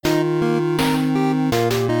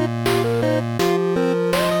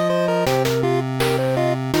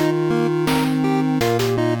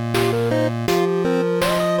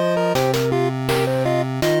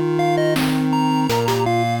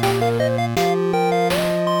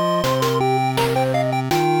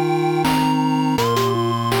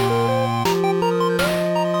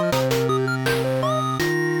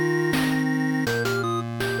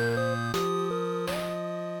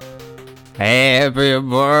Happy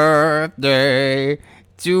birthday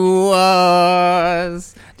to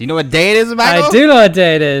us. Do you know what day it is, Michael? I do know what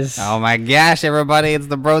day it is. Oh my gosh, everybody! It's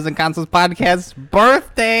the Bros and Consoles podcast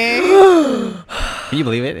birthday. Can you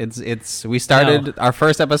believe it? It's. We started our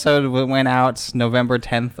first episode went out November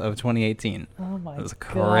 10th of 2018. Oh my god, it was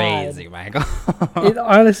crazy, Michael. It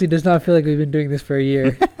honestly does not feel like we've been doing this for a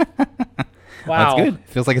year. Wow, that's good. It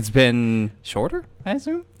feels like it's been shorter, I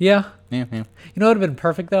assume. Yeah. Yeah. You know what would have been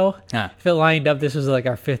perfect though? Huh. If it lined up, this was like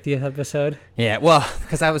our 50th episode. Yeah, well,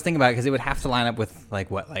 because I was thinking about it, because it would have to line up with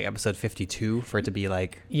like episode 52 for it to be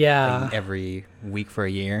like every week for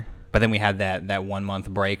a year. But then we had that 1 month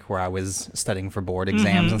break where I was studying for board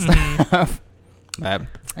exams and stuff. But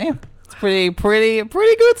yeah, it's pretty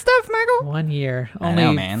good stuff, Michael. 1 year, I only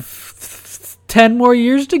know, man. 10 more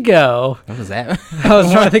years to go. What was that? I was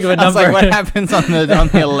trying to think of a number. I was like, what happens on the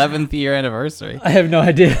 11th year anniversary? I have no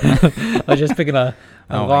idea. I was just picking a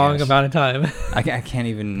long gosh. amount of time. I can't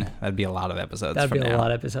even. That'd be a lot of episodes. That'd from be now. a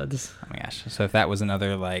lot of episodes. Oh my gosh! So if that was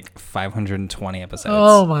another like 520 episodes.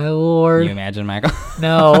 Oh my lord! Can you imagine, Michael?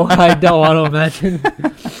 No, I don't want to imagine.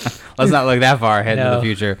 Let's not look that far ahead into No. the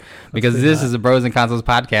future, because this is the Bros and Consoles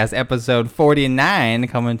podcast, episode 49,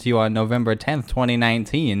 coming to you on November 10th,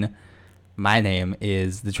 2019. My name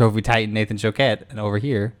is the Trophy Titan Nathan Choquette, and over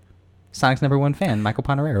here, Sonic's number one fan, Michael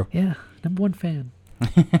Ponerero. Yeah, number one fan.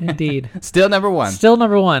 Indeed. Still number one. Still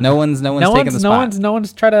number one. No one's taking the spot. No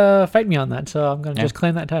one's tried to fight me on that, so I'm gonna just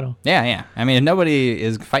claim that title. Yeah. I mean, if nobody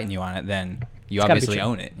is fighting you on it, then you It's gotta be obviously true.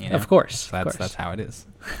 own it. You know? Of course. So that's how it is.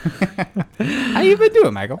 How you been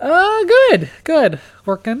doing, Michael? Good.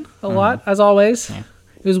 Working a lot as always. Yeah.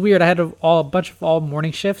 It was weird. I had a bunch of all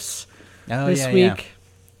morning shifts this week,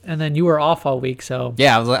 and then you were off all week. So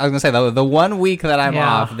yeah, I was gonna say the 1 week that I'm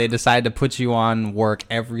Yeah. off, they decide to put you on work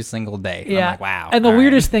every single day. And yeah, I'm like, wow. And the all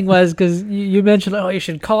weirdest thing was because you mentioned, you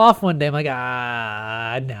should call off one day. I'm like, no,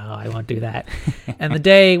 I won't do that. And the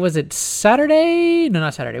day, was it Saturday? No,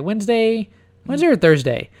 not Saturday. Wednesday or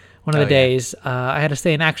Thursday. One of the days, I had to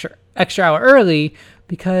stay an extra hour early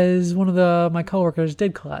because one of my coworkers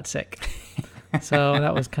did call out sick. So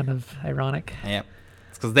that was kind of ironic. Yep.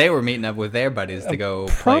 It's because they were meeting up with their buddies to go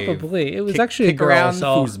Probably. It was actually a kick girl. around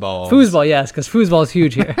So foosball. Foosball, yes, because foosball is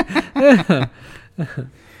huge here.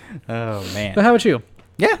 Oh, man. But how about you?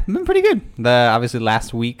 Yeah, been pretty good. Obviously,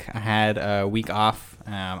 last week I had a week off.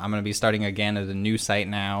 I'm going to be starting again at a new site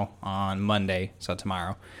now on Monday, so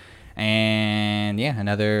tomorrow. And yeah,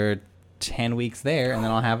 another 10 weeks there, and then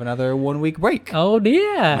I'll have another 1 week break. Oh,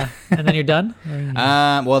 yeah. And then you're done?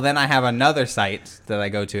 Well, then I have another site that I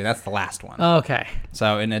go to, and that's the last one. Okay.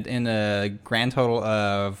 So in a grand total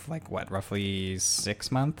of roughly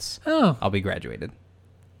 6 months, Oh. I'll be graduated.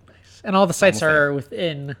 And all the sites Almost are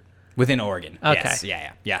within... Within Oregon. Okay.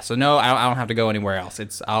 Yes. Yeah. So no, I don't have to go anywhere else.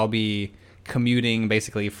 I'll be commuting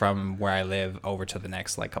basically from where I live over to the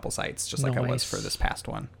next couple sites, just like I was Nice. for this past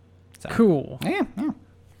one. So, Cool. Yeah.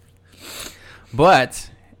 But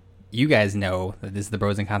you guys know that this is the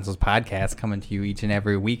Bros and Consoles podcast, coming to you each and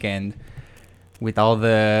every weekend with all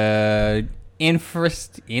the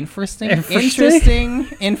interesting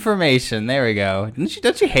information. There we go.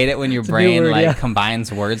 Don't you hate it when your brain word, yeah.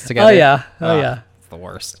 combines words together? Oh, yeah. Yeah. It's the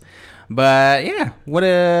worst. But yeah,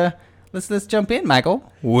 let's jump in,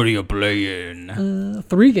 Michael. What are you playing?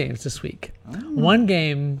 3 games this week. One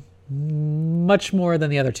game much more than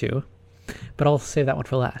the other 2, but I'll save that one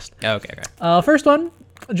for last. Okay. First one,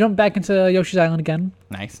 jump back into Yoshi's Island again.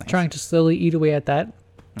 Nice. Trying to slowly eat away at that.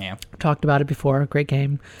 Yeah. Talked about it before. Great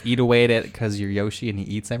game. Eat away at it because you're Yoshi and he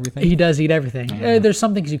eats everything? He does eat everything. There's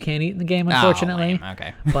some things you can't eat in the game, unfortunately. Oh, man.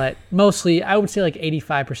 Okay. But mostly, I would say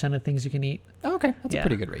 85% of things you can eat. Okay. That's a Yeah.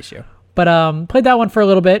 pretty good ratio. But played that one for a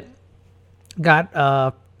little bit.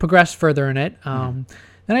 Got progressed further in it. Then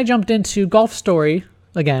I jumped into Golf Story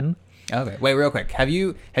again. Okay. Wait, real quick. Have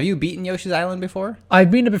you beaten Yoshi's Island before?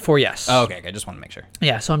 I've been to it before, yes. Oh, okay. I just want to make sure.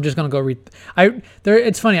 Yeah, so I'm just gonna go read.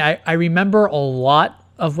 It's funny. I remember a lot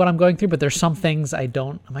of what I'm going through, but there's some things I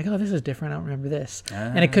don't. I'm like, oh, this is different. I don't remember this,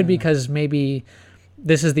 and it could be because maybe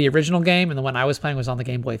this is the original game, and the one I was playing was on the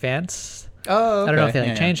Game Boy Advance. Oh, okay. I don't know if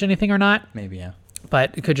they changed anything or not. Maybe, yeah.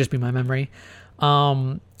 But it could just be my memory.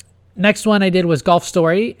 Next one I did was Golf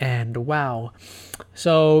Story, and wow.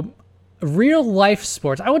 So real life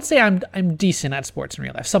sports. I would say I'm decent at sports in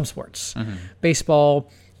real life. Some sports. Baseball,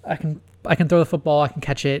 I can throw the football, I can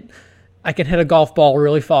catch it. I can hit a golf ball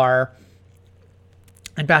really far.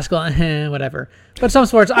 And basketball, whatever. But some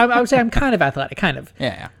sports, I would say I'm kind of athletic, kind of.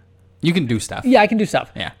 Yeah. You can do stuff. Yeah, I can do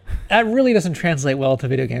stuff. Yeah. That really doesn't translate well to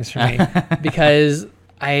video games for me because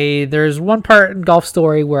there's one part in Golf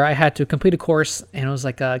Story where I had to complete a course, and it was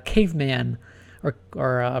like a caveman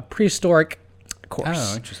or a prehistoric course.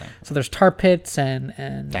 Oh, interesting. So there's tar pits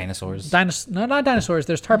and dinosaurs. No, not dinosaurs.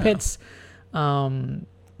 There's tar pits. Kind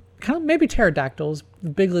of maybe pterodactyls,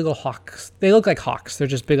 big little hawks. They look like hawks. They're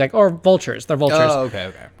just big, like, or vultures. They're vultures. Oh,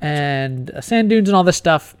 okay. And sand dunes and all this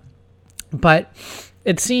stuff. But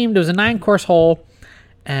it was a 9-course hole,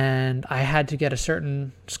 and I had to get a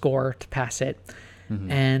certain score to pass it.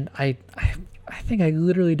 Mm-hmm. And I think I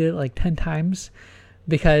literally did it like 10 times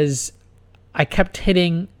because I kept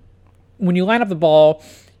hitting. When you line up the ball,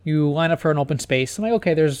 you line up for an open space. I'm like,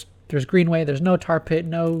 okay, there's greenway, there's no tar pit,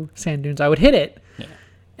 no sand dunes. I would hit it,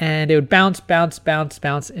 and it would bounce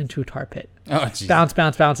into a tar pit. Oh, geez.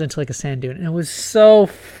 Bounce into like a sand dune. And it was so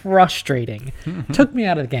frustrating. Took me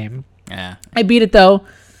out of the game. Yeah. I beat it, though,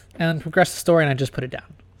 and progressed the story, and I just put it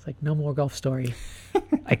down. It's like, no more golf story.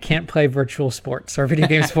 I can't play virtual sports or video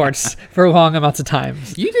game sports for long amounts of time.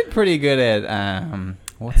 You did pretty good at,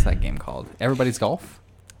 what's that game called? Everybody's Golf?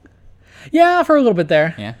 Yeah, for a little bit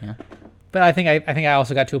there. Yeah. But I think I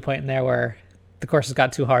also got to a point in there where the courses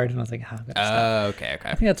got too hard, and I was like, I'm going to stop. Okay.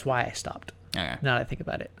 I think that's why I stopped. Okay. Now that I think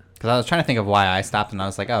about it. Because I was trying to think of why I stopped, and I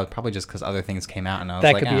was like, oh, probably just because other things came out, and I was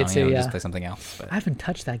that like, could be it too, just play something else. But I haven't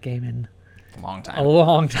touched that game in a long time.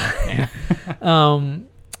 Yeah.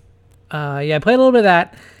 I played a little bit of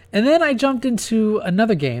that, and then I jumped into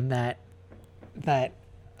another game that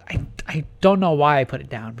I don't know why I put it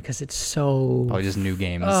down because it's so... Probably just new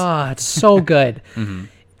games. It's so good. Mm-hmm.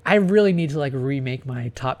 I really need to like remake my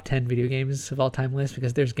top 10 video games of all time list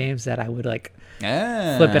because there's games that I would like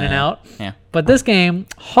flip in and out. Yeah. But this game,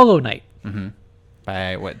 Hollow Knight. Mm-hmm.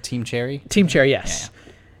 By what, Team Cherry? Team Cherry, yes.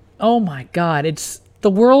 Yeah. Oh my God.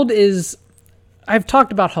 I've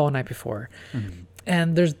talked about Hollow Knight before. Mm-hmm.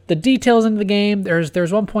 And there's the details into the game.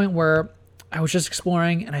 There's one point where I was just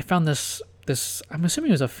exploring and I found this I'm assuming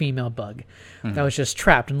it was a female bug that was just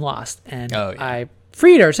trapped and lost. And I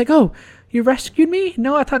freed her. It's like, oh, you rescued me?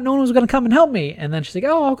 No, I thought no one was going to come and help me. And then she's like,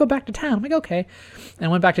 oh, I'll go back to town. I'm like, okay. And I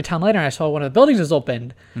went back to town later and I saw one of the buildings was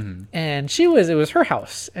opened. Mm-hmm. And it was her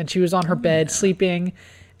house. And she was on her bed sleeping.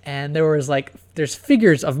 And there's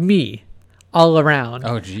figures of me all around.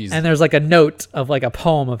 Oh, jeez. And there's like a note of like a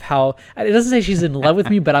poem of how, it doesn't say she's in love with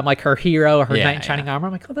me, but I'm like her hero, her knight in shining armor.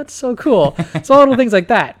 I'm like, oh, that's so cool. So little things like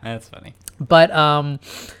that. That's funny. But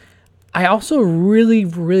I also really,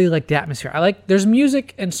 really like the atmosphere. There's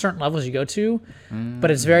music in certain levels you go to, but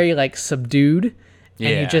it's very like subdued.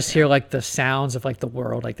 And you just hear like the sounds of like the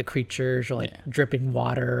world, like the creatures or like dripping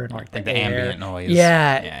water and like the air. Ambient noise.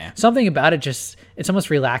 Yeah. Something about it it's almost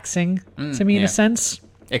relaxing to me in a sense.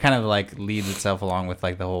 It kind of like leads itself along with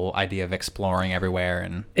like the whole idea of exploring everywhere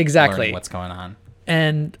and learning what's going on.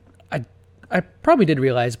 And I probably did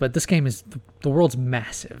realize, but this game is the world's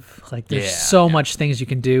massive. Like there's so much things you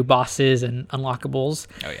can do, bosses and unlockables.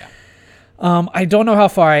 Oh yeah. I don't know how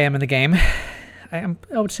far I am in the game. I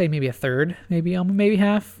would say maybe a third, maybe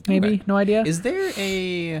half, maybe no idea. Is there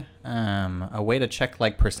a way to check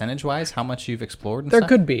like percentage wise how much you've explored? And there stuff?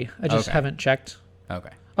 Could be. I just haven't checked.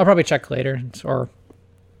 Okay. I'll probably check later or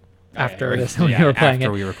after this when we were playing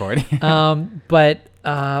after we record. But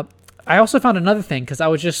I also found another thing because I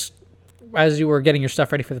was just as you were getting your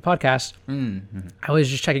stuff ready for the podcast, I was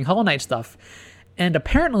just checking Hollow Knight stuff, and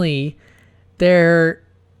apparently their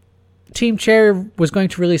Team Cherry was going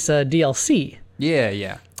to release a DLC.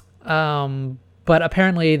 Yeah. But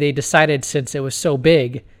apparently they decided since it was so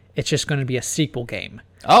big, it's just going to be a sequel game.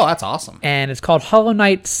 Oh, that's awesome. And it's called Hollow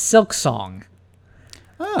Knight Silksong.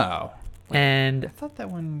 Oh. And I thought that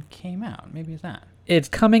one came out. Maybe it's not. It's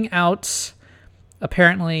coming out,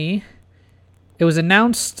 apparently. It was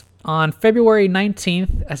announced on February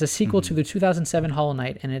 19th as a sequel to the 2007 Hollow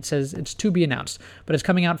Knight, and it says it's to be announced. But it's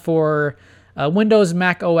coming out for Windows,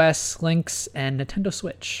 Mac OS, Lynx, and Nintendo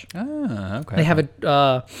Switch. Oh, okay. They have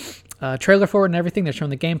a trailer for it and everything. They're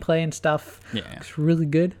showing the gameplay and stuff. Yeah. It's really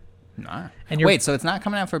good. Nah. Wait, so it's not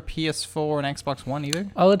coming out for PS4 and Xbox One either?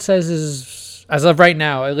 All it says is, as of right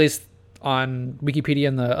now, at least on Wikipedia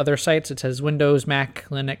and the other sites, it says Windows, Mac,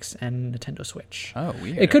 Linux, and Nintendo Switch. Oh,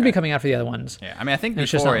 weird. It could be coming out for the other ones. Yeah, I mean, I think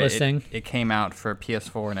it's just not listing. It came out for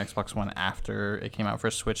PS4 and Xbox One after it came out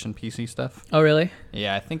for Switch and PC stuff. Oh, really?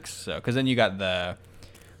 Yeah, I think so. Because then you got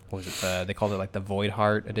they called it like the Void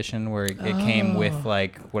Heart edition, where it came with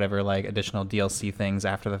like whatever like additional DLC things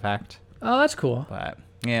after the fact. Oh, that's cool. But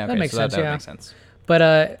yeah, that makes sense. That makes sense.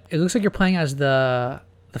 But it looks like you're playing as the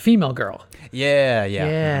female girl. Yeah.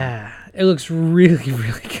 Mm-hmm. It looks really,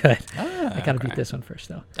 really good. I gotta beat this one first,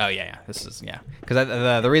 though. Oh yeah. This is because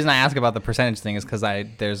the reason I ask about the percentage thing is because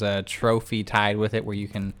there's a trophy tied with it where you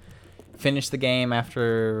can finish the game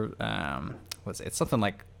after it's something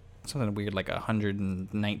weird like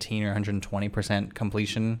 119 or 120%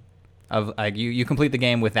 completion of like you complete the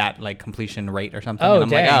game with that like completion rate or something. Oh, and I'm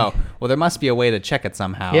dang. like, oh, well, there must be a way to check it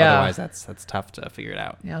somehow. Yeah. Otherwise, that's tough to figure it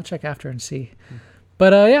out. Yeah, I'll check after and see.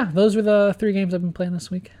 But yeah, those were the 3 games I've been playing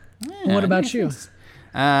this week. Yeah, What about you?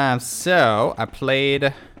 So I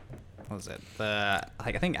played. What was it?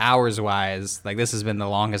 I think hours wise, like this has been the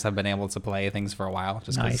longest I've been able to play things for a while,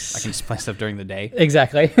 just because Nice. I can just play stuff during the day.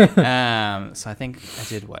 Exactly. So I think I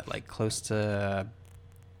did like close to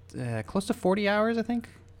 40 hours, I think,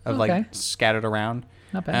 of Okay. like scattered around.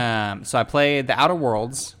 Not bad. So I played The Outer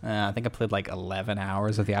Worlds. I think I played like 11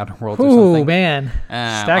 hours of The Outer Worlds or Ooh, something. man.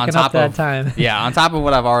 On Stacking top up that of- time. Yeah, on top of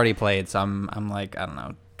what I've already played. So I'm like, I don't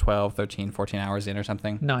know, 12, 13, 14 hours in or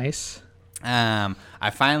something. Nice. I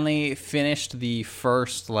finally finished the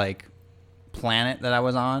first like planet that I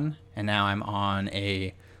was on, and now I'm on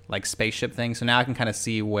a like spaceship thing. So now I can kind of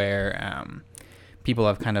see where people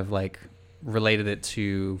have kind of like related it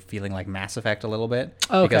to feeling like Mass Effect a little bit.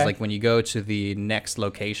 Okay. Because like when you go to the next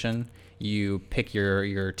location, you pick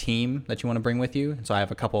your team that you want to bring with you. And so I have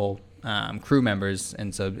a couple crew members,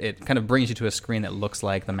 and so it kind of brings you to a screen that looks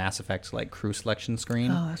like the Mass Effect like crew selection screen.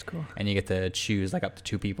 Oh, that's cool. And you get to choose like up to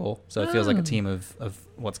 2 people. So it feels like a team of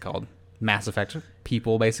what's called Mass Effect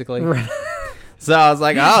people, basically. Right. So I was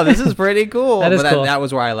like, oh, this is pretty cool. That is but cool. that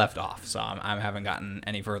was where I left off. So I haven't gotten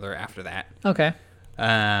any further after that. Okay.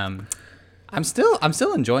 I'm still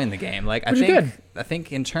enjoying the game. Like Which is good. I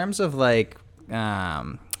think in terms of like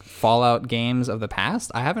Fallout games of the past,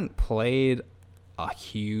 I haven't played a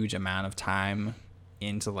huge amount of time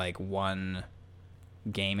into like one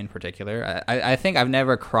game in particular. I think I've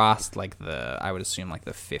never crossed like I would assume like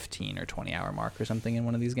the 15 or 20 hour mark or something in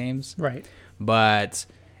one of these games. Right. But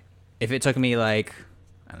if it took me like,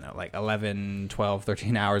 I don't know, like 11, 12,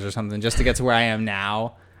 13 hours or something just to get to where I am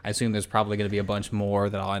now, I assume there's probably going to be a bunch more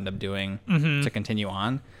that I'll end up doing to continue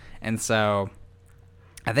on. And so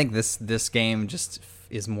I think this game just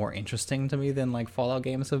is more interesting to me than like Fallout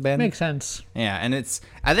games have been. Makes sense. Yeah, and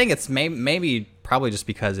I think it's maybe probably just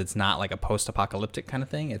because it's not like a post-apocalyptic kind of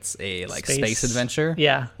thing. It's a like space adventure.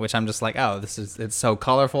 Yeah. Which I'm just like, oh, it's so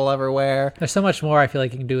colorful everywhere. There's so much more I feel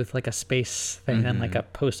like you can do with like a space thing than like a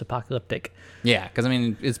post-apocalyptic. Yeah, because I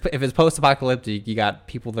mean, if it's post-apocalyptic, you got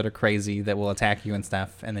people that are crazy that will attack you and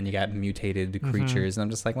stuff, and then you got mutated creatures, and I'm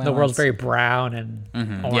just like, well, The world's very brown and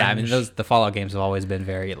orange. yeah. I mean, the Fallout games have always been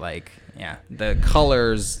very like, yeah, the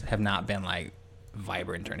colors have not been like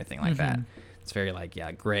vibrant or anything like that. It's very like,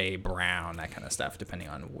 yeah, gray, brown, that kind of stuff, depending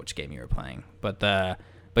on which game you were playing. But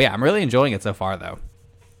yeah, I'm really enjoying it so far though.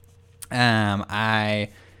 I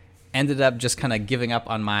ended up just kind of giving up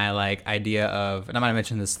on my like idea of, and I might have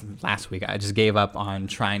mentioned this last week, I just gave up on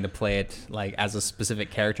trying to play it like as a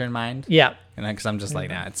specific character in mind. Yeah. And because I'm just like,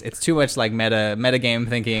 nah, it's too much like meta game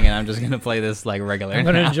thinking, and I'm just gonna play this like regular. I'm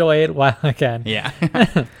going to enjoy it while I can. Yeah.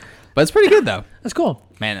 But it's pretty good though. That's cool.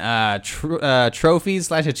 Man, trophies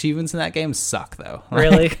 / achievements in that game suck though.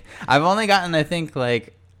 Really? Like, I've only gotten I think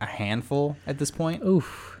like a handful at this point.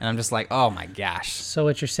 Oof. And I'm just like, oh my gosh. So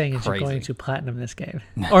what you're saying is Crazy. you're going to platinum this game.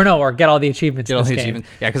 Or get all the achievements Get in all this the game. achievements.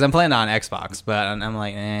 Yeah, because I'm playing it on Xbox, but I'm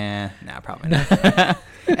like, nah, probably not.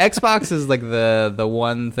 Xbox is like the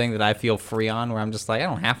one thing that I feel free on, where I'm just like, I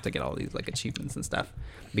don't have to get all these like achievements and stuff,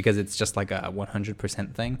 because it's just like a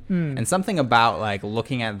 100% thing. And something about like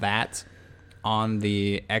looking at that on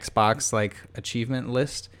the Xbox like achievement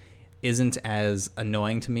list isn't as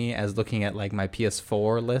annoying to me as looking at like my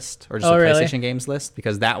PS4 list or just a really? PlayStation games list,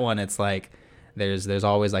 because that one, it's like there's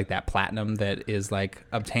always like that platinum that is like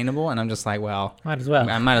obtainable, and I'm just like, well, Might as well.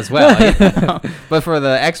 I might as well. You know? But for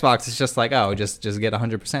the Xbox, it's just like, oh, just get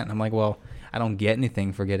 100%. I'm like, well, I don't get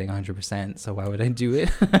anything for getting 100%, so why would I do it?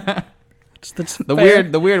 That's the fair.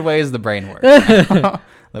 weird ways the brain works. The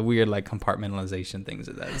weird like compartmentalization things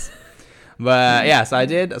it does. But yeah, so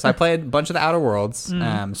I played a bunch of the Outer Worlds,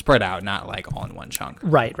 spread out, not like all in one chunk.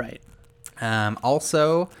 Right.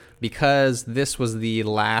 Also, because this was the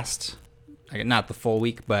last, not the full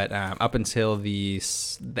week, but up until the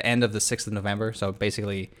end of the 6th of November. So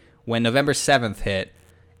basically, when November 7th hit,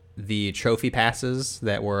 the trophy passes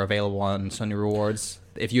that were available on Sony Rewards,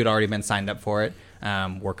 if you had already been signed up for it,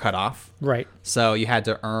 were cut off. Right. So you had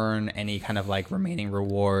to earn any kind of like remaining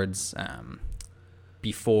rewards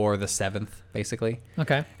before the 7th, basically.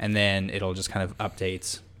 Okay. And then it'll just kind of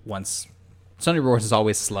update once. Sony Rewards is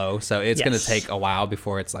always slow, so it's going to take a while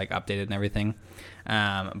before it's like updated and everything.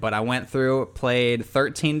 But I went through, played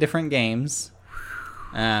 13 different games,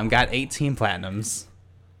 got 18 platinums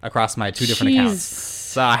across my 2 different accounts.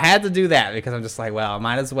 So I had to do that because I'm just like, well, I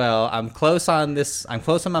might as well. I'm close on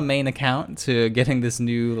my main account to getting this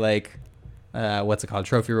new like what's it called,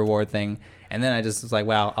 trophy reward thing. And then I just was like,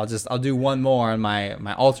 well, I'll do one more on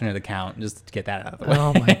my alternate account just to get that out of the way.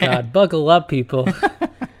 Oh my God, buckle up, people.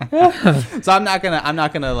 So I'm not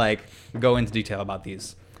gonna like go into detail about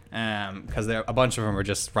these, because a bunch of them are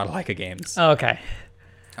just Ratalaika games. Oh, okay.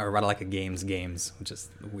 Or Ratalaika games, which is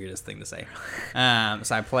the weirdest thing to say.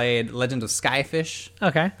 So I played Legend of Skyfish.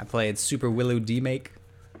 Okay. I played Super Willow Demake,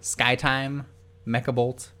 Skytime,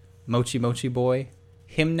 Mechabolt, Mochi Mochi Boy,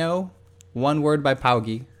 Hymno, One Word by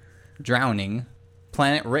Paugi, Drowning,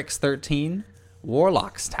 Planet Rix 13,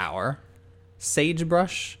 Warlock's Tower,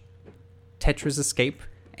 Sagebrush, Tetris Escape,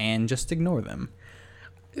 and Just Ignore Them.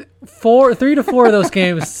 3 to 4 of those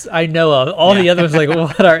games I know of. All the others, like,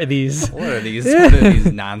 what are these? What are these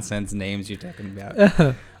nonsense names you're talking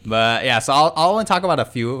about? But yeah, so I'll only talk about a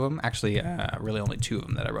few of them. Actually, really only 2 of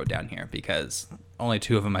them that I wrote down here, because only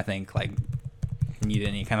 2 of them I think like need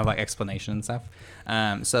any kind of like explanation and stuff.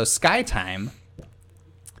 So Skytime,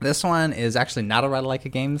 this one is actually not a Ratalaika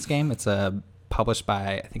Games game. It's published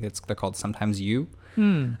by, I think they're called Sometimes You.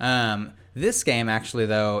 This game actually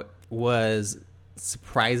though was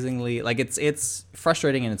surprisingly, like, it's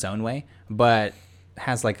frustrating in its own way, but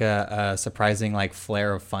has like a surprising like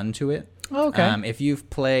flair of fun to it. Okay. If you've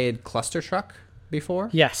played Cluster Truck before,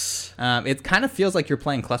 Yes. it kind of feels like you're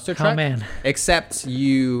playing Cluster Truck. Oh, man. Except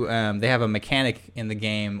they have a mechanic in the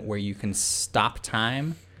game where you can stop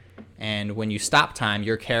time, and when you stop time,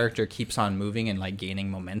 your character keeps on moving and like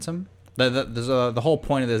gaining momentum. The whole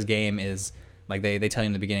point of this game is like they tell you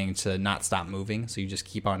in the beginning to not stop moving, so you just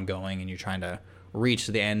keep on going, and you're trying to reach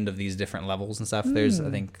the end of these different levels and stuff. There's, I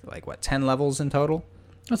think, like 10 levels in total.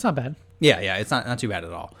 That's not bad. Yeah, it's not too bad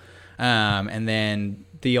at all. And then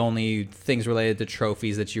the only things related to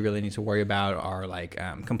trophies that you really need to worry about are like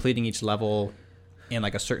completing each level in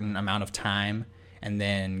like a certain amount of time, and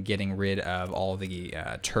then getting rid of all the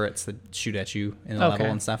turrets that shoot at you in the level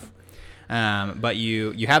and stuff. But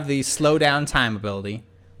you have the slow down time ability,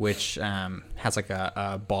 which has like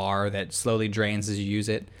a bar that slowly drains as you use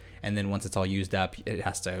it, and then once it's all used up, it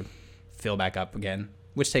has to fill back up again,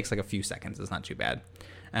 which takes like a few seconds. It's not too bad.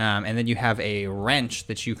 And then you have a wrench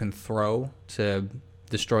that you can throw to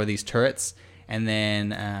destroy these turrets, and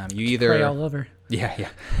then you either Spray all over. Yeah.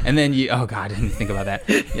 And then oh god, I didn't think about that.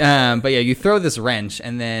 But yeah, you throw this wrench,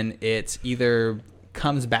 and then it either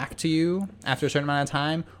comes back to you after a certain amount of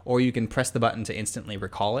time, or you can press the button to instantly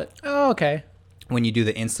recall it. Oh, okay. When you do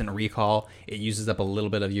the instant recall, it uses up a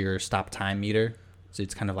little bit of your stop time meter, so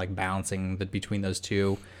it's kind of like balancing between those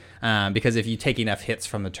two. Because if you take enough hits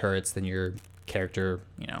from the turrets, then your character,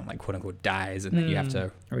 like quote unquote dies, and then you have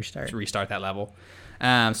to restart that level.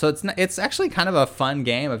 So it's actually kind of a fun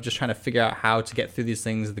game of just trying to figure out how to get through these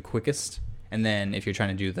things the quickest. And then if you're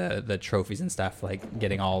trying to do the trophies and stuff, like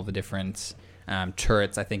getting all the different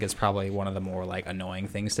turrets, I think is probably one of the more like annoying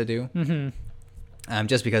things to do.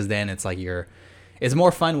 Just because then it's like it's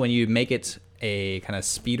more fun when you make it a kind of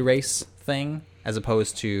speed race thing, as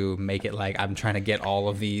opposed to make it like I'm trying to get all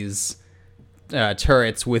of these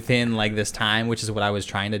turrets within like this time, which is what I was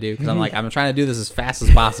trying to do, because I'm trying to do this as fast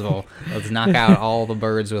as possible. Let's knock out all the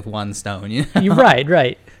birds with one stone. You're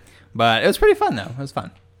right. But it was pretty fun though. It was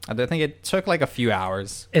fun. I think it took like a few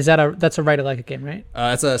hours. Is that's a Ratalaika game, right?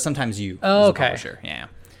 It's a Sometimes You. Oh, okay. Publisher. Yeah.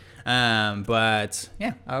 But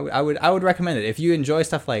yeah, I would recommend it if you enjoy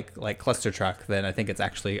stuff like Cluster Truck. Then I think it's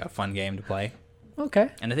actually a fun game to play. Okay.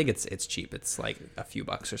 And I think it's cheap. It's like a few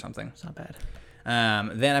bucks or something. It's not bad.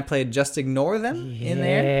 Then I played Just Ignore Them in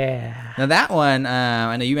there. Now that one,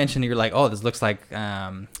 I know you mentioned you're like, oh, this looks like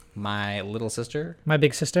my little sister. My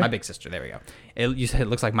big sister. My big sister. There we go. You said it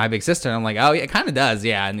looks like My Big Sister, and I'm like, oh yeah, it kind of does,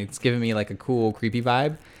 yeah. And it's giving me like a cool, creepy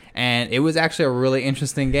vibe. And it was actually a really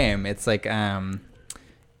interesting game. It's like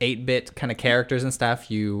 8-bit kind of characters and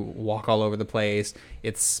stuff. You walk all over the place.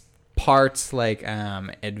 It's part like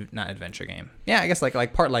not adventure game. Yeah, I guess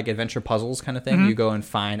like part like adventure puzzles kind of thing. You go and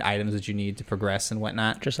find items that you need to progress and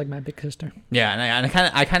whatnot. Just like My Big Sister. Yeah, and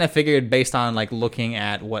I kind of figured based on like looking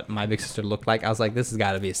at what My Big Sister looked like, I was like, this has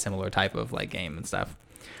got to be a similar type of like game and stuff.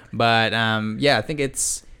 But yeah, I think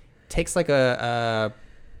takes like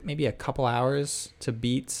maybe a couple hours to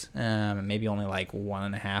beat, maybe only like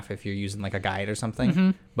 1.5 if you're using like a guide or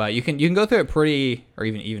something. But you can go through it pretty, or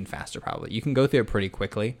even faster probably. You can go through it pretty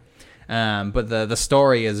quickly. But the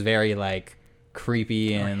story is very like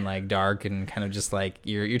creepy and like dark, and kind of just like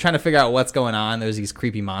you're trying to figure out what's going on. There's these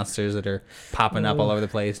creepy monsters that are popping up all over the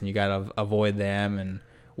place, and you gotta avoid them and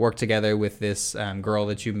work together with this girl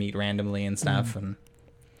that you meet randomly and stuff. And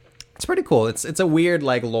it's pretty cool. It's a weird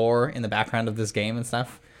like lore in the background of this game and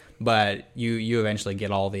stuff, but you eventually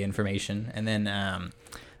get all the information. And then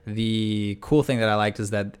the cool thing that I liked is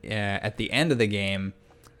that at the end of the game,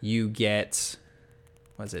 you get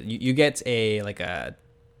you get a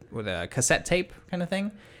with a cassette tape kind of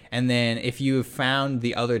thing, and then if you have found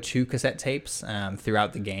the other 2 cassette tapes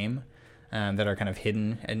throughout the game that are kind of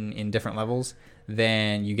hidden in different levels,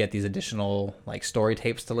 then you get these additional like story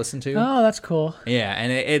tapes to listen to. Oh, that's cool. Yeah,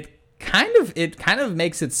 and it kind of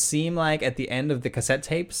makes it seem like at the end of the cassette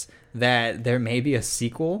tapes that there may be a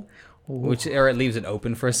sequel. Or it leaves it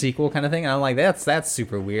open for a sequel kind of thing. And I'm like, that's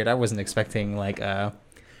super weird. I wasn't expecting like a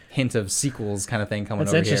hint of sequels kind of thing coming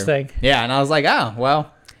over here. That's interesting. Yeah, and I was like, oh,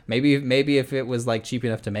 well, maybe if it was like cheap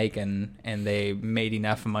enough to make and they made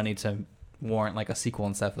enough money to warrant like a sequel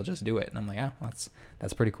and stuff, they'll just do it. And I'm like, oh,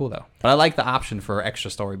 that's pretty cool though. But I like the option for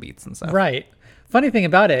extra story beats and stuff. Right. Funny thing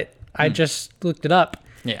about it, I just looked it up.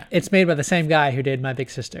 Yeah. It's made by the same guy who did My Big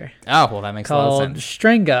Sister. Oh, well, that makes a lot of sense.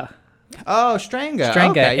 Strenga. Oh, Strenga.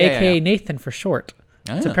 Strenga, okay, a.k.a. Nathan for short.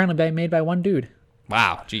 It's apparently made by one dude.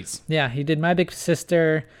 Wow, jeez. Yeah, he did My Big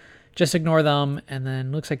Sister, Just Ignore Them, and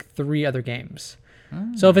then looks like 3 other games.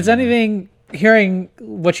 So if it's anything, hearing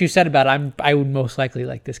what you said about it, I would most likely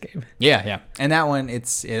like this game. Yeah. And that one,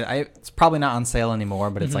 it's probably not on sale anymore,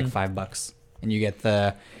 but it's like $5. And you get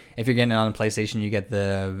if you're getting it on PlayStation, you get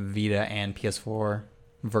the Vita and PS4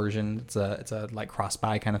 version. It's a like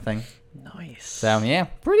cross-buy kind of thing. Nice. So yeah,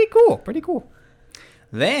 pretty cool.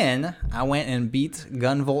 Then I went and beat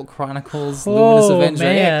Gunvolt Chronicles Luminous Avenger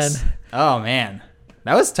X. Oh man,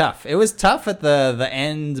 that was tough. It was tough at the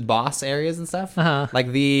end boss areas and stuff. Like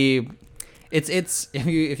it's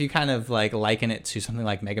if you kind of like liken it to something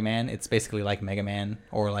like Mega Man, it's basically like Mega Man,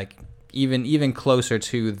 or like even closer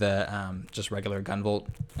to the just regular Gunvolt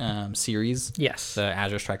series. Yes. The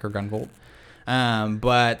Azure Striker Gunvolt.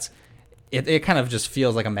 But it kind of just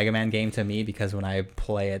feels like a Mega Man game to me, because when I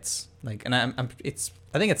play it's like, and I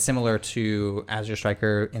think it's similar to Azure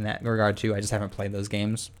Striker in that regard too. I just haven't played those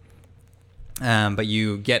games. But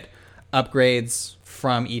you get upgrades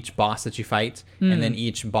from each boss that you fight, and then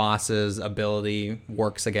each boss's ability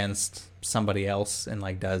works against somebody else and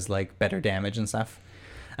like does like better damage and stuff.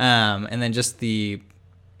 And then just the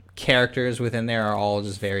characters within there are all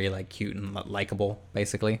just very like cute and likable,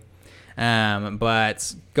 basically.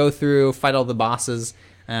 But go through, fight all the bosses,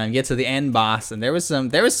 get to the end boss, and there was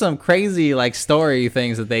some crazy like story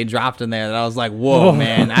things that they dropped in there that I was like, whoa,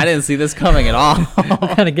 man, I didn't see this coming at all.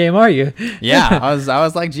 What kind of game are you? Yeah, I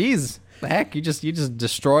was like, geez, the heck, you just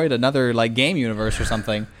destroyed another like game universe or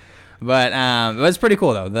something. But it was pretty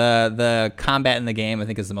cool though. The combat in the game I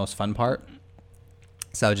think is the most fun part.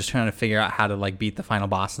 So just trying to figure out how to like beat the final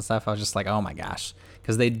boss and stuff. I was just like, oh my gosh,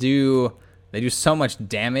 because they do so much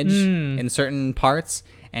damage in certain parts.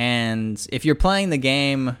 And if you're playing the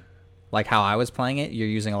game like how I was playing it, you're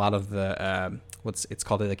using a lot of the it's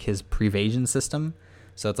called like his Prevasion system.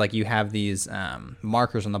 So it's like you have these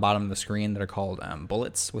markers on the bottom of the screen that are called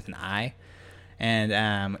bullets with an eye.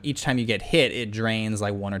 And each time you get hit, it drains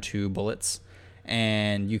like 1 or 2 bullets,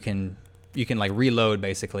 and you can like reload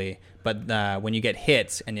basically. But when you get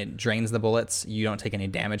hit and it drains the bullets, you don't take any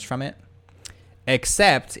damage from it,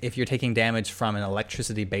 except if you're taking damage from an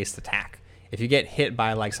electricity-based attack. If you get hit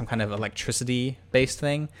by like some kind of electricity-based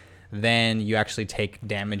thing, then you actually take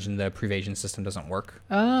damage and the Prevasion system doesn't work.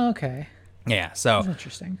 Oh, okay. Yeah, so that's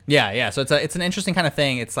interesting. Yeah. So it's an interesting kind of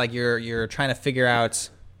thing. It's like you're trying to figure out.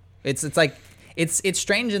 It's like it's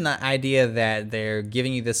strange in the idea that they're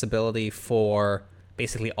giving you this ability for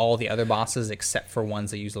basically all the other bosses except for ones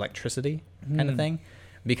that use electricity kind of thing,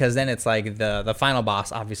 because then it's like the final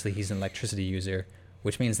boss, obviously he's an electricity user,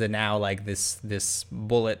 which means that now like this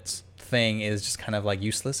bullet thing is just kind of like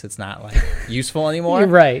useless. It's not like useful anymore.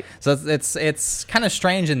 Right. So it's kind of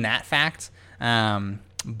strange in that fact.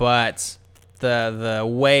 But the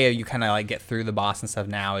way you kind of like get through the boss and stuff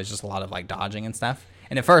now is just a lot of like dodging and stuff.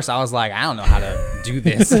 And at first I was like, I don't know how to do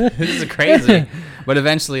this. This is crazy. But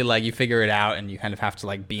eventually like you figure it out, and you kind of have to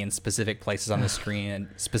like be in specific places on the screen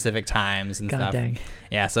at specific times and God stuff. Dang.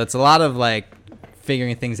 Yeah, so it's a lot of like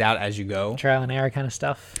figuring things out as you go. Trial and error kind of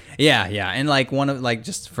stuff. Yeah. And like one of like,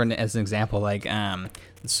 just as an example, like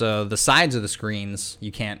so the sides of the screens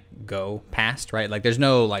you can't go past, right? Like there's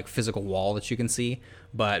no like physical wall that you can see,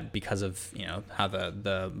 but because of, you know, how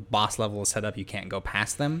the boss level is set up, you can't go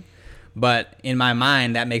past them. But in my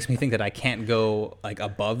mind, that makes me think that I can't go like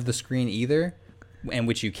above the screen either, and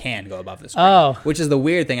which you can go above the screen. Oh. Which is the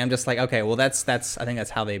weird thing. I'm just like, okay, well that's I think that's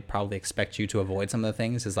how they probably expect you to avoid some of the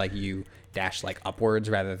things, is like you dash like upwards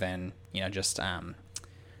rather than, you know, just trying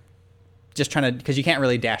to, because you can't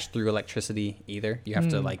really dash through electricity either. You have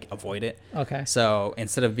to like avoid it. Okay. So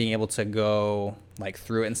instead of being able to go like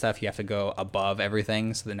through it and stuff, you have to go above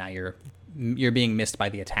everything, so that now you're being missed by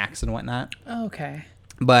the attacks and whatnot. Okay.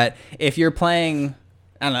 But if you're playing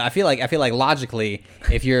I don't know. I feel like logically,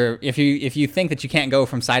 if you think that you can't go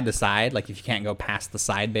from side to side, like if you can't go past the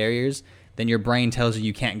side barriers, then your brain tells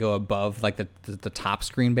you can't go above like the top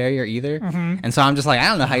screen barrier either. Mm-hmm. And so I'm just like, I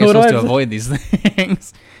don't know how you're supposed to avoid these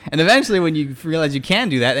things. And eventually, when you realize you can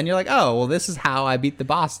do that, then you're like, oh, well, this is how I beat the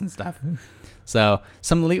boss and stuff. So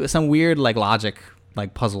some weird like logic,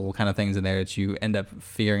 like puzzle kind of things in there that you end up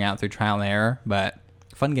figuring out through trial and error. But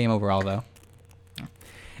fun game overall, though.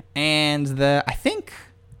 And I think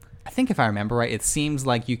if I remember right, it seems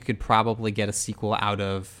like you could probably get a sequel out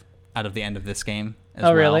of the end of this game as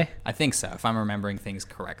well. Oh, really? I think so, if I'm remembering things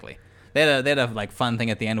correctly. They had a like fun thing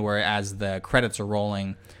at the end where as the credits are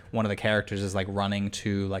rolling, one of the characters is like running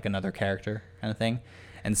to like another character kind of thing.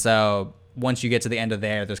 And so once you get to the end of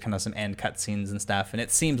there's kind of some end cutscenes and stuff, and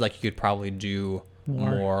it seems like you could probably do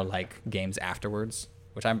more like games afterwards,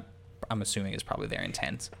 which I'm assuming is probably their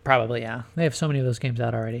intent. Probably, yeah. They have so many of those games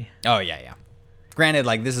out already. Oh, yeah. Granted,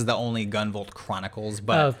 like this is the only Gunvolt Chronicles,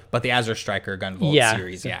 but the Azure Striker Gunvolt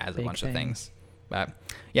series, has a bunch of things. But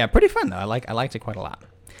yeah, pretty fun though. I liked it quite a lot.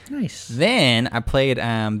 Nice. Then I played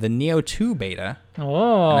the Neo 2 beta.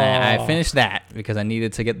 Oh. And I finished that because I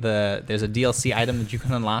needed to get there's a DLC item that you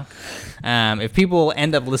can unlock. If people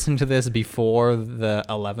end up listening to this before the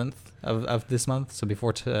 11th of this month, so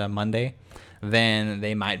before Monday, then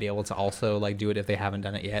they might be able to also like do it if they haven't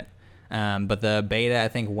done it yet. But the beta I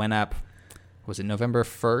think went up, was it November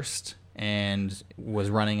 1st, and is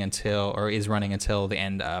running until the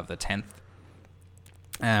end of the 10th.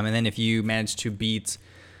 And then if you manage to beat,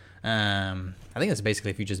 I think that's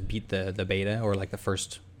basically if you just beat the beta or like the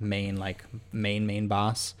first main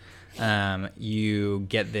boss, you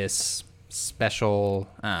get this special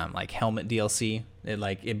like helmet DLC. It's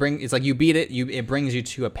like you beat it, it brings you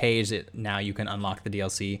to a page that now you can unlock the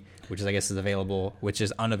DLC, which is I guess which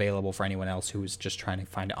is unavailable for anyone else who's just trying to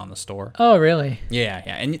find it on the store. Oh, really? Yeah,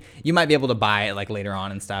 and you might be able to buy it like later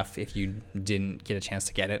on and stuff if you didn't get a chance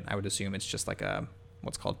to get it. I would assume it's just like a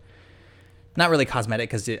what's called, not really cosmetic,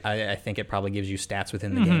 because I think it probably gives you stats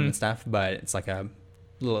within the game and stuff, but it's like a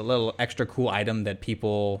little extra cool item that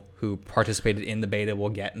people who participated in the beta will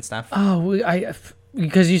get and stuff. Oh,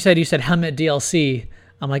 because you said helmet DLC.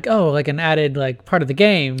 I'm like, oh, like an added like part of the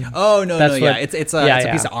game. Oh no, it's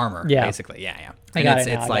a piece of armor, basically. Yeah. And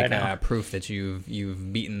it's like proof that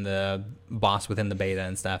you've beaten the boss within the beta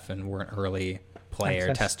and stuff, and were an early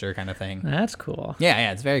player tester kind of thing. That's cool.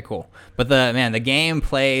 Yeah, it's very cool. But the game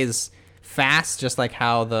plays fast, just like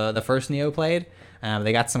how the first Neo played.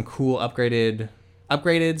 They got some cool upgraded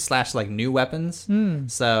 / like new weapons.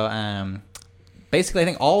 So basically I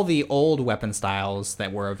think all the old weapon styles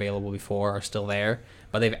that were available before are still there,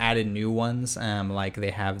 but they've added new ones. Like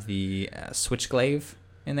they have the Switchglaive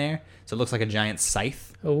in there, so it looks like a giant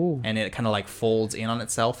scythe. Oh. And it kind of like folds in on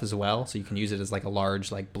itself as well, so you can use it as like a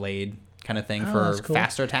large like blade kind of thing for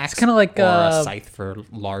faster attacks. It's kind of like a scythe for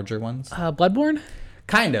larger ones. Bloodborne.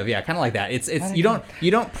 Kind of, yeah, kind of like that. It's you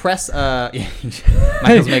don't press.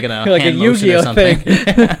 Michael's making a like hand a motion Yu-Gi-Oh or something.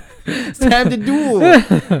 thing. It's time to duel.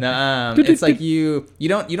 No, it's like you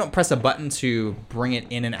don't press a button to bring it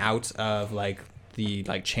in and out of like the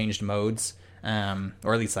like changed modes,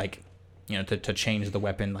 or at least like to change the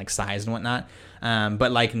weapon like size and whatnot.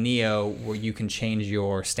 But like Neo, where you can change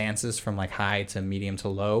your stances from like high to medium to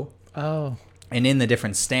low. Oh. And in the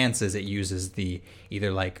different stances, it uses the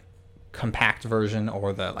either like compact version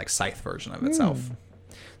or the like scythe version of itself.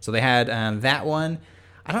 So they had that one.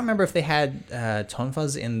 I don't remember if they had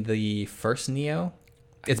Tonfas in the first Neo.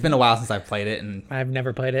 It's been a while since I've played it, and I've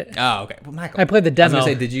never played it. Oh, okay. Well, Michael, I played the demo. I was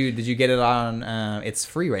gonna say, did you get it on? It's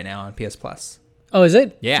free right now on PS Plus. Oh, is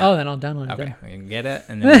it? Yeah. Oh, then I'll download it. Okay, we can get it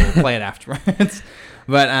and then we'll play it afterwards.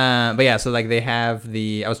 But yeah, so like they have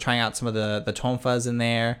I was trying out some of the Tonfas in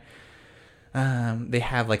there. They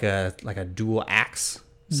have like a dual axe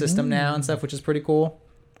system now and stuff, which is pretty cool.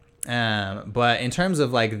 But in terms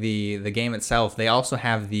of like the game itself, they also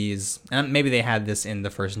have these, and maybe they had this in the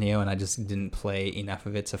first Neo and I just didn't play enough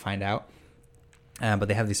of it to find out. But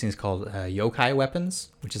they have these things called yokai weapons,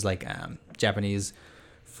 which is like Japanese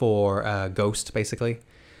for ghost, basically.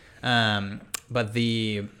 But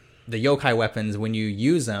the yokai weapons, when you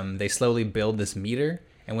use them, they slowly build this meter,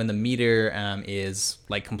 and when the meter is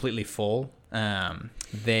like completely full,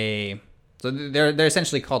 they're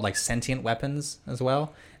essentially called like sentient weapons as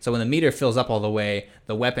well. So when the meter fills up all the way,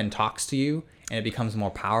 the weapon talks to you and it becomes more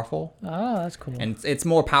powerful. Oh, that's cool. And it's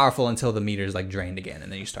more powerful until the meter is like drained again,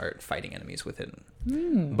 and then you start fighting enemies with it.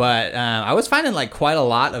 But I was finding like quite a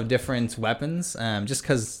lot of different weapons, just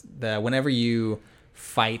because whenever you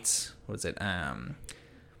fight, what is it?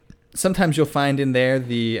 Sometimes you'll find in there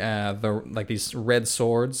the like these red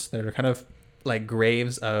swords that are kind of like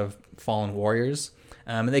graves of fallen warriors.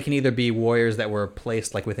 And they can either be warriors that were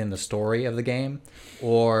placed like within the story of the game,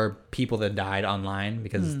 or people that died online,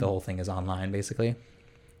 because the whole thing is online basically.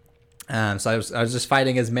 So I was just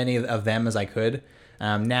fighting as many of them as I could.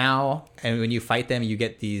 Now, and when you fight them, you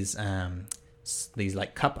get these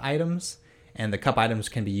like cup items, and the cup items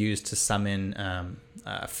can be used to summon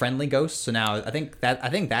friendly ghosts. So now I think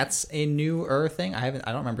that's a newer thing. I don't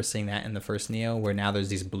remember seeing that in the first Nioh, where now there's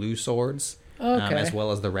these blue swords, as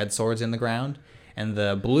well as the red swords in the ground. And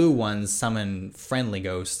the blue ones summon friendly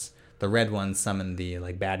ghosts. The red ones summon the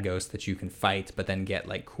like bad ghosts that you can fight, but then get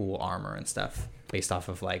like cool armor and stuff based off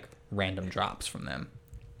of like random drops from them.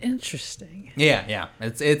 Interesting. Yeah.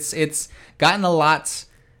 It's gotten a lot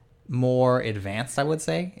more advanced, I would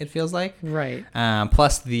say. It feels like. Right.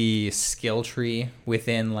 Plus the skill tree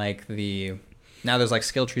within like now there's like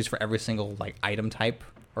skill trees for every single like item type,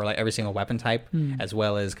 or like every single weapon type, as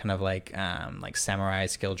well as kind of like samurai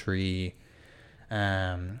skill tree.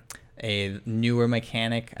 A newer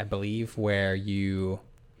mechanic, I believe, where you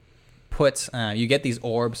you get these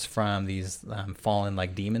orbs from these fallen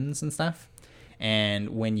like demons and stuff, and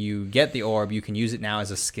when you get the orb, you can use it now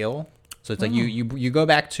as a skill. So it's like you go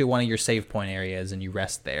back to one of your save point areas and you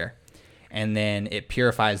rest there, and then it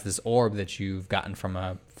purifies this orb that you've gotten from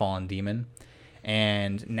a fallen demon,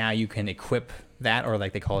 and now you can equip that, or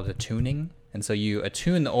like they call it attuning. And so you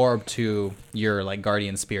attune the orb to your like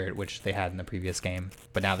guardian spirit, which they had in the previous game,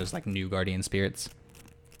 but now there's like new guardian spirits.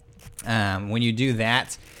 When you do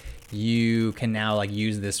that, you can now like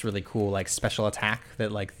use this really cool like special attack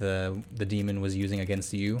that like the demon was using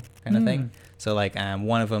against you, kind of thing. So like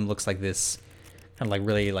one of them looks like this kind of like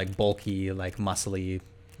really like bulky, like muscly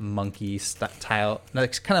monkey style,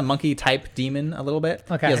 like kind of monkey type demon a little bit.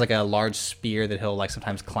 Okay. He has like a large spear that he'll like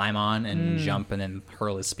sometimes climb on and jump and then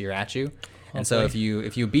hurl his spear at you. And so if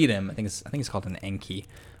you beat him, I think it's called an Enki,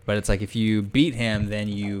 but it's like if you beat him, then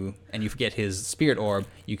you get his spirit orb,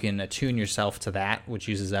 you can attune yourself to that, which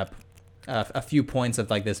uses up a few points of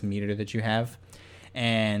like this meter that you have.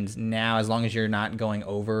 And now, as long as you're not going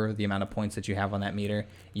over the amount of points that you have on that meter,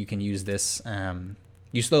 you can use this.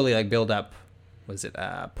 You slowly like build up,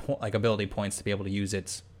 like ability points to be able to use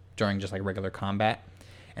it during just like regular combat.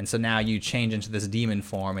 And so now you change into this demon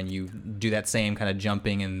form and you do that same kind of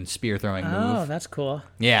jumping and spear throwing move. Oh, that's cool.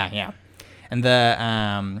 Yeah. And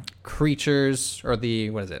the creatures, or the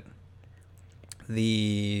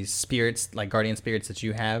spirits, like guardian spirits that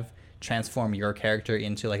you have, transform your character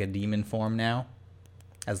into like a demon form now,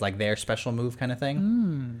 as like their special move kind of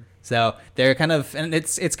thing. So they're kind of, and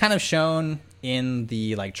it's kind of shown in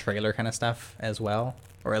the like trailer kind of stuff as well,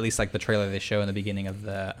 or at least like the trailer they show in the beginning of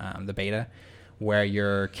the beta, where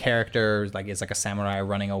your character like is like a samurai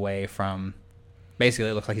running away from, basically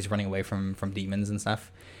it looks like he's running away from demons and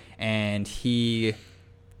stuff, and he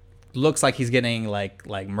looks like he's getting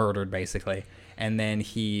like murdered basically, and then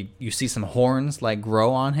you see some horns like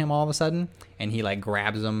grow on him all of a sudden, and he like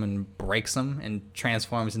grabs them and breaks them and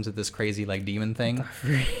transforms into this crazy like demon thing.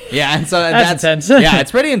 Yeah, and so that's intense. Yeah, it's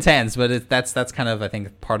pretty intense, but that's kind of I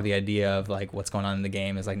think part of the idea of like what's going on in the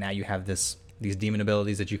game is like now you have these demon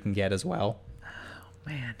abilities that you can get as well.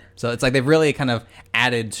 Man. So it's like they've really kind of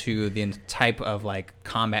added to the type of like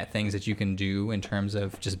combat things that you can do in terms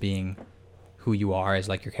of just being who you are as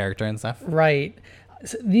like your character and stuff. Right.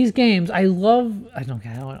 So these games, I love. I don't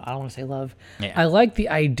want to say love. Yeah. I like the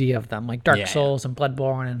idea of them, like Dark Souls and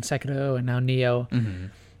Bloodborne and Sekiro and now Nioh. Mm-hmm.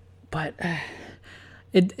 But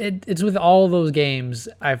it's with all those games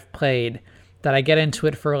I've played that I get into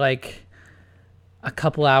it for like a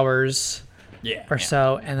couple hours or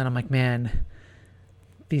so, and then I'm like, man,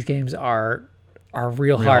 these games are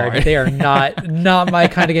real hard. They are not my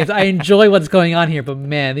kind of games. I enjoy what's going on here, but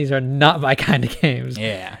man, these are not my kind of games.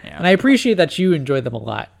 Yeah. And I appreciate that you enjoy them a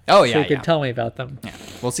lot. Oh yeah, so you can tell me about them. Yeah.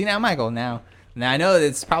 Well, see now, Michael. Now I know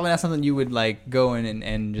it's probably not something you would like go in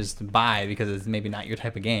and just buy because it's maybe not your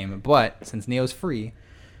type of game. But since Nioh's free,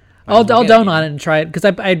 I'll down on it and try it because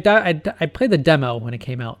I played the demo when it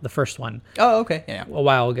came out, the first one. Oh, okay, yeah. A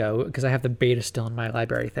while ago because I have the beta still in my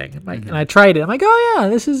library thing. And I tried it. I'm like, oh yeah,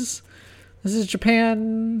 this is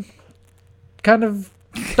Japan, kind of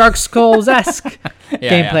Dark Souls-esque gameplay.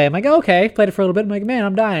 Yeah. I'm like, okay, played it for a little bit. I'm like, man,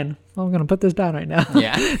 I'm dying. I'm gonna put this down right now.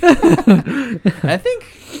 Yeah. I think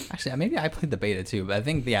actually maybe I played the beta too, but I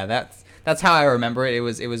think that's how I remember it. It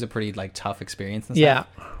was a pretty like tough experience and stuff.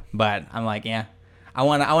 Yeah. But I'm like, yeah. I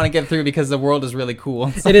want to get through because the world is really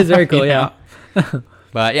cool. It is very cool, yeah.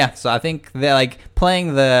 But yeah, so I think that like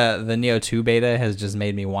playing the Nioh 2 beta has just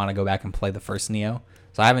made me want to go back and play the first Nioh.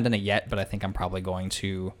 So I haven't done it yet, but I think I'm probably going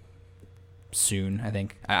to soon. I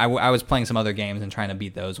think I was playing some other games and trying to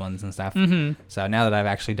beat those ones and stuff. So now that I've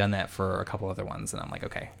actually done that for a couple other ones, and I'm like,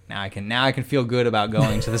 okay, now I can feel good about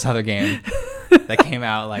going to this other game that came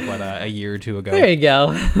out like a year or two ago. There you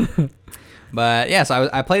go. But yeah, so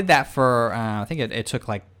I played that for I think it took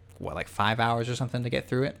like 5 hours or something to get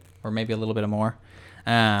through it, or maybe a little bit more.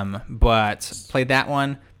 But played that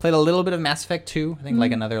one. Played a little bit of Mass Effect 2. I think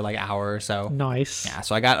like another like hour or so. Nice. Yeah.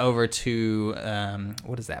 So I got over to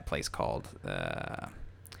what is that place called?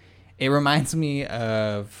 It reminds me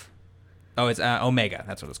of it's Omega.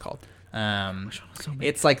 That's what it's called.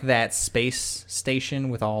 It's like that space station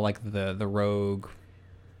with all like the rogue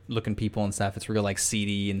looking people and stuff. It's real like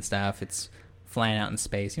seedy and stuff. It's flying out in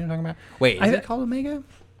space. You know what I'm talking about? Wait, is it called Omega?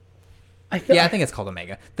 I think it's called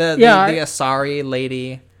Omega. The Asari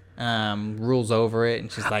lady rules over it,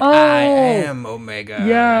 and she's like, I am Omega.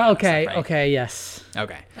 Yeah, okay, right? Okay, yes.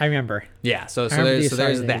 Okay. I remember. Yeah, so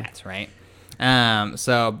there's that, right?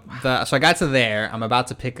 So I got to there. I'm about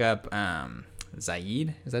to pick up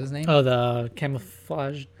Zaid. Is that his name? Oh, the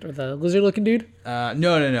camouflage or the lizard-looking dude?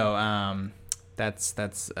 No.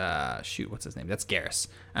 That's shoot, what's his name? That's Garrus.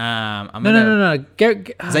 No.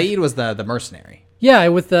 Zaid was the mercenary. Yeah,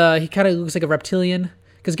 with he kind of looks like a reptilian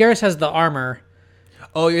because Garrus has the armor.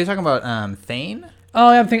 Oh, you're talking about Thane? Oh,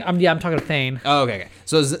 I'm talking to Thane. Oh, okay.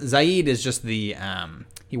 So Zaid is just the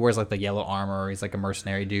he wears like the yellow armor. He's like a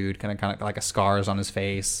mercenary dude, kind of like a scars on his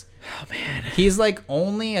face. Oh man. He's like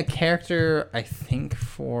only a character I think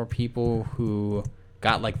for people who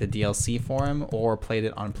got like the DLC for him or played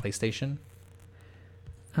it on PlayStation.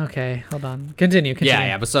 Okay, hold on. Continue.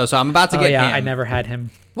 Yeah. But so I'm about to get him. I never had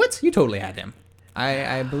him. What? You totally had him.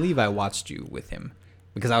 I believe I watched you with him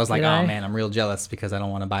because I was like, man, I'm real jealous because I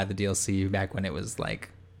don't want to buy the DLC back when it was like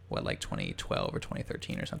 2012 or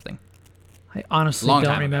 2013 or something. I honestly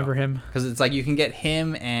don't remember him because it's like you can get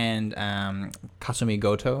him and Kasumi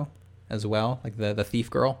Goto as well, like the thief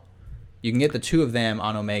girl. You can get the two of them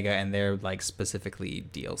on Omega, and they're like specifically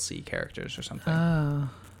DLC characters or something. I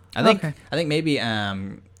think maybe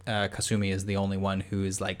Kasumi is the only one who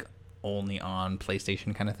is like only on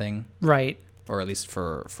PlayStation kind of thing, right? Or at least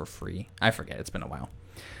for free. I forget. It's been a while.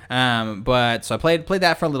 But so I played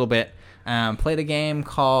that for a little bit. Played a game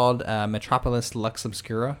called Metropolis Lux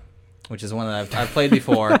Obscura, which is one that I've played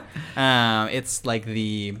before.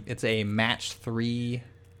 It's a match 3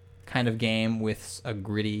 kind of game with a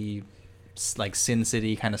gritty like Sin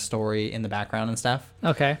City kind of story in the background and stuff.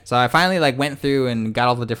 Okay. So I finally like went through and got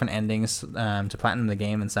all the different endings to platinum the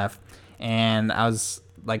game and stuff. And I was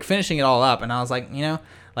like finishing it all up, and I was like,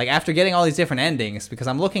 like after getting all these different endings, because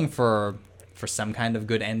I'm looking for some kind of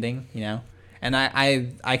good ending, and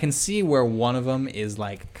I can see where one of them is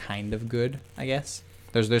like kind of good, I guess.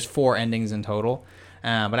 There's 4 endings in total,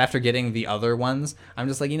 but after getting the other ones, I'm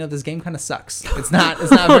just like, this game kind of sucks. It's not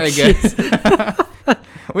very good,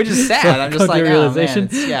 which is sad. I'm just like, man,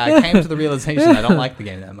 I came to the realization I don't like the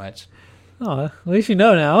game that much. Oh, at least you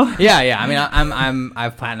know now. Yeah. I mean,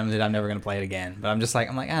 I've platinumed it. I'm never gonna play it again. But I'm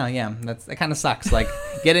like, oh yeah, that kind of sucks. Like,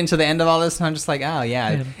 getting to the end of all this, and I'm just like, oh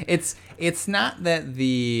yeah, it's not that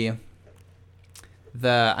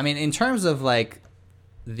I mean, in terms of like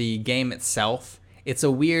the game itself, it's a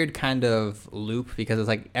weird kind of loop because it's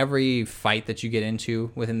like every fight that you get into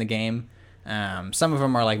within the game, some of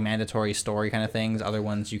them are like mandatory story kind of things. Other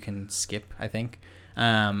ones you can skip, I think,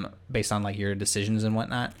 based on like your decisions and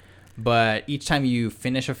whatnot. But each time you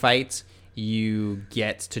finish a fight, you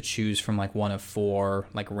get to choose from like one of 4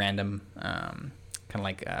 like random kind of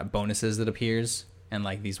like bonuses that appears, and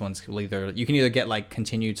like these ones you can either get like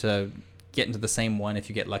continue to get into the same one if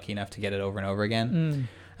you get lucky enough to get it over and over again,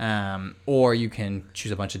 or you can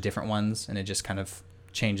choose a bunch of different ones, and it just kind of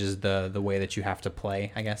changes the way that you have to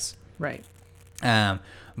play, I guess. Right.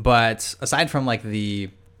 But aside from like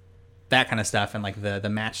that kind of stuff and like the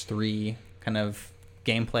match 3 kind of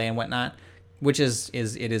gameplay and whatnot, which is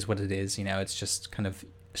what it is, it's just kind of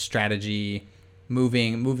strategy,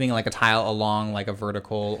 moving like a tile along like a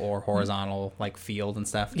vertical or horizontal like field and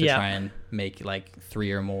stuff to try and make like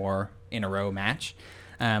 3 or more in a row match.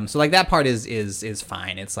 So like that part is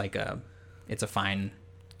fine. It's like it's a fine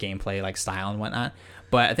gameplay like style and whatnot.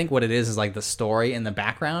 But I think what it is like the story in the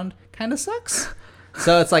background kind of sucks.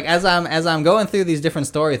 So it's like as I'm going through these different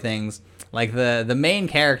story things, like the main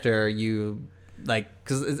character, you like,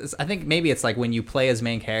 because I think maybe it's like when you play as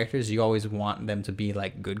main characters, you always want them to be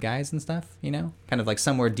like good guys and stuff, kind of like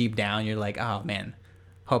somewhere deep down you're like, oh man,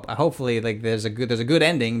 hopefully like there's a good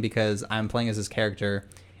ending because I'm playing as this character,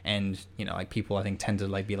 and like people I think tend to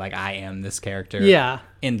like be like, I am this character,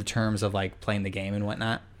 in the terms of like playing the game and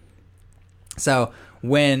whatnot. So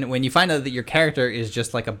when you find out that your character is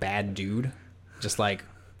just like a bad dude, just like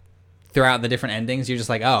throughout the different endings, you're just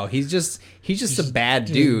like, oh, he's just a bad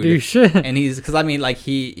dude. And he's, because I mean, like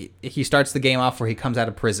he starts the game off where he comes out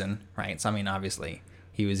of prison, right? So I mean, obviously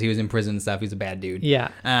he was in prison and stuff. He's a bad dude. Yeah.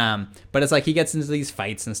 But it's like he gets into these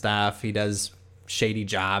fights and stuff. He does shady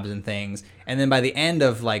jobs and things, and then by the end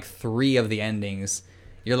of like 3 of the endings,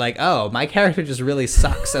 you're like, oh, my character just really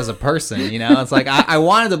sucks as a person. You know, it's like I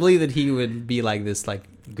wanted to believe that he would be like this like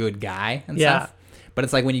good guy and stuff. But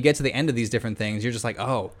it's like when you get to the end of these different things, you're just like,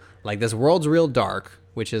 oh, like this world's real dark,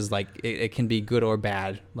 which is like it can be good or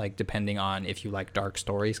bad, like depending on if you like dark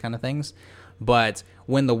stories kind of things. But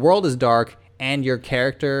when the world is dark and your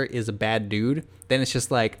character is a bad dude, then it's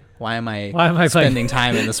just like, why am I spending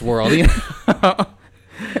time in this world? You know?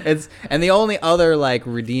 And the only other like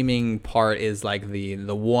redeeming part is like the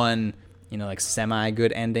one, you know, like semi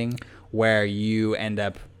good ending where you end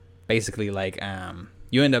up basically like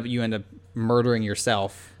you end up murdering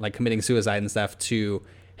yourself, like committing suicide and stuff to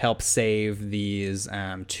help save these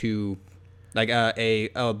 2, like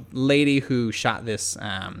a lady who shot this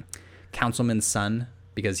councilman's son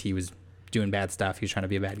because he was doing bad stuff. He was trying to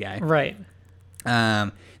be a bad guy. Right.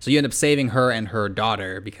 So you end up saving her and her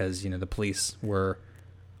daughter because, you know, the police were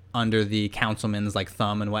under the councilman's like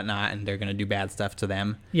thumb and whatnot, and they're going to do bad stuff to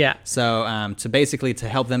them. Yeah. So to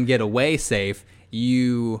help them get away safe,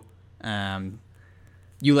 you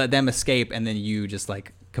let them escape, and then you just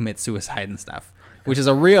like commit suicide and stuff, which is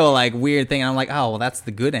a real like weird thing. And I'm like, oh, well, that's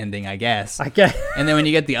the good ending, I guess. And then when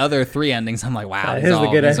you get the other 3 endings, I'm like, wow, that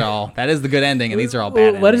is the good ending, and these are all bad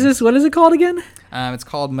endings. What is this? What is it called again? It's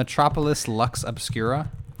called Metropolis Lux Obscura.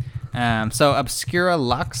 So Obscura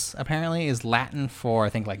Lux apparently is Latin for, I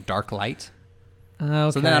think, like dark light.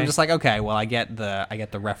 Okay. So then I'm just like, okay, well, I get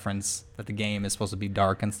the reference that the game is supposed to be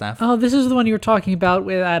dark and stuff. Oh, this is the one you were talking about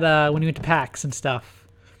when you went to PAX and stuff.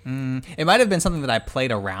 It might have been something that I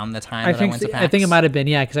played around the time I went to PAX. I think it might have been,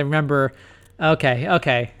 yeah, because I remember.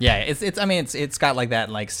 Okay. Yeah, it's got like that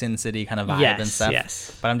like Sin City kind of vibe and stuff.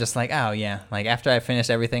 Yes. But I'm just like, oh yeah, like after I finished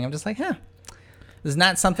everything, I'm just like, huh, this is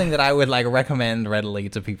not something that I would like recommend readily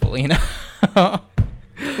to people, you know.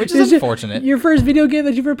 Which is unfortunate. Your first video game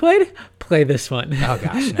that you ever played? Play this one. Oh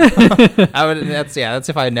gosh, no. That's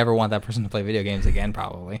if I never want that person to play video games again,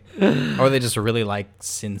 probably, or they just really like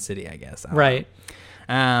Sin City, I guess. Right.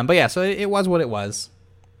 But yeah, so it was what it was,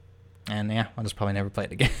 and yeah, I'll just probably never play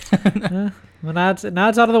it again. Well, now it's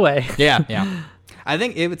out of the way. Yeah. I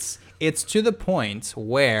think it's to the point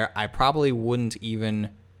where I probably wouldn't even,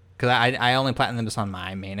 because I only platinum this on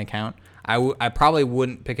my main account. I probably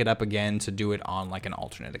wouldn't pick it up again to do it on like an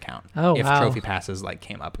alternate account. If trophy passes like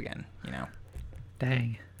came up again, you know.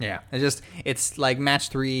 Dang. Yeah, it's like match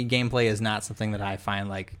 3 gameplay is not something that I find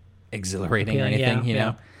like exhilarating or anything, you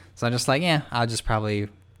know. So I'm just like, yeah, I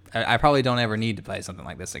probably don't ever need to play something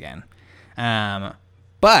like this again.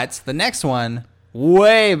 But the next one,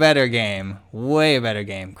 way better game,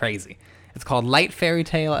 crazy. It's called Light Fairy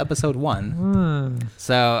Tale Episode 1.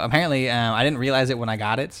 So apparently, I didn't realize it when I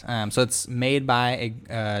got it. So it's made by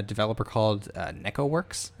a developer called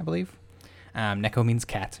NekoWorks, I believe. Neko means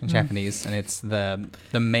cat in Japanese, and it's the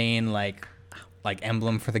main like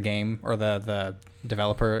emblem for the game, or the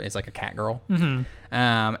developer is like a cat girl.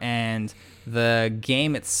 And the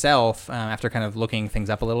game itself, after kind of looking things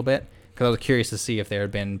up a little bit, because I was curious to see if there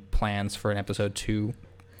had been plans for an episode 2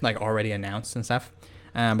 like already announced and stuff.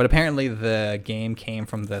 But apparently the game came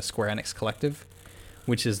from the Square Enix Collective,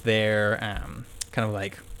 which is their kind of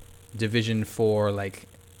like division for like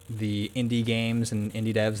the indie games and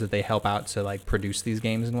indie devs that they help out to like produce these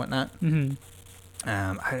games and whatnot.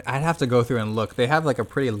 I'd have to go through and look. They have like a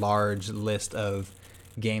pretty large list of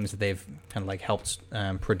games that they've kind of like helped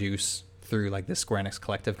produce through like this Square Enix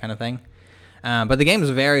Collective kind of thing. But the game is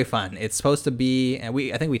very fun. It's supposed to be, and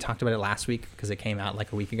I think we talked about it last week because it came out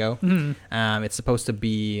like a week ago. It's supposed to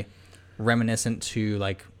be reminiscent to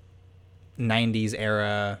like 90s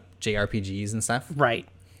era JRPGs and stuff. Right.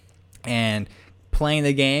 And playing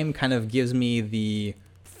the game kind of gives me the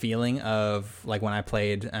feeling of like when I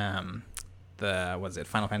played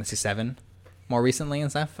Final Fantasy VII more recently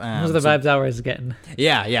and stuff. Those are the vibes I was getting.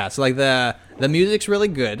 Yeah. So like the music's really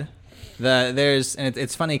good.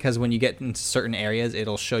 It's funny because when you get into certain areas,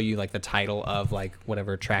 it'll show you like the title of like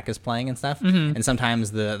whatever track is playing and stuff. And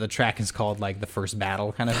sometimes the track is called like the first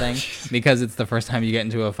battle kind of thing because it's the first time you get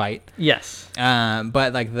into a fight. Yes.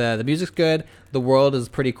 But like the music's good. The world is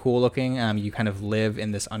pretty cool looking. You kind of live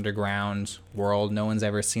in this underground world. No one's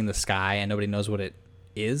ever seen the sky and nobody knows what it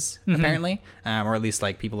is apparently, or at least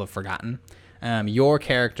like people have forgotten. Your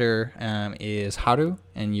character is Haru,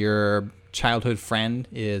 and your childhood friend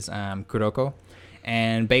is Kuroko,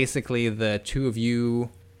 and basically the two of you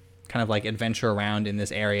kind of like adventure around in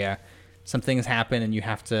this area, some things happen and you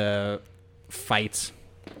have to fight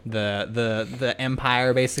the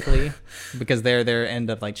Empire basically because they're end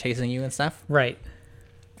up like chasing you and stuff. Right.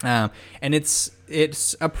 And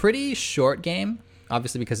it's a pretty short game,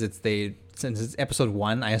 obviously, because since it's episode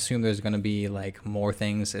 1, I assume there's going to be like more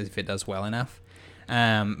things if it does well enough.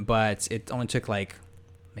 But it only took like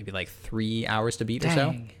maybe like 3 hours to beat. Dang. Or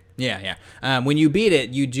so. Yeah. When you beat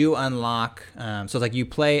it, you do unlock. So it's like you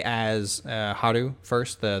play as Haru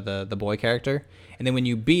first, the boy character, and then when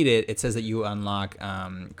you beat it, it says that you unlock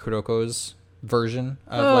Kuroko's version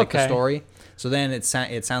of the story. So then it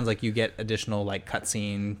sounds like you get additional like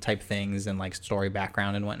cutscene type things and like story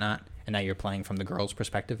background and whatnot. And now you're playing from the girl's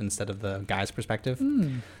perspective instead of the guy's perspective.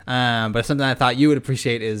 But something I thought you would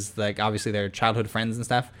appreciate is like obviously they're childhood friends and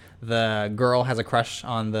stuff. The girl has a crush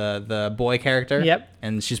on the boy character. Yep.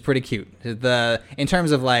 And she's pretty cute. In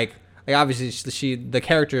terms of like obviously the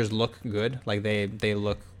characters look good. Like they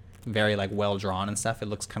look very like well drawn and stuff. It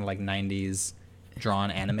looks kind of like 90s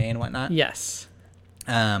drawn anime and whatnot. Yes.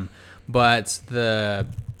 But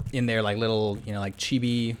in their like little, like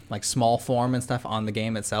chibi, like small form and stuff on the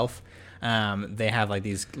game itself, they have like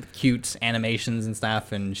these cute animations and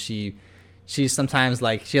stuff. And she's sometimes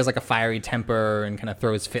like, she has like a fiery temper and kind of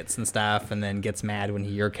throws fits and stuff, and then gets mad when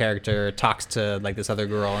your character talks to like this other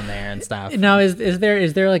girl in there and stuff. Now, is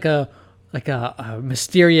there like a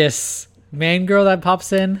mysterious main girl that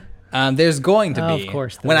pops in? There's going to be. Of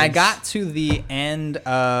course. When I got to the end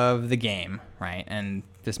of the game, right, and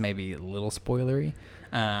this may be a little spoilery.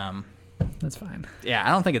 That's fine. Yeah,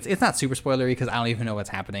 I don't think it's not super spoilery because I don't even know what's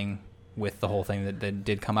happening with the whole thing that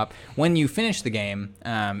did come up. When you finish the game,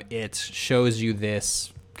 it shows you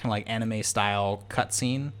this kind of like anime style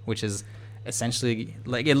cutscene, which is essentially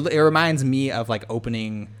like it reminds me of like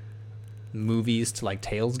opening movies to like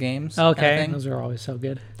Tales games. Okay, kind of thing. Those are always so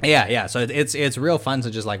good. Yeah. So it's real fun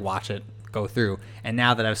to just like watch it go through. And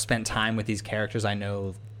now that I've spent time with these characters, I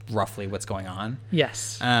know roughly what's going on.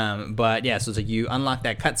 Yes. But yeah, so it's like you unlock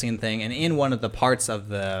that cutscene thing, and in one of the parts of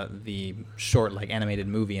the short like animated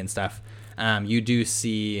movie and stuff, you do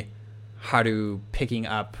see Haru picking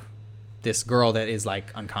up this girl that is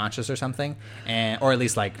like unconscious or something, or at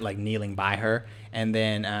least like kneeling by her, and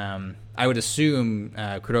then I would assume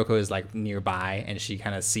Kuroko is like nearby, and she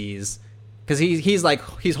kind of sees. Because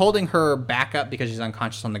he's holding her back up because she's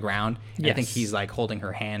unconscious on the ground. And yes. I think he's like holding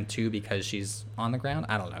her hand too because she's on the ground.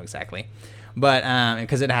 I don't know exactly, but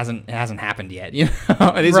because it hasn't happened yet. These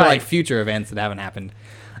are like future events that haven't happened.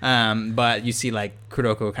 But you see like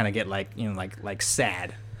Kuroko kind of get like like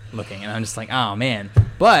sad looking, and I'm just like, oh man.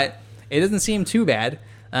 But it doesn't seem too bad.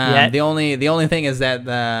 The only thing is that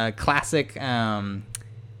the classic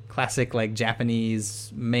like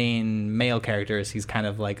Japanese main male characters, he's kind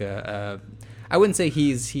of like I wouldn't say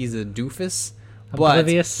he's a doofus,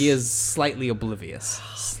 oblivious. But he is slightly oblivious.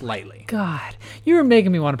 Slightly. God, you were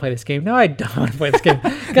making me want to play this game. No, I don't want to play this game. No.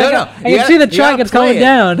 I can see the track it's going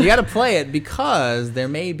down. You got to play it because there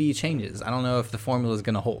may be changes. I don't know if the formula is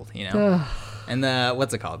going to hold, And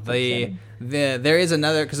what's it called? There is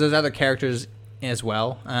another, because there's other characters as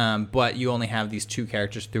well, but you only have these two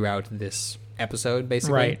characters throughout this episode,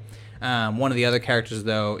 basically. Right. One of the other characters,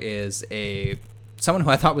 though, is someone who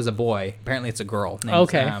I thought was a boy. Apparently it's a girl.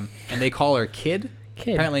 Okay. And they call her Kid.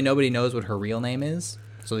 Apparently nobody knows what her real name is,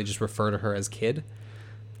 so they just refer to her as Kid.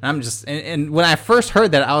 And I'm just, and when I first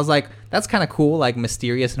heard that, I was like, that's kind of cool, like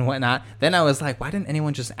mysterious and whatnot. Then I was like, why didn't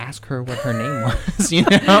anyone just ask her what her name was?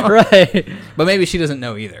 Right. But maybe she doesn't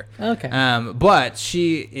know either. Okay. But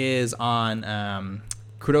she is on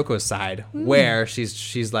Kuroko's side, where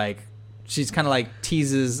she's like, she's kind of like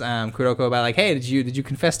teases Kuroko about like, hey, did you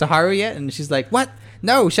confess to Haru yet? And she's like, what?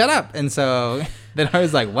 No, shut up. And so then I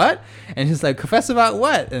was like, what? And she's like, confess about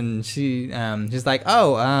what? And she's like,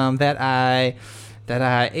 that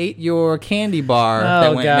I ate your candy bar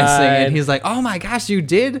that went missing. And he's like, oh my gosh, you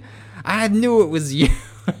did? I knew it was you.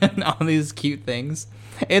 And all these cute things.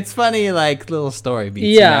 It's funny, like little story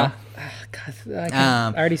beats. Yeah. God,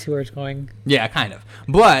 I already see where it's going. Yeah, kind of.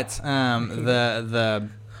 But the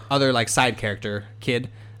other like side character, Kid,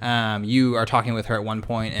 you are talking with her at one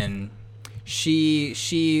point, and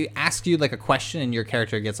she asks you like a question, and your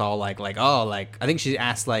character gets all like I think she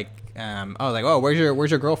asked where's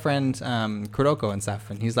your girlfriend Kuroko and stuff,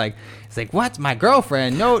 and he's like what, my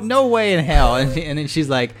girlfriend? No way in hell. And then she's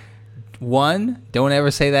like, 1, don't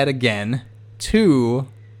ever say that again. 2,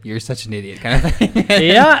 you're such an idiot, kind of thing.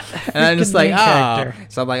 Yeah. And I'm just like, oh.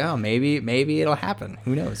 So I'm like, maybe it'll happen.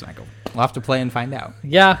 Who knows, Michael? We'll have to play and find out.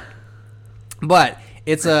 Yeah. But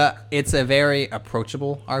it's a very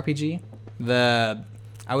approachable RPG.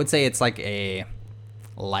 I would say it's like a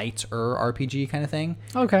lighter RPG kind of thing.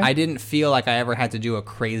 Okay. I didn't feel like I ever had to do a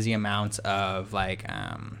crazy amount of like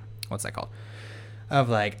what's that called? Of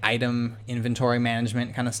like item inventory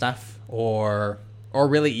management kind of stuff, or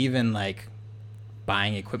really even like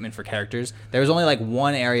buying equipment for characters. There was only like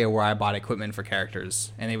one area where I bought equipment for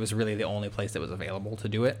characters, and it was really the only place that was available to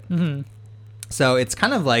do it. Mm-hmm. So it's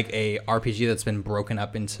kind of like a RPG that's been broken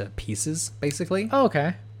up into pieces, basically. Oh,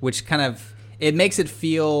 okay. Which kind of, it makes it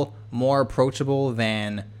feel more approachable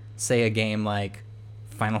than, say, a game like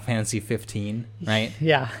Final Fantasy 15, right?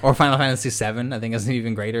 Yeah. Or Final Fantasy 7, I think is an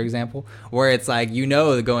even greater example, where it's like, you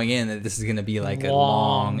know, going in that this is going to be like a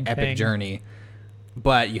long epic journey,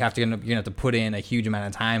 but you're going to have to put in a huge amount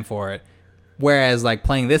of time for it. Whereas like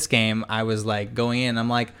playing this game, I was like going in,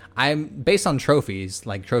 I'm based on trophies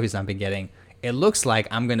I've been getting. It looks like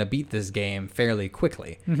I'm going to beat this game fairly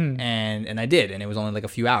quickly. Mm-hmm. And I did, and it was only like a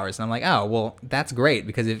few hours. And I'm like, oh, well, that's great,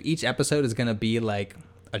 because if each episode is going to be like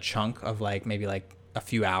a chunk of like maybe like a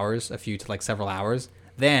few to like several hours,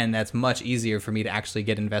 then that's much easier for me to actually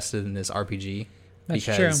get invested in this RPG. That's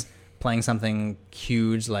because true. Playing something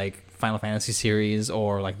huge like Final Fantasy series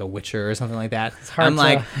or like The Witcher or something like that, I'm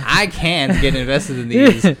like, I can't get invested in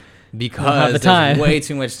these because there's way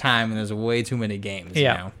too much time and there's way too many games.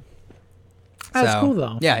 Yeah. You know? That's cool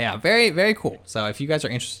though. Yeah, very, very cool. So if you guys are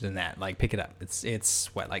interested in that, like, pick it up. It's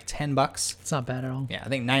what, like $10? It's not bad at all. Yeah, I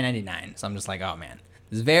think $9.99. So I'm just like, oh man,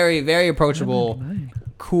 it's very, very approachable,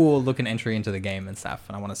 cool looking entry into the game and stuff.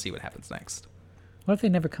 And I want to see what happens next. What if they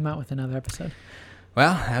never come out with another episode?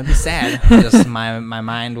 Well, that would be sad. Just my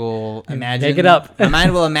mind will imagine. Make it up. My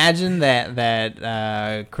mind will imagine that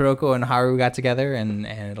Kuroko and Haru got together and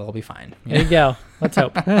it'll all be fine. There you go. Let's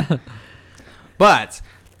hope. But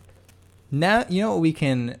now, you know what we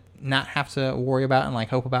can not have to worry about and like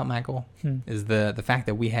hope about, Michael, is the fact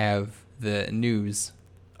that we have the news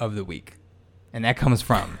of the week, and that comes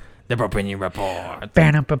from the Bropinion Report.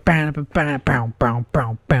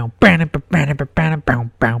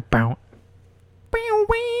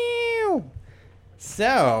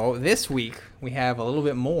 So this week we have a little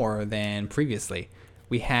bit more than previously.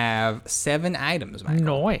 We have 7 items,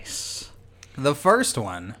 Michael. Nice. The first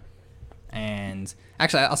one, and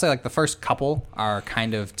actually I'll say like the first couple are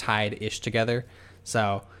kind of tied-ish together.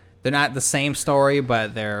 So they're not the same story,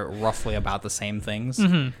 but they're roughly about the same things.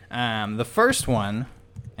 Mm-hmm. The first one,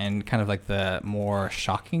 and kind of like the more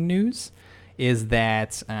shocking news, is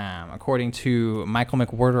that according to Michael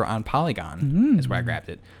McWhorter on Polygon, is where I grabbed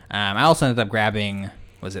it. I also ended up grabbing,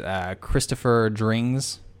 Christopher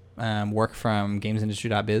Dring's work from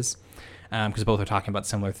GamesIndustry.biz, because both are talking about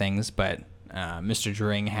similar things, but Mr.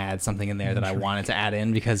 Dring had something in there that I wanted to add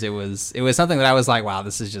in because it was something that I was like, wow,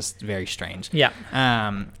 this is just very strange. Yeah.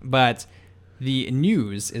 But the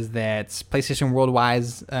news is that PlayStation Worldwide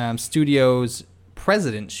Studios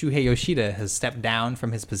president Shuhei Yoshida has stepped down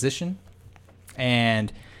from his position,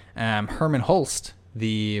 and Herman Holst,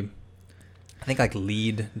 the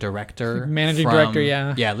lead director, managing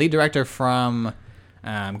director, lead director from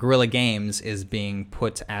Guerrilla Games, is being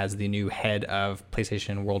put as the new head of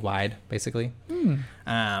PlayStation Worldwide, basically.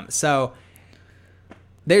 So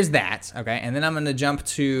there's that, okay? And then I'm going to jump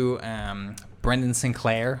to Brendan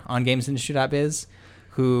Sinclair on GamesIndustry.biz,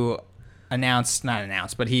 who not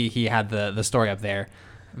announced, but he had the story up there.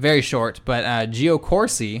 Very short, but Gio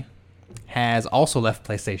Corsi has also left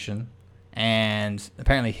PlayStation, and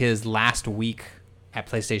apparently his last week at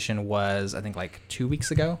PlayStation was, I think, like 2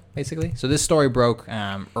 weeks ago, basically. So this story broke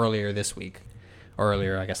earlier this week, or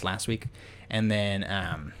earlier, I guess, last week. And then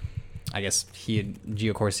I guess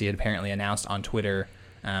Gio Corsi had apparently announced on Twitter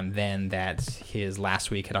then that his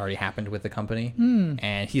last week had already happened with the company.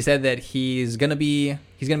 And he said that he's gonna be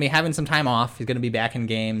having some time off. He's gonna be back in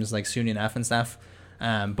games like soon enough and stuff,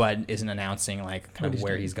 but isn't announcing like kind of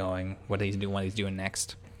where he's going, what he's doing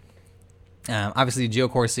next. Obviously, Gio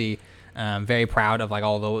Corsi, very proud of like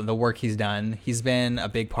all the work he's done. He's been a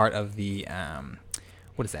big part of the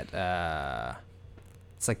what is that?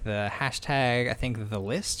 It's like the hashtag, I think, the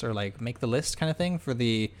list, or like make the list kind of thing for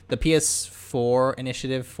the PS4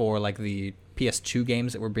 initiative for like the PS2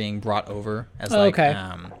 games that were being brought over as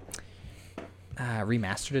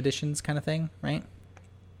remastered editions kind of thing, right?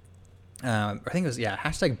 I think it was,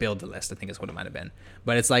 hashtag build the list, I think is what it might have been.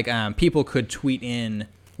 But it's like people could tweet in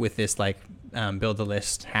with this like build the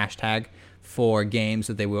list hashtag for games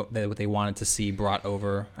that they wanted to see brought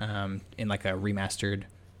over in like a remastered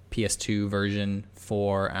PS2 version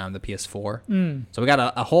for the PS4. So we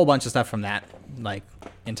got a whole bunch of stuff from that like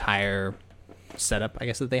entire setup, I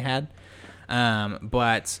guess, that they had.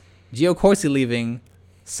 But Gio Corsi leaving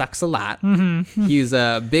sucks a lot. He's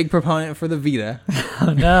a big proponent for the Vita.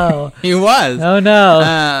 Oh no. He was. Oh no.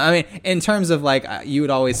 I mean, in terms of like, you would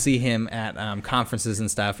always see him at conferences and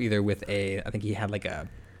stuff, either with I think he had like a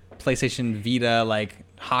PlayStation Vita, like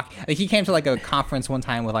hockey. I think he came to like a conference one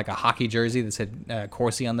time with like a hockey jersey that said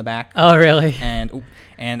Corsi on the back. Oh really? And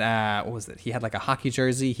what was it? He had like a hockey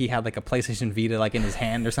jersey. He had like a PlayStation Vita like in his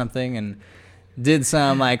hand or something, and did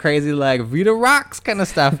some like crazy like Vita rocks kind of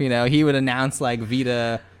stuff. You know, he would announce like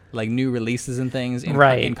Vita like new releases and things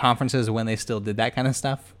in conferences when they still did that kind of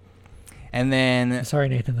stuff. And then sorry,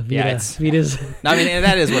 Nathan, the Vita. Vita's. I mean,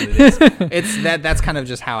 that is what it is. It's that's kind of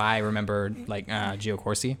just how I remember like Gio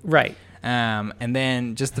Corsi. Right. And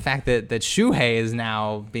then just the fact that Shuhei is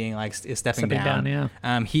now being like is stepping down. Yeah.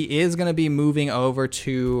 He is going to be moving over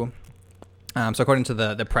to. So according to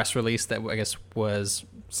the press release that I guess was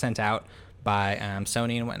sent out by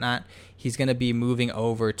Sony and whatnot, he's going to be moving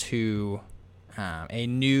over to a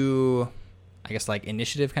new, I guess, like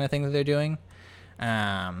initiative kind of thing that they're doing.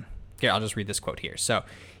 Here, I'll just read this quote here. So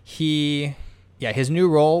his new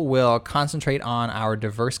role will concentrate on our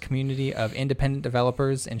diverse community of independent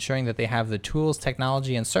developers, ensuring that they have the tools,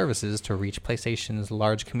 technology, and services to reach PlayStation's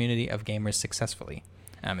large community of gamers successfully,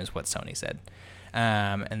 is what Sony said.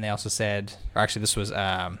 And they also said, or actually this was,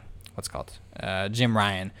 Jim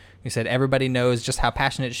Ryan, who said, everybody knows just how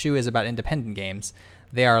passionate Shu is about independent games.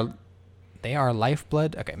 They are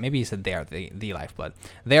lifeblood. Okay, maybe he said they are the lifeblood.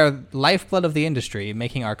 They are lifeblood of the industry,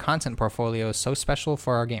 making our content portfolio so special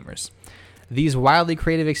for our gamers. These wildly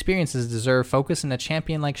creative experiences deserve focus and a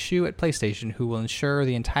champion like Shu at PlayStation, who will ensure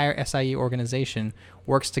the entire SIE organization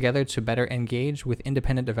works together to better engage with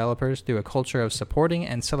independent developers through a culture of supporting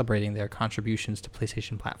and celebrating their contributions to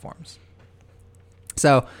PlayStation platforms.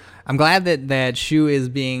 So I'm glad that Shu is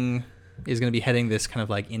going to be heading this kind of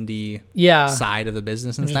like indie side of the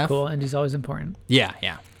business and stuff. Cool. Indie's always important. Yeah.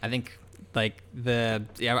 I think like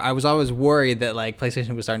I was always worried that like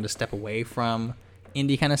PlayStation was starting to step away from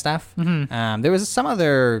indie kind of stuff. There was some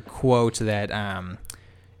other quote that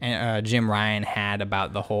Jim Ryan had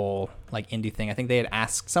about the whole like indie thing. I think they had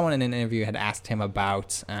asked someone in an interview had asked him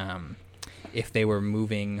about if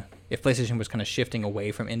PlayStation was kind of shifting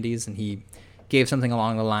away from indies, and he gave something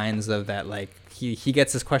along the lines of that like he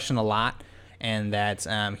gets this question a lot, and that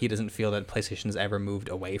he doesn't feel that PlayStation's ever moved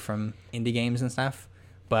away from indie games and stuff.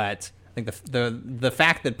 But I think the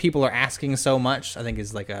fact that people are asking so much, I think,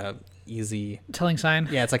 is like a easy telling sign.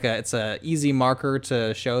 Yeah, it's a easy marker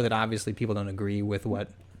to show that obviously people don't agree with what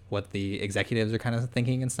the executives are kind of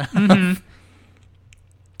thinking and stuff.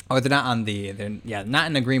 Or they're not not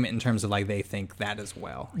in agreement in terms of like they think that as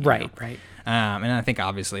well. Right. And I think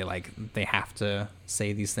obviously like they have to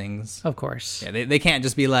say these things. Of course. Yeah, they can't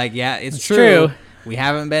just be like, yeah, it's true. We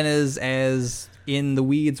haven't been as in the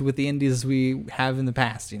weeds with the indies as we have in the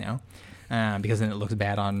past, because then it looks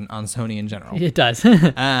bad on Sony in general. It does.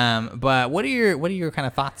 But what are your kind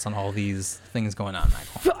of thoughts on all these things going on,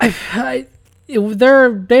 Michael?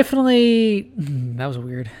 They're definitely that was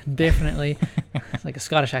weird. Definitely, it's like a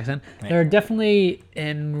Scottish accent. Yeah. They're definitely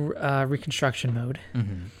in reconstruction mode,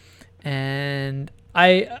 and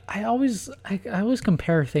I always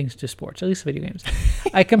compare things to sports, at least video games.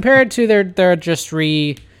 I compare it to they're just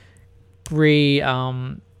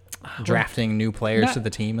drafting new players to the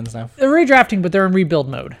team and stuff. They're redrafting, but they're in rebuild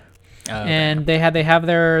mode. Oh, okay. And they have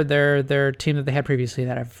their team that they had previously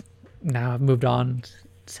that have now moved on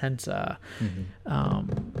since Gio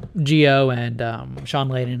and Sean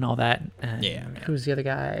Layden and all that. And who's the other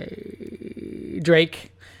guy?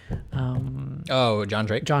 Drake. John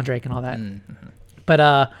Drake. John Drake and all that. But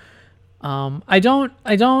I don't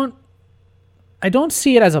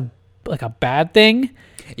see it as a bad thing.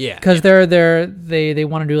 Yeah, because they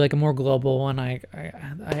want to do like a more global, and I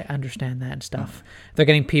understand that and stuff. They're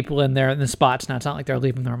getting people in there in the spots now. It's not like they're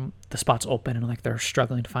leaving the spots open and like they're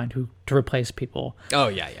struggling to find who to replace people. Oh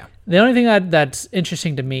yeah. The only thing that's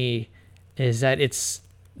interesting to me is that it's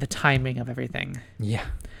the timing of everything. Yeah,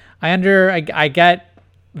 I get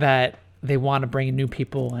that they want to bring in new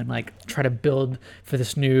people and like try to build for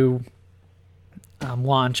this new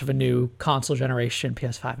launch of a new console generation,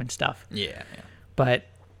 PS5 and stuff. Yeah. But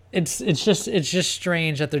it's just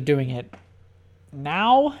strange that they're doing it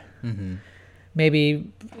now.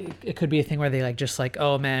 Maybe it could be a thing where they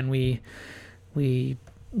oh man, we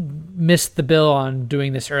missed the bill on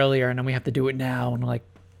doing this earlier, and then we have to do it now. And like,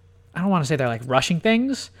 I don't want to say they're like rushing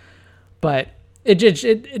things, but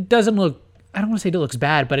it doesn't look. I don't want to say it looks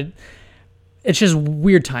bad, but it's just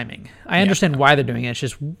weird timing. I understand why they're doing it. It's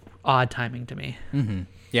just odd timing to me.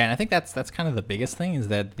 Yeah, and I think that's kind of the biggest thing is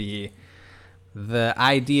that the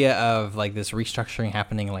idea of like this restructuring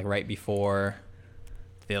happening like right before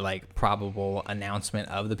the like probable announcement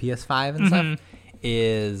of the PS5 and stuff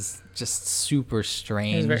is just super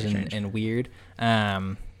strange, and weird.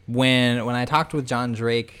 When I talked with John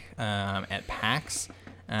Drake at PAX,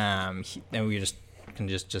 and we were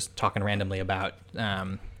just talking randomly about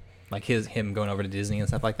like him going over to Disney and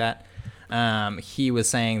stuff like that. He was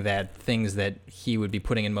saying that things that he would be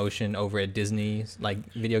putting in motion over at Disney's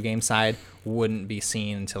like video game side wouldn't be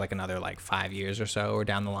seen until like another like 5 years or so or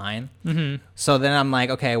down the line. So then I'm like,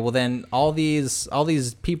 okay, well then all these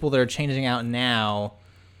people that are changing out now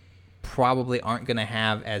probably aren't going to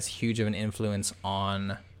have as huge of an influence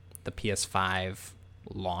on the PS5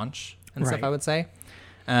 launch and stuff, I would say.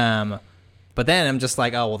 But then I'm just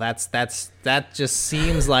like, oh, well, that just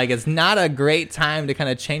seems like it's not a great time to kind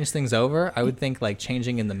of change things over. I would think like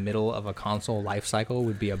changing in the middle of a console life cycle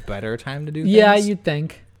would be a better time to do things. Yeah, you'd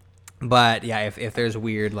think. But yeah, if there's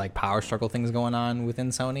weird like power struggle things going on within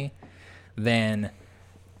Sony, then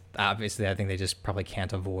obviously I think they just probably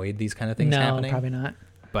can't avoid these kind of things happening. No, probably not.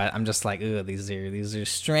 But I'm just like, ugh, these are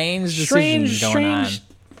strange decisions going on.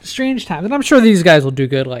 Strange times, and I'm sure these guys will do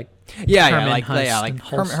good. Like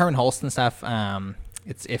Herman Hulst and stuff.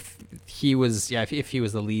 If he was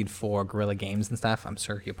the lead for Guerrilla Games and stuff, I'm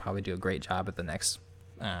sure he'll probably do a great job at the next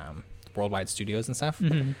Worldwide Studios and stuff.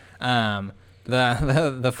 The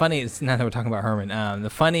funny, now that we're talking about Herman, the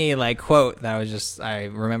funny like quote that I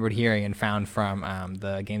remembered hearing and found from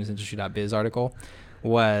the GamesIndustry.biz article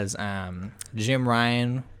was Jim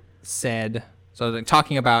Ryan said. So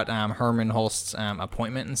talking about Herman Hulst's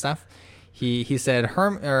appointment and stuff, he said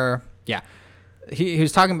he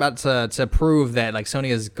was talking about to prove that like Sony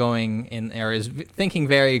is going in or is thinking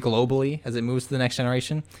very globally as it moves to the next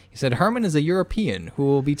generation. He said Herman is a European who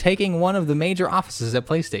will be taking one of the major offices at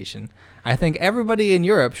PlayStation. I think everybody in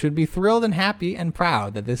Europe should be thrilled and happy and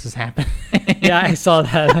proud that this is happening. Yeah, I saw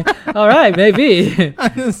that. Like, all right, maybe.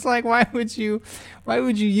 I'm just like, why would you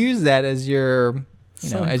use that as your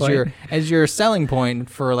as your selling point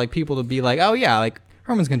for like people to be like, oh yeah, like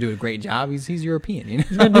Herman's gonna do a great job. He's European, you know.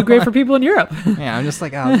 He's gonna do great for people in Europe. Yeah, I'm just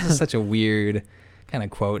like, oh, this is such a weird kind of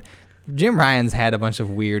quote. Jim Ryan's had a bunch of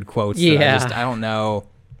weird quotes. Yeah, that I don't know.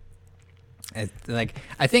 Like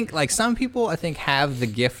I think like some people have the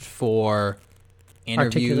gift for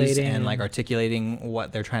interviews and like articulating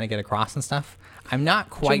what they're trying to get across and stuff. I'm not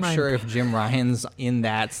quite sure if Jim Ryan's in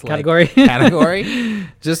that category,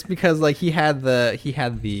 just because like he had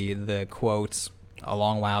the quotes a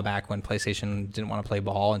long while back when PlayStation didn't want to play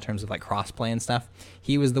ball in terms of like crossplay and stuff.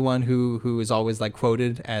 He was the one who is always like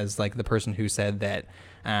quoted as like the person who said that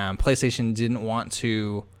PlayStation didn't want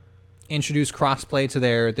to introduce crossplay to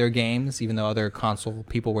their games, even though other console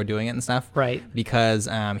people were doing it and stuff. Right. Because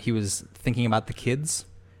he was thinking about the kids.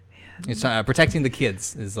 It's protecting the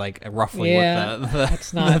kids is like roughly what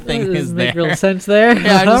the thing is there. Make real sense there.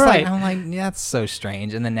 Yeah, I'm like, yeah, that's so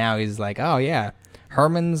strange. And then now he's like, oh yeah,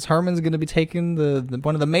 Herman's going to be taking the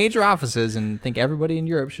one of the major offices, and think everybody in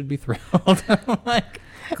Europe should be thrilled. I'm like,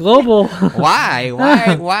 global.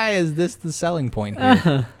 Why is this the selling point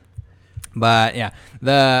here? But yeah,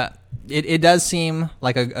 it does seem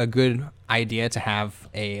like a good idea to have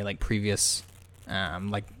a like previous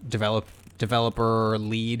like developer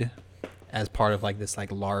lead as part of like this like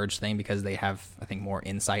large thing, because they have, I think, more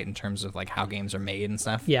insight in terms of like how games are made and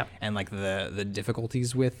stuff. Yeah. And like the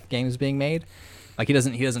difficulties with games being made. Like he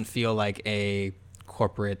doesn't feel like a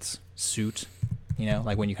corporate suit, you know,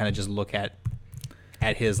 like when you kind of just look at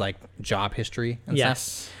his like job history and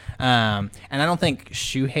stuff. And I don't think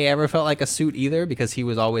Shuhei ever felt like a suit either, because he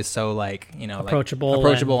was always so like, you know,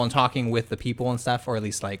 approachable and talking with the people and stuff, or at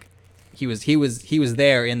least like he was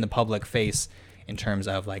there in the public face in terms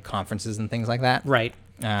of like conferences and things like that. Right.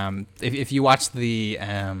 If you watch the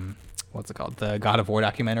what's it called, the God of War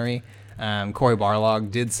documentary, Cory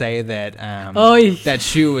Barlog did say that that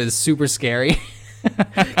Shu is super scary.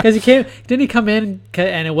 Because didn't he come in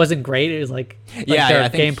and it wasn't great? It was like their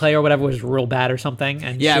gameplay or whatever was real bad or something.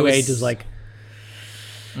 And Shuhei just like,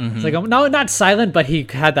 it's like, no, not silent, but he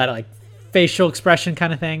had that like facial expression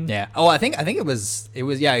kind of thing. Yeah. Oh, I think it was he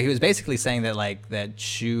was basically saying that like that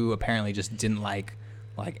Shu apparently just didn't like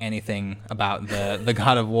anything about the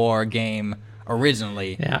God of War game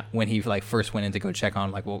originally. Yeah. When he like first went in to go check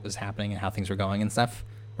on like what was happening and how things were going and stuff,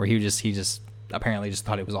 where he just apparently just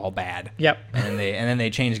thought it was all bad. Yep. And then they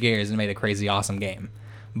changed gears and made a crazy awesome game.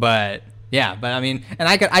 But yeah, but I mean, and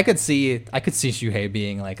I could see Shuhei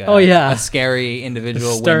being like a scary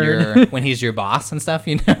individual when he's your boss and stuff,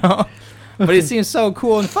 you know. But it seems so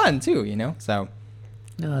cool and fun too, you know. So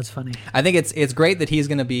no, that's funny. I think it's great that he's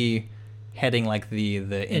going to be heading like the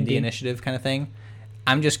indie initiative kind of thing.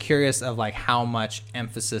 I'm just curious of like how much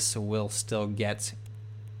emphasis will still get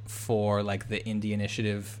for like the indie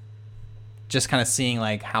initiative. Just kind of seeing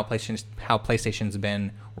like how PlayStation's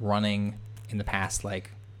been running in the past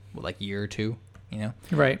like year or two, you know,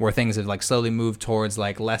 right? Where things have like slowly moved towards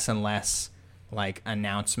like less and less like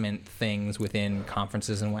announcement things within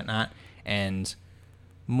conferences and whatnot, and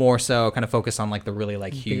more so kind of focus on like the really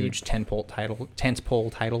like huge tentpole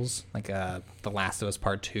titles like The Last of Us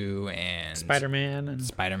Part 2 and Spider-Man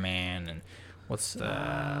and what's the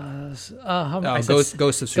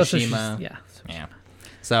Ghost of Tsushima. Yeah.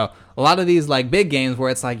 So a lot of these like big games where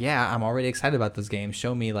it's like, yeah, I'm already excited about those games.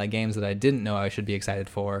 Show me like games that I didn't know I should be excited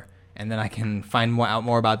for, and then I can find out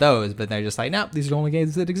more about those. But they're just like, nope, these are the only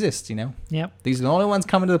games that exist, you know? Yep. These are the only ones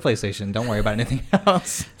coming to the PlayStation. Don't worry about anything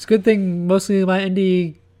else. It's a good thing mostly my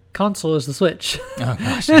indie console is the Switch. Oh,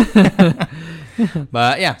 gosh.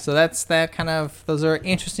 But, yeah, so that's that kind of... Those are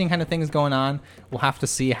interesting kind of things going on. We'll have to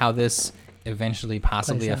see how this eventually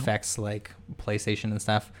possibly affects, like, PlayStation and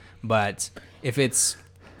stuff. But if it's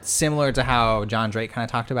similar to how John Drake kind of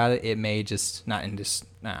talked about it, it may just... Not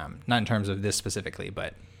in terms of this specifically,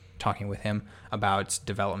 but... talking with him about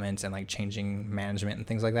development and like changing management and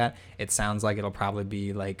things like that, it sounds like it'll probably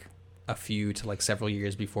be like a few to like several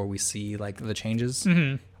years before we see like the changes,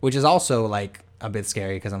 which is also like a bit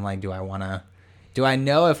scary because I'm like, do I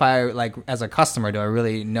know if I like as a customer, do I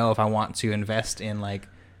really know if I want to invest in like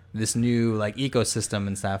this new like ecosystem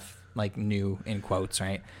and stuff, like new in quotes,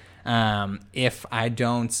 right? If I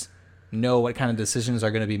don't know what kind of decisions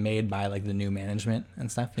are going to be made by like the new management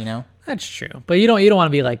and stuff, you know? That's true, but you don't want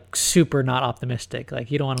to be like super not optimistic.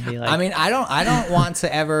 Like you don't want to be like. I mean, I don't want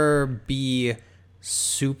to ever be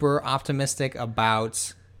super optimistic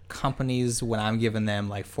about companies when I'm giving them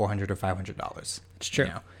like $400 or $500. It's true.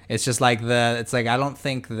 You know? It's just like I don't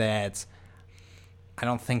think that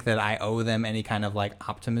I owe them any kind of like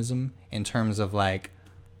optimism in terms of like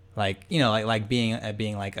you know like being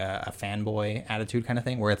like a fanboy attitude kind of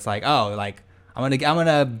thing where it's like, oh, like I'm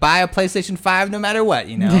gonna buy a PlayStation 5 no matter what,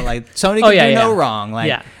 you know, like Sony can do no wrong,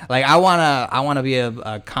 like like I wanna be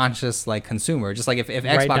a conscious like consumer, just like if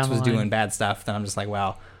Xbox was doing bad stuff, then I'm just like,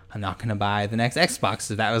 well, I'm not gonna buy the next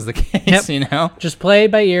Xbox if that was the case, you know, just play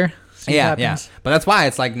it by ear. Yeah, but that's why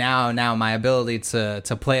it's like now my ability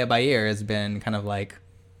to play it by ear has been kind of like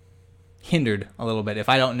hindered a little bit. If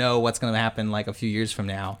I don't know what's going to happen like a few years from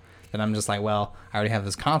now, then I'm just like, well, I already have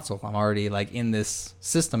this console. I'm already like in this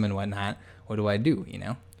system and whatnot. What do I do? You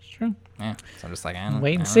know? It's true. Yeah. So I'm just like, I don't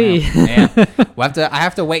wait and see. Yeah. I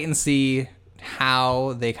have to wait and see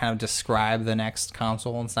how they kind of describe the next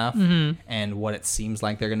console and stuff, and what it seems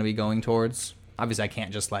like they're going to be going towards. Obviously, I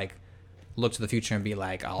can't just like look to the future and be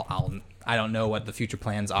like, I don't know what the future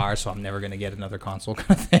plans are, so I'm never going to get another console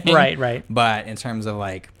kind of thing. Right. But in terms of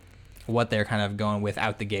like what they're kind of going with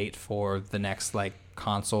out the gate for the next like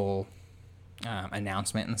console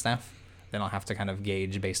announcement and stuff, then I'll have to kind of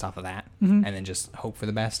gauge based off of that, and then just hope for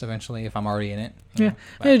the best eventually if I'm already in it. Yeah,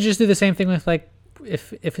 just do the same thing with like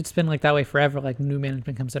if it's been like that way forever, like new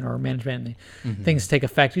management comes in or management and things take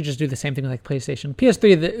effect, you just do the same thing with like PlayStation.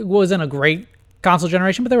 PS3 that wasn't a great console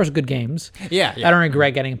generation, but there was good games. Yeah. I don't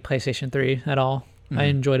regret getting PlayStation 3 at all. I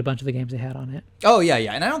enjoyed a bunch of the games they had on it. Oh yeah,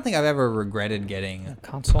 and I don't think I've ever regretted getting a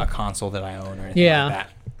console that I own or anything like that.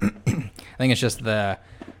 I think it's just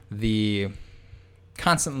the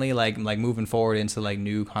constantly like moving forward into like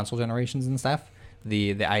new console generations and stuff.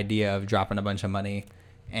 The idea of dropping a bunch of money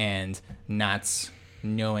and not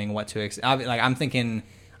knowing what to expect. Like I'm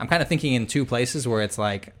kind of thinking in two places where it's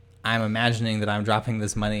like I'm imagining that I'm dropping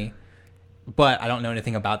this money, but I don't know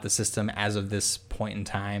anything about the system as of this point in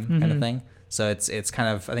time, kind of thing. So it's kind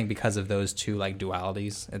of, I think because of those two like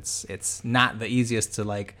dualities, it's not the easiest to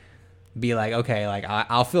like be like, okay, like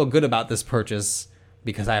I'll feel good about this purchase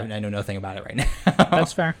because I know nothing about it right now.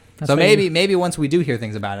 That's fair. So maybe once we do hear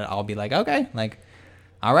things about it, I'll be like, okay, like,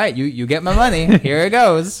 all right, you get my money, here it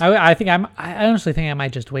goes. I honestly think I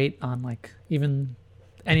might just wait on like even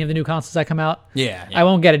any of the new consoles that come out. Yeah. I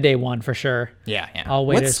won't get a day one for sure. Yeah. I'll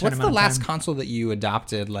wait. What's the last console that you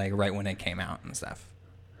adopted like right when it came out and stuff?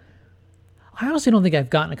 I honestly don't think I've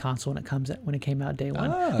gotten a console when it came out day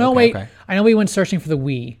one. Oh, no, okay, wait. okay. I know we went searching for the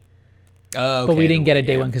Wii. Oh, okay. But we didn't get a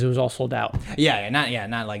day one because it was all sold out. Yeah,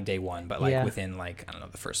 not like day one, but like within like, I don't know,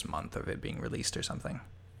 the first month of it being released or something.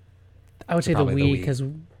 I would say the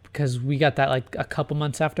Wii because we got that like a couple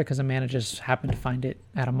months after because Amanda just happened to find it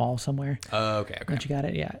at a mall somewhere. Oh, okay. When she got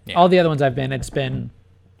it, yeah. All the other ones it's been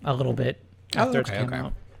a little bit after it's come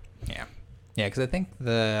out. Yeah, because I think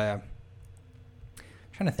I'm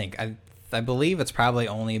trying to think. I believe it's probably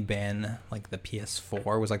only been like the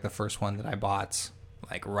PS4 was like the first one that I bought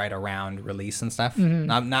like right around release and stuff.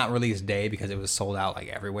 Not release day because it was sold out like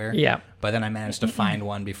everywhere. Yeah. But then I managed to find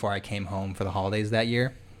one before I came home for the holidays that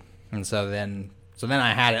year, and so then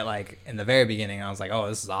I had it like in the very beginning. I was like, oh,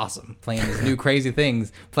 this is awesome, playing these new crazy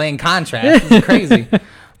things, playing Contrast. This is crazy.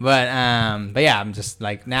 But yeah, I'm just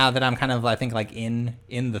like, now that I'm kind of, I think, like in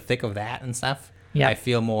the thick of that and stuff. Yeah. I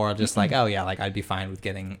feel more just like, oh yeah, like I'd be fine with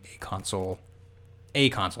getting a console,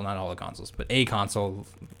 not all the consoles, but a console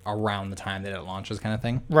around the time that it launches, kind of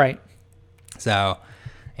thing. Right. So,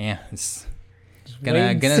 yeah, it's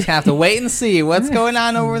gonna have to wait and see what's going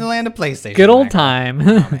on over in the land of PlayStation. Good old time.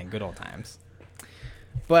 Oh man, good old times.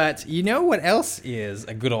 But you know what else is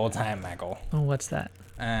a good old time, Michael? Oh, what's that?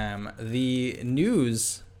 The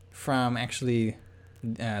news from actually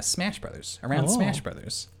Smash Brothers, around Smash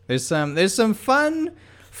Brothers. There's some fun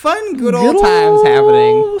good old times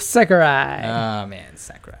happening. Sakurai. Oh man,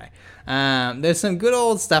 Sakurai. There's some good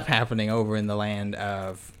old stuff happening over in the land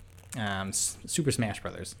of Super Smash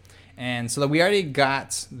Brothers. And so we already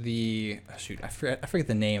got I forget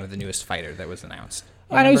the name of the newest fighter that was announced.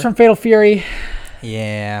 I know he's from Fatal Fury.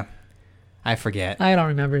 Yeah. I forget. I don't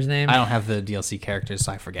remember his name. I don't have the DLC characters,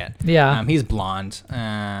 so I forget. Yeah. He's blonde.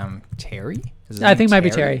 Terry? I think it might be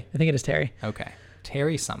Terry. I think it is Terry. Okay.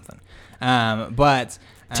 Terry something. But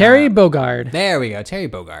Terry Bogard. There we go. Terry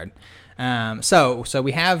Bogard. So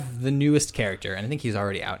we have the newest character, and I think he's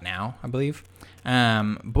already out now, I believe.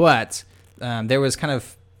 But there was kind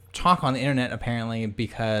of talk on the internet apparently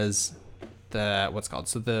because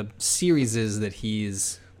the series that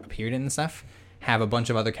he's appeared in and stuff have a bunch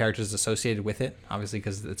of other characters associated with it, obviously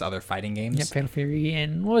because it's other fighting games. Yep, Fatal Fury,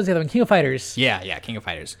 and what was the other one? King of Fighters. Yeah, King of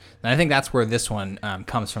Fighters. And I think that's where this one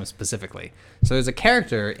comes from specifically. So there's a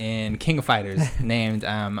character in King of Fighters named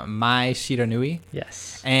Mai Shiranui.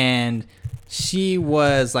 Yes. And she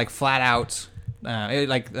was like flat out,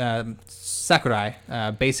 Sakurai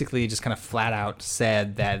basically just kind of flat out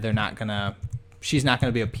said that she's not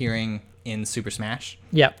gonna be appearing in Super Smash.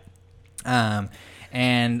 Yep.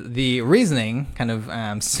 And the reasoning, kind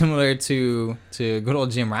of similar to good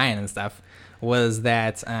old Jim Ryan and stuff, was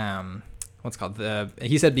that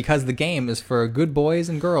he said because the game is for good boys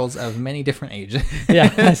and girls of many different ages.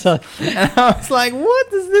 Yeah, I saw. And I was like, what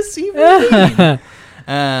does this even mean?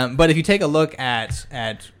 But if you take a look at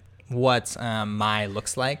what Mai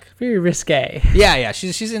looks like, very risque. Yeah,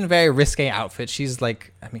 she's in a very risque outfit. She's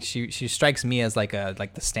like, I mean, she strikes me as like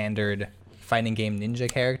the standard fighting game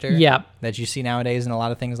ninja character that you see nowadays in a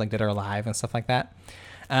lot of things like Dead or Alive and stuff like that.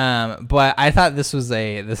 But I thought this was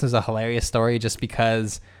a hilarious story just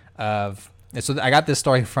because of, so I got this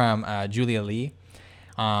story from Julia Lee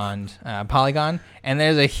on Polygon, and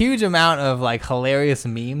there's a huge amount of like hilarious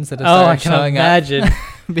memes that are showing up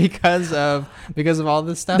because of all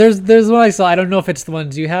this stuff. There's one I saw. I don't know if it's the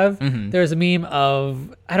ones you have. Mm-hmm. There's a meme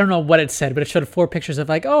of, I don't know what it said, but it showed 4 pictures of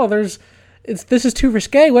like, this is too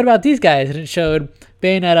risque. What about these guys? And it showed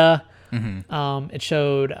Bayonetta. Mm-hmm. It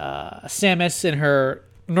showed Samus in her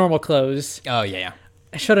normal clothes. Oh yeah.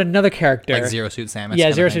 It showed another character, like Zero Suit Samus.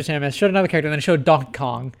 Yeah, Zero Suit Samus. Showed another character, and then it showed Donkey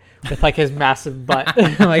Kong with like his massive butt.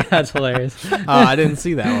 Like that's hilarious. Oh, I didn't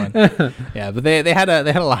see that one. Yeah, but they had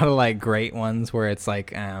a lot of like great ones where it's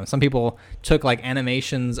like some people took like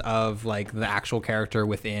animations of like the actual character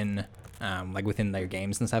within their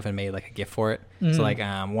games and stuff and made like a GIF for it. Mm-hmm. So like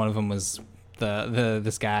one of them was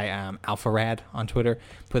this guy Alpharad on Twitter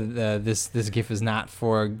put this GIF is not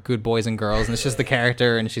for good boys and girls, and it's just the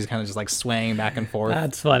character and she's kind of just like swaying back and forth.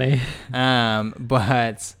 That's funny.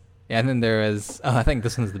 But yeah, and then there is I think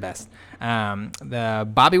this one's the best. The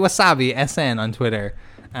Bobby Wasabi SN on Twitter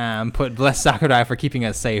put bless Sakurai for keeping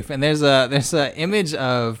us safe, and there's a image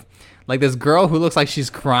of like this girl who looks like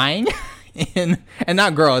she's crying. And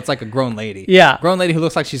not girl, it's like a grown lady. Yeah, grown lady who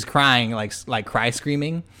looks like she's crying, like cry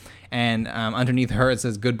screaming. And underneath her it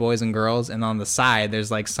says "Good Boys and Girls," and on the side there's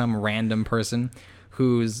like some random person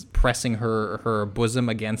who's pressing her bosom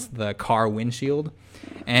against the car windshield,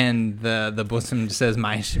 and the bosom just says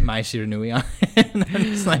 "My Shiranui" on it. And I'm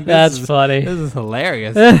just like, that's funny. This is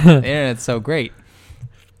hilarious. The internet's so great.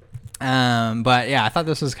 But yeah, I thought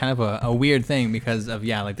this was kind of a weird thing because of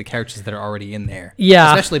like the characters that are already in there. Yeah,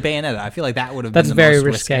 especially Bayonetta. I feel like that would have been the very most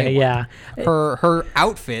risque. Yeah, her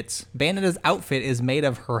outfit, Bayonetta's outfit is made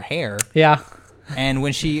of her hair. Yeah, and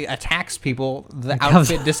when she attacks people, the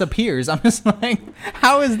outfit disappears. I'm just like,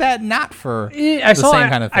 how is that not for same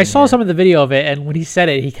kind of thing? I saw some of the video of it, and when he said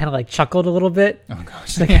it, he kind of like chuckled a little bit. Oh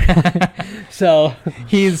gosh! So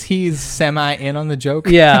he's semi in on the joke.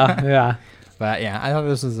 Yeah. But yeah, I thought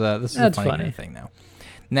this was a funny kind of thing though.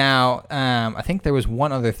 Now, I think there was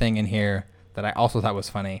one other thing in here that I also thought was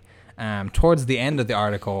funny. Towards the end of the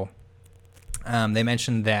article, They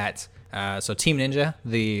mentioned that so Team Ninja,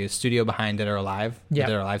 the studio behind Dead or Alive, the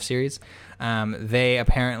Dead or Alive series, they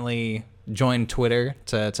apparently joined Twitter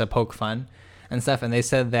to poke fun and stuff, and they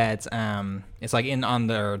said that it's like on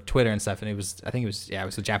their Twitter and stuff, and it was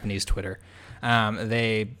a Japanese Twitter.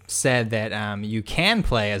 They said that you can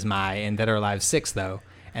play as Mai in Dead or Alive 6 though.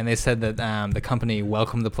 And they said that the company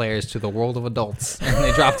welcomed the players to the world of adults, and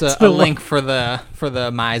they dropped a link for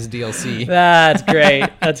the Mai's DLC. That's great.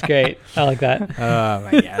 That's great. I like that. Oh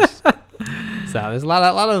my gosh! So there's a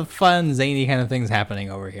lot of fun, zany kind of things happening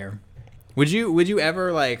over here. Would you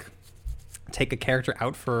ever like take a character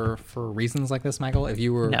out for reasons like this, Michael? If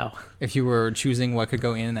you were choosing what could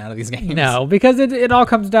go in and out of these games? No, because it all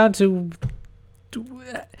comes down to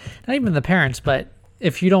not even the parents, but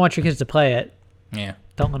if you don't want your kids to play it,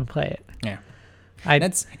 don't let them play it. Yeah,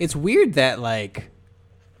 it's weird that like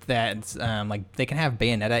they can have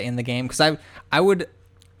Bayonetta in the game, because I want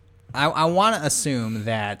to assume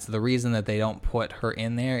that the reason that they don't put her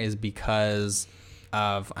in there is because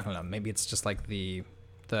of, I don't know, maybe it's just like the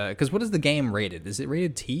because what is the game rated? Is it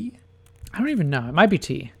rated T? I don't even know. It might be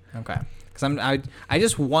T. Okay, because I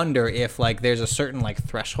just wonder if like there's a certain like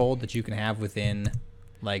threshold that you can have within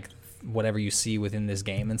like whatever you see within this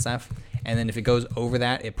game and stuff, and then if it goes over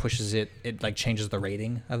that, it pushes it like changes the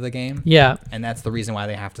rating of the game. Yeah, and that's the reason why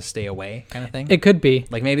they have to stay away, kind of thing. It could be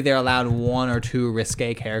like maybe they're allowed 1 or 2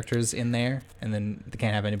 risque characters in there, and then they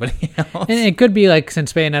can't have anybody else. And it could be like,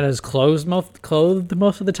 since Bayonetta is clothed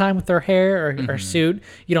most of the time with her hair or suit,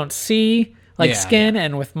 you don't see like skin,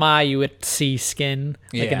 and with Mai you would see skin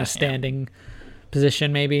like in a standing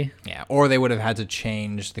position maybe. Yeah, or they would have had to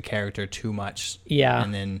change the character too much. Yeah,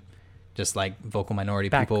 and then just like vocal minority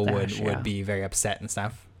people would be very upset and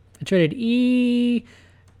stuff. It's rated E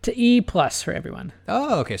to E+ for everyone.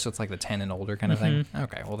 Oh, okay, so it's like the 10 and older kind of thing.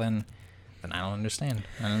 Okay, well then I don't understand.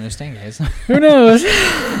 I don't understand, guys. Who knows?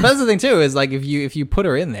 But that's the thing too, is like if you put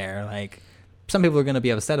her in there, like some people are gonna be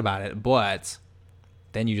upset about it, but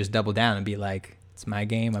then you just double down and be like, it's my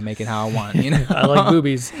game, I make it how I want. You know, I like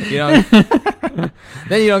boobies. You know.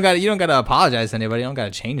 Then you don't got to apologize to anybody. You don't got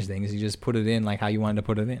to change things. You just put it in like how you wanted to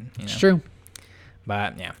put it in. You know? It's true.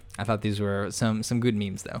 But yeah, I thought these were some good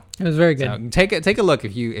memes though. It was very good. So take a look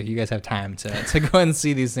if you guys have time to go and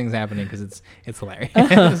see these things happening, because it's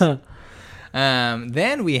hilarious.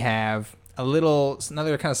 Then we have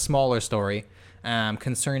another kind of smaller story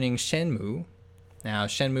concerning Shenmue. Now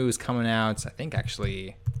Shenmue is coming out, I think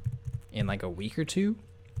actually in like a week or two.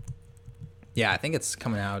 Yeah, I think it's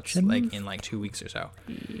coming out like in like 2 weeks or so.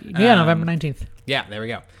 Yeah, November 19th. Yeah, there we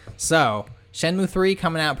go. So Shenmue 3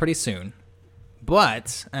 coming out pretty soon.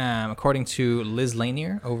 But according to Liz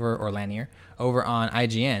Lanier over on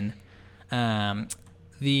IGN,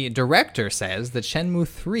 the director says that Shenmue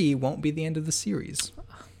 3 won't be the end of the series,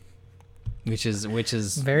 which is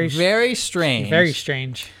very strange. Very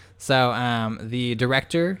strange. So the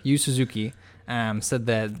director, Yu Suzuki, said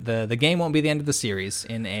that the game won't be the end of the series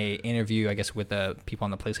in a interview, I guess, with the people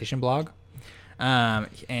on the PlayStation blog.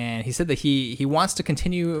 And he said that he wants to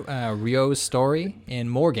continue Ryo's story in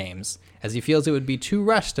more games, as he feels it would be too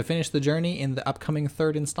rushed to finish the journey in the upcoming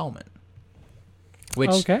 3rd installment.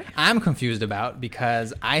 Which I'm confused about,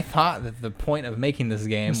 because I thought that the point of making this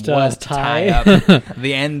game was to tie up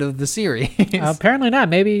the end of the series. Apparently not.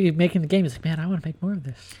 Maybe making the game is like, man, I want to make more of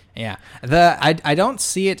this. Yeah. I don't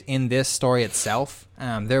see it in this story itself.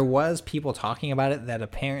 There was people talking about it, that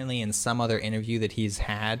apparently in some other interview that he's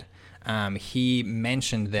had, he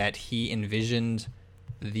mentioned that he envisioned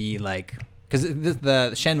the like, because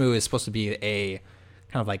the Shenmue is supposed to be a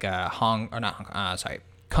kind of like a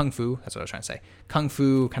Kung Fu, that's what I was trying to say. Kung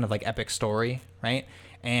Fu kind of like epic story, right?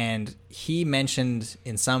 And he mentioned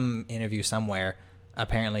in some interview somewhere,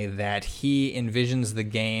 apparently, that he envisions the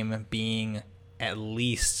game being at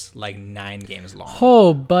least like 9 games long.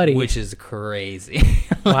 Oh, buddy. Which is crazy.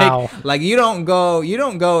 Wow. Like you don't go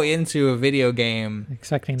into a video game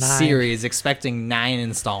expecting 9 series expecting 9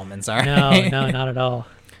 installments, all right? No, not at all.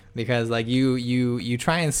 Because like you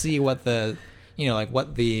try and see what the, you know, like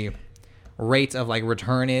what the rate of like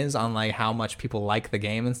return is on like how much people like the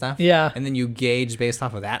game and stuff. Yeah. And then you gauge based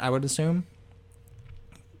off of that, I would assume.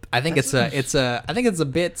 I think it's a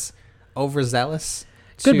bit overzealous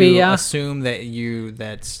to assume that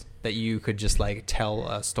you could just like tell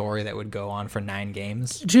a story that would go on for 9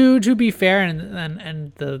 games. To be fair,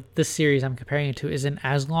 and this series I'm comparing it to isn't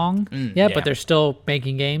as long but they're still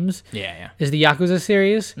making games. Yeah. Is the Yakuza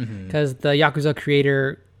series, because the Yakuza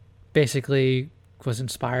creator basically was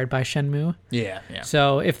inspired by Shenmue. Yeah.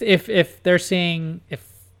 So if they're seeing if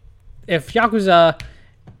Yakuza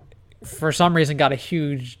for some reason got a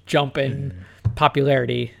huge jump in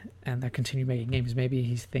popularity, and they're continue making games. Maybe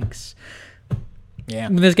he thinks, yeah,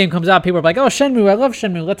 when this game comes out, people are like, "Oh, Shenmue! I love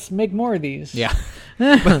Shenmue. Let's make more of these." Yeah,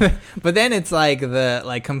 but then it's like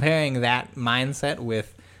comparing that mindset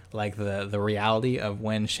with like the reality of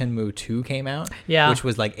when Shenmue 2 came out, which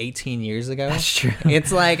was like 18 years ago. That's true.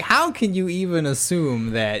 It's like, how can you even assume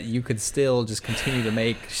that you could still just continue to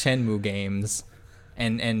make Shenmue games?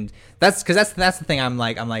 And that's the thing I'm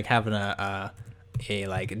having a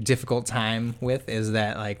like difficult time with, is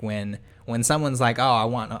that like when someone's like, oh, I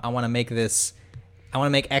want to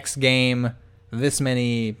make X game this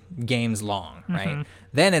many games long, right?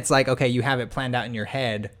 Then it's like, okay, you have it planned out in your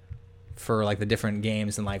head for like the different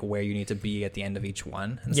games and like where you need to be at the end of each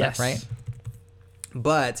one and stuff, right?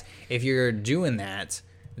 But if you're doing that,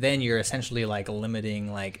 then you're essentially like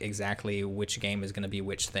limiting like exactly which game is going to be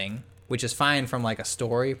which thing, which is fine from like a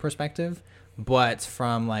story perspective, but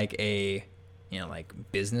from like a, you know, like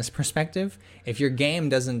business perspective, if your game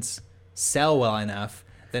doesn't sell well enough,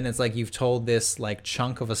 then it's like you've told this like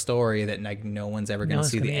chunk of a story that like no one's ever going to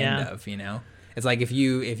see the end of, you know? It's like if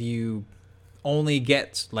you only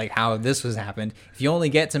get, like how this has happened, if you only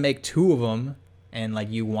get to make 2 of them and like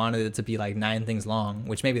you wanted it to be like 9 things long,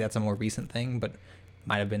 which maybe that's a more recent thing, but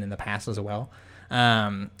might have been in the past as well.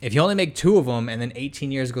 If you only make 2 of them and then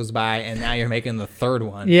 18 years goes by and now you're making the 3rd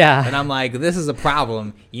one, and I'm like, this is a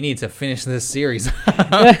problem. You need to finish this series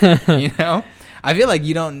up, you know? I feel like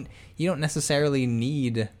you don't necessarily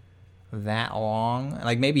need that long.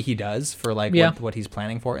 Like maybe he does for like what he's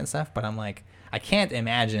planning for and stuff, but I'm like, I can't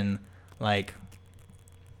imagine what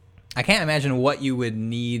you would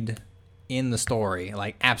need in the story,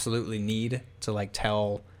 like absolutely need to like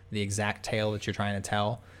tell the exact tale that you're trying to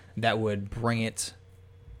tell, that would bring it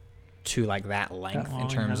to like that length in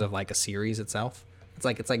terms of like a series itself. It's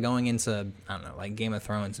like going into, I don't know, like Game of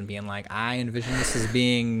Thrones and being like, I envision this as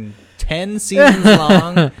being 10 seasons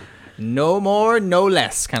long, no more, no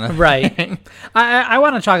less, kind of right. thing. I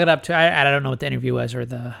want to chalk it up to, I don't know what the interview was or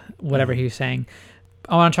the whatever he was saying.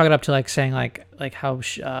 I want to chalk it up to like saying like how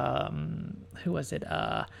who was it?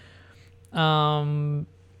 God,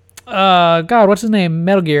 what's his name?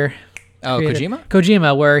 Metal Gear. Oh, creator. Kojima?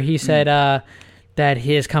 Kojima, where he said that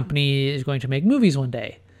his company is going to make movies one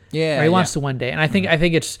day. Yeah. Or he wants to one day. And I think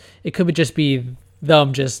it could just be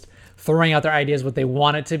them just throwing out their ideas what they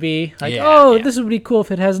want it to be. Like, this would be cool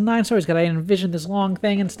if it has 9 stories. Could I envision this long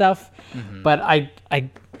thing and stuff? But I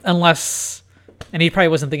unless... And he probably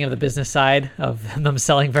wasn't thinking of the business side of them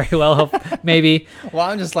selling very well, maybe. Well,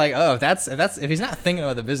 I'm just like, oh, if he's not thinking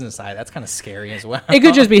about the business side, that's kind of scary as well. It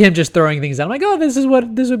could just be him just throwing things out. I'm like, oh,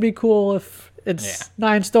 this would be cool if it's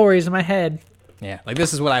 9 stories in my head. Yeah, like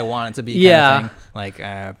this is what I want it to be. Kind of thing.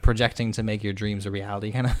 Like projecting to make your dreams a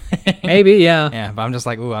reality, kind of thing. Maybe, yeah. Yeah, but I'm just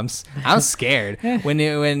like, ooh, I'm scared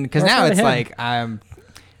because now it's like I'm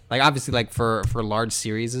like obviously like for large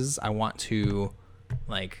series, I want to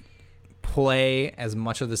like play as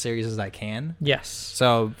much of the series as I can. Yes.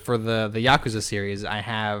 So for the Yakuza series, I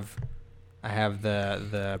have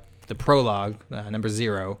the prologue, number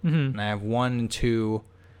 0, and I have 1 and 2.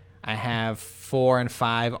 I have 4 and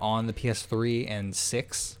 5 on the PS3 and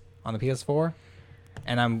 6 on the PS4,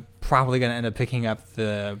 and I'm probably gonna end up picking up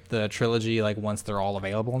the trilogy like once they're all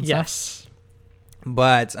available and stuff.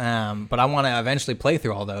 But I want to eventually play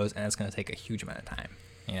through all those, and it's gonna take a huge amount of time.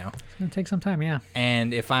 You know, it's gonna take some time, yeah.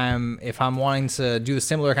 And if I'm wanting to do a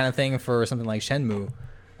similar kind of thing for something like Shenmue,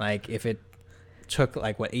 like if it took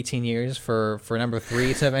like 18 years for number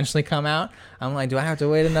 3 to eventually come out, I'm like, do I have to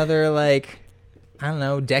wait another like, I don't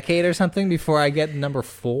know, decade or something before I get number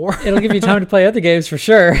 4? It'll give you time to play other games for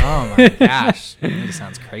sure. Oh my gosh, it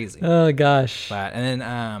sounds crazy. Oh gosh. But and then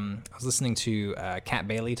I was listening to Kat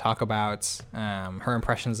Bailey talk about her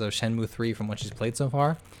impressions of Shenmue 3 from what she's played so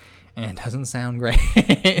far. And it doesn't sound great.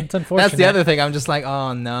 It's unfortunate. That's the other thing. I'm just like,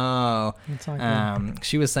 oh no. It's not good.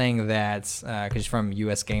 She was saying that because she's from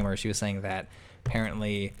US Gamer, she was saying that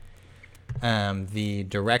apparently the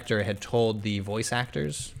director had told the voice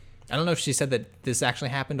actors. I don't know if she said that this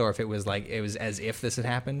actually happened or if it was as if this had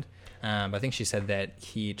happened. But I think she said that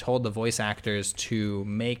he told the voice actors to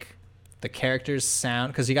make the characters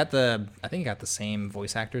sound, because he got the same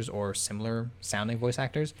voice actors or similar sounding voice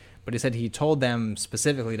actors, but he said he told them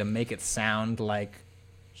specifically to make it sound like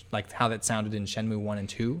how that sounded in Shenmue 1 and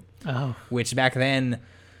 2. Oh. Which back then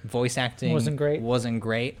voice acting wasn't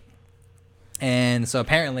great. And so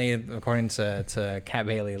apparently, according to Kat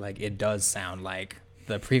Bailey, like it does sound like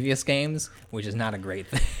the previous games, which is not a great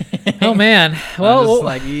thing. Oh man. Well,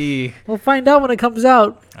 we'll find out when it comes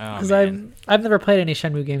out. Because I've never played any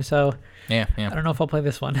Shenmue games, so yeah. I don't know if I'll play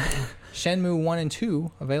this one. Shenmue 1 and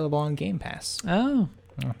 2 available on Game Pass. Oh.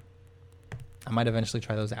 I might eventually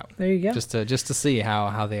try those out. There you go. Just to see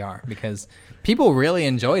how they are, because people really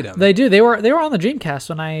enjoyed them. They do. They were on the Dreamcast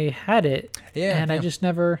when I had it. Yeah. And I just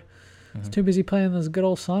never was too busy playing those good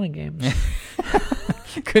old Sonic games.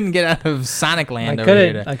 Couldn't get out of Sonic Land I over here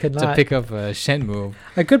couldn't. I could not. to pick up a Shenmue.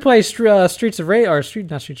 I could play Streets of Rage, or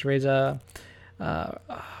not Streets of Rage,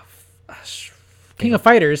 King of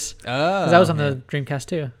Fighters. Oh, that was on the Dreamcast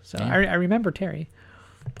too. So I remember Terry.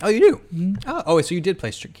 Oh, you do? Mm-hmm. Oh, so you did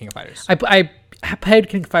play King of Fighters. I played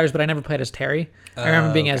King of Fighters, but I never played as Terry. I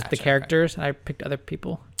remember being as the characters, and I picked other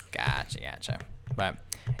people. Gotcha. But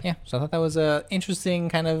yeah, so I thought that was a interesting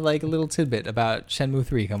kind of like a little tidbit about Shenmue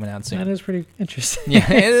 3 coming out soon. That is pretty interesting.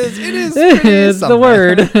 Yeah, it is. It is the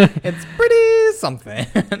word. It's pretty something.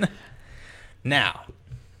 Now,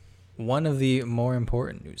 one of the more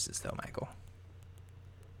important news is though, Michael,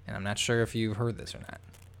 and I'm not sure if you've heard this or not,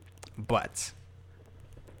 but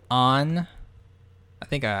on, I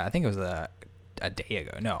think it was a day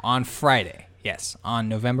ago. No, on Friday. Yes, on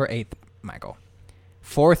November 8th, Michael,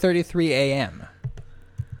 4:33 a.m.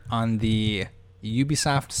 on the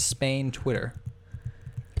Ubisoft Spain Twitter,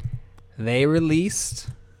 they released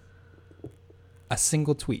a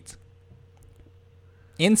single tweet.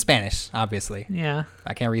 In Spanish, obviously. Yeah.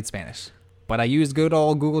 I can't read Spanish. But I used good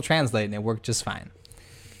old Google Translate and it worked just fine.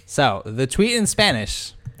 So, the tweet in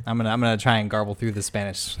Spanish, I'm gonna try and garble through the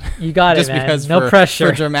Spanish. You got just it, man. Because no pressure.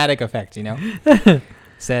 For dramatic effect, you know?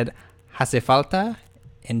 Said, hace falta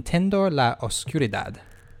entender la oscuridad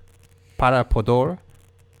para poder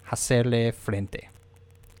hacerle frente.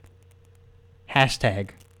 Hashtag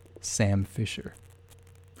Sam Fisher.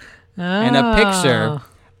 And a picture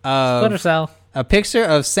of Splinter Cell. A picture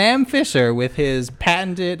of Sam Fisher with his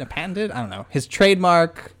patented, I don't know, his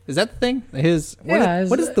trademark. Is that the thing?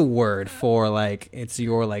 What is the word for like, it's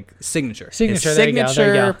your like signature? Signature, his there you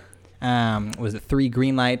go. Was it 3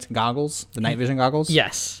 green light goggles, the night vision goggles?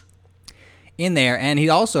 Yes. In there, and he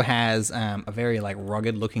also has a very like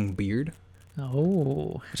rugged looking beard.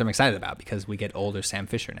 Oh. Which I'm excited about because we get older Sam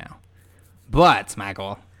Fisher now. But,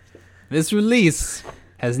 Michael, this release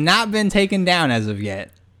has not been taken down as of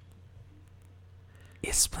yet.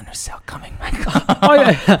 Is Splinter Cell coming, Michael? Oh,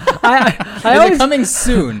 yeah. Is it coming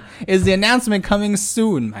soon? Is the announcement coming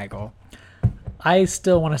soon, Michael? I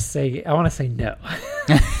still want to say no.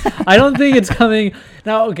 I don't think it's coming.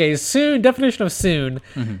 Now, okay, soon, definition of soon,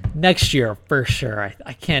 next year for sure.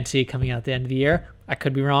 I can't see it coming out at the end of the year. I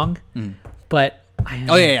could be wrong, but... I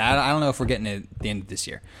don't know if we're getting it at the end of this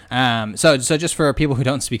year. So just for people who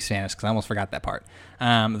don't speak Spanish, because I almost forgot that part,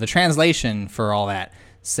 the translation for all that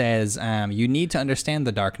says you need to understand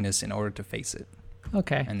the darkness in order to face it.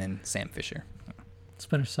 Okay. And then Sam Fisher.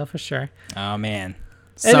 Splinter Cell for sure. Oh man,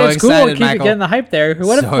 so it's excited, cool. Michael. Getting the hype there.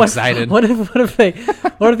 Excited. What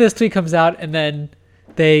if this tweet comes out and then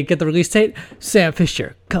they get the release date? Sam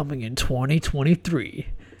Fisher coming in 2023.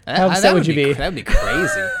 How upset would you be? That would be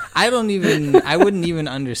crazy. I wouldn't even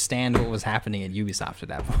understand what was happening at Ubisoft at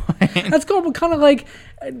that point. That's cool, but kind of like,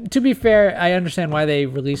 to be fair, I understand why they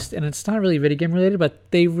released, and it's not really video game related, but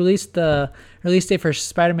they released the release date for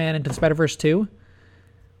Spider-Man Into the Spider-Verse 2.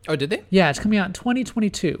 Oh, did they? Yeah, it's coming out in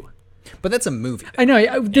 2022. But that's a movie. I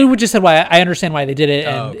know. Dude just said why. I understand why they did it,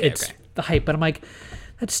 and it's the hype, but I'm like,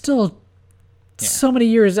 that's still so many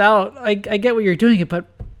years out. I get what you're doing it, but...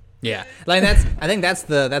 Yeah, like I think that's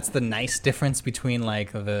the nice difference between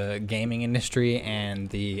like the gaming industry and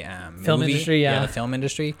the film industry. Yeah, the film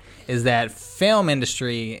industry is that film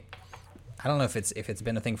industry. I don't know if it's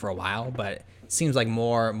been a thing for a while, but it seems like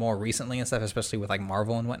more recently and stuff, especially with like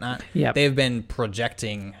Marvel and whatnot. Yeah, they've been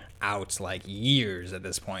projecting out like years at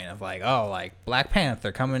this point of like, oh, like Black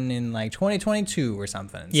Panther coming in like 2022 or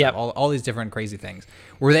something. Yeah, all these different crazy things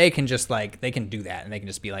where they can just like they can do that and they can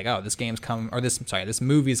just be like, oh, this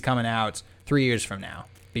movie's coming out 3 years from now.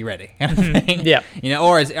 Be ready, kind of thing. Yeah,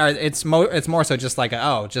 or it's more so just like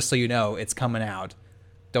just so you know it's coming out.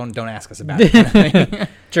 Don't ask us about it. Kind of thing.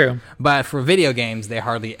 True, but for video games, they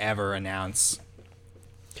hardly ever announce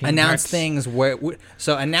things announce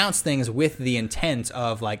things with the intent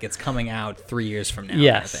of like it's coming out 3 years from now.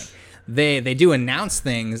 Yes. Kind of thing. They do announce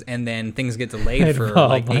things and then things get delayed for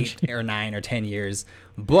like 8 or 9 or 10 years,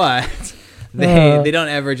 but they don't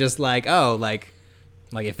ever just like like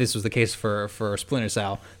if this was the case for Splinter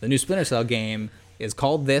Cell, the new Splinter Cell game is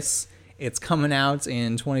called this. It's coming out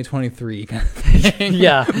in 2023. Kind of thing.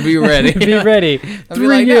 Yeah. Be ready. Be ready.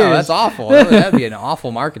 3 years. No, that's awful. That'd be an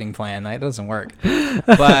awful marketing plan. That doesn't work.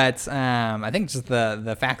 But I think just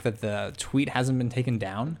the fact that the tweet hasn't been taken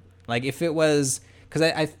down. Like if it was,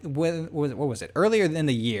 because what was it? Earlier in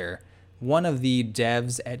the year, one of the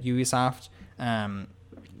devs at Ubisoft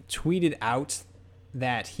tweeted out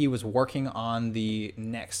that he was working on the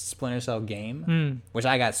next Splinter Cell game, which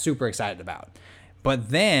I got super excited about. But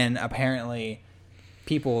then apparently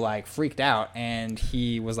people like freaked out, and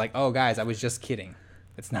he was like, "Oh, guys, I was just kidding.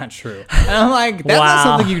 It's not true." And I'm like, "That's not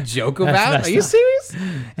something you joke about. Are you serious?"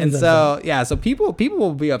 And so so people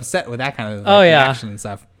will be upset with that kind of reaction and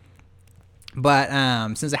stuff. But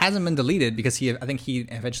since it hasn't been deleted, because I think he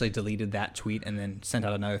eventually deleted that tweet and then sent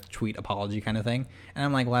out another tweet apology kind of thing. And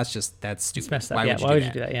I'm like, well, that's stupid. Why would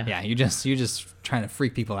you do that? Yeah, you're just trying to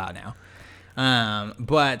freak people out now.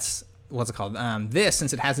 But what's it called? This,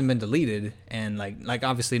 since it hasn't been deleted, and like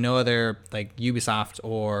obviously no other like Ubisoft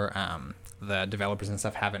or the developers and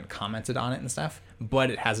stuff haven't commented on it and stuff,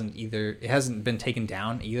 but it hasn't been taken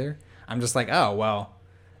down either. I'm just like, oh well.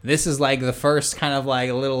 This is like the first kind of like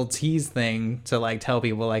a little tease thing to like tell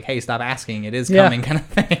people like, hey, stop asking. It is coming kind of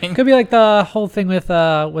thing. Could be like the whole thing with,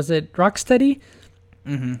 was it Rocksteady?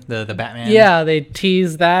 Mm-hmm. The Batman. Yeah, they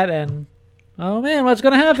teased that and, oh man, what's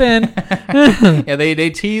going to happen? Yeah, they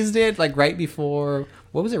teased it like right before.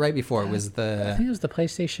 What was it right before? It was I think it was the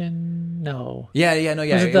PlayStation. No. Yeah. It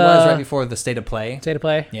was right before the State of Play. State of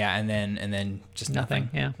Play. Yeah, and then just nothing.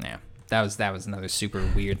 Yeah. That was another super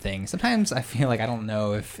weird thing. Sometimes I feel like I don't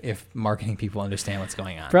know if marketing people understand what's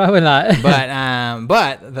going on. Probably not. But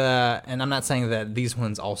and I'm not saying that these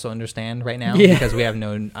ones also understand right now because we have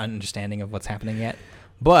no understanding of what's happening yet.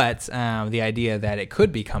 But the idea that it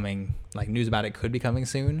could be coming, like news about it could be coming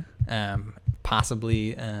soon.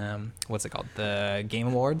 Possibly, what's it called? The Game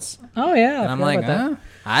Awards. Oh yeah. And I'm like,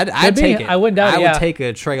 I'd take it. I wouldn't doubt it. I would take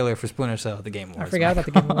a trailer for Splinter Cell at the Game Awards. I forgot about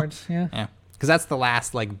the Game Awards. Yeah. Yeah. Because that's the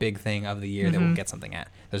last like big thing of the year that we'll get something at.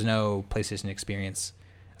 There's no PlayStation Experience,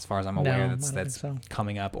 as far as I'm aware, that's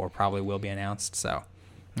coming up or probably will be announced. So,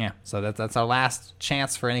 yeah. So that's our last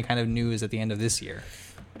chance for any kind of news at the end of this year.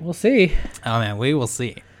 We'll see. Oh man, we will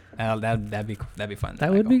see. That'd be fun.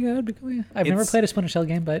 That would be good. Yeah. I've never played a Splinter Cell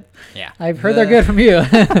game, but yeah, I've heard they're good from you.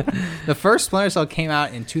 The first Splinter Cell came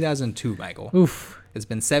out in 2002, Michael. Oof. It's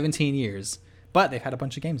been 17 years, but they've had a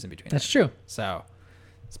bunch of games in between. That's true. So.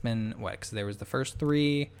 It's been what? Because there was the first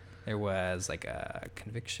 3. There was like a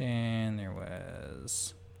Conviction. There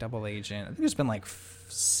was Double Agent. I think there's been like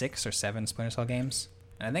 6 or 7 Splinter Cell games,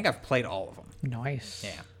 and I think I've played all of them. Nice.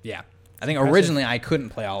 Yeah. I think originally I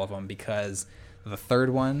couldn't play all of them because the third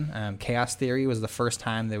one, Chaos Theory, was the first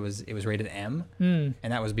time it was rated M, and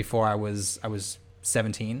that was before I was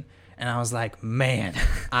 17, and I was like, man,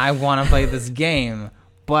 I want to play this game,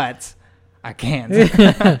 but I can't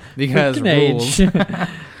because rules.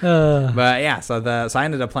 But yeah, so I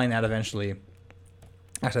ended up playing that eventually.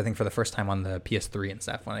 Actually, I think for the first time on the PS3 and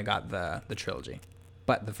stuff when I got the trilogy.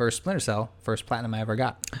 But the first Splinter Cell, first platinum I ever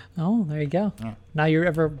got. Oh, there you go. Yeah. Now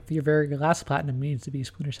your very last platinum needs to be a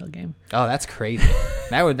Splinter Cell game. Oh, that's crazy.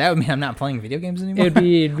 that would mean I'm not playing video games anymore. It'd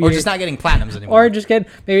be or just not getting platinums anymore. Or just get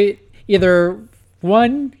maybe either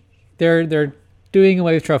one, they're doing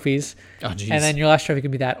away with trophies. Oh, geez. And then your last trophy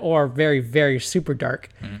could be that, or very, very super dark.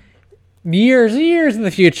 Years in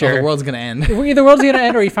the future. Oh, the world's going to end. Either the world's going to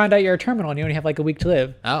end, or you find out you're a terminal and you only have like a week to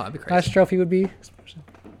live. Oh, that'd be crazy. Last trophy would be...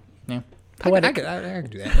 Yeah. I could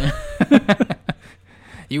do that.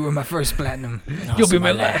 You were my first platinum. You'll be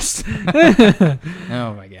my last.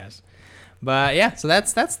 Oh, my gosh. But yeah, so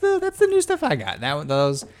that's the new stuff I got.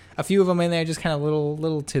 Those a few of them in there, just kind of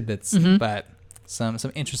little tidbits, but some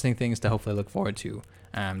interesting things to hopefully look forward to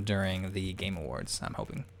during the Game Awards. I'm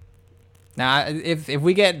hoping. Now, if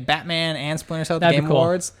we get Batman and Splinter Cell at the Game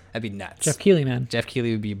Awards, that'd be nuts. Jeff Keighley, man. Jeff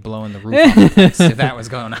Keighley would be blowing the roof off if that was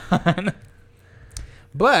going on.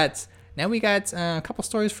 But now we got a couple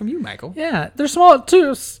stories from you, Michael. Yeah, they're small,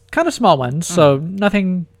 two kind of small ones, so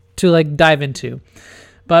nothing to like dive into.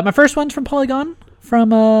 But my first one's from Polygon,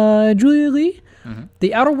 from Julia Lee.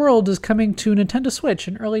 The Outer Worlds is coming to Nintendo Switch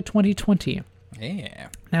in early 2020. Yeah.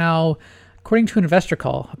 Now, according to an investor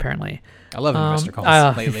call, apparently. I love investor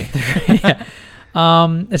calls lately. Yeah.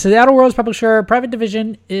 It says the Outer Worlds publisher, private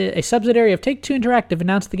division, a subsidiary of Take-Two Interactive,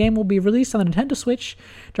 announced the game will be released on the Nintendo Switch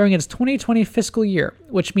during its 2020 fiscal year,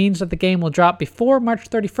 which means that the game will drop before March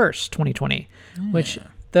 31st, 2020, which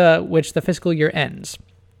the fiscal year ends.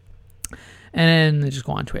 And they just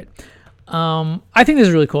go on to it. I think this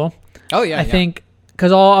is really cool. Oh yeah, I think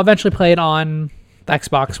because I'll eventually play it on the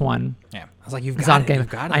Xbox One. Yeah, I was like, you've got it.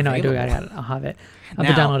 I know, I do. I'll have it. I'll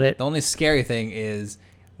have to download it. The only scary thing is,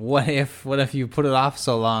 what if you put it off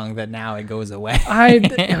so long that now it goes away?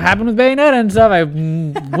 It happened with Bayonetta and stuff. I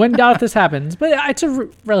wouldn't doubt if this happens, but it's a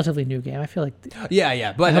relatively new game. I feel like.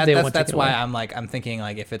 Yeah, but that's why I'm thinking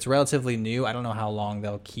like if it's relatively new, I don't know how long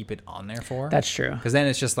they'll keep it on there for. That's true. Because then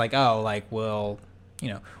it's just like, oh, like well,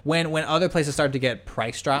 when other places start to get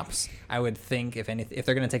price drops, I would think if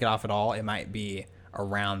they're going to take it off at all, it might be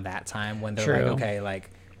around that time when they're like, okay, like,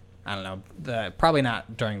 I don't know, probably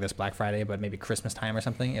not during this Black Friday, but maybe Christmas time or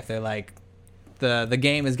something. If they're like, the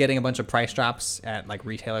game is getting a bunch of price drops at like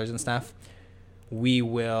retailers and stuff, we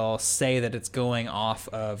will say that it's going off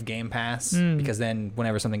of Game Pass, because then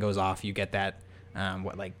whenever something goes off, you get that 10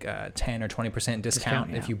 or 20%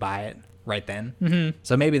 discount if you buy it right then. Mm-hmm.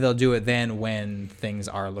 So maybe they'll do it then when things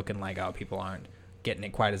are looking like, oh, people aren't getting it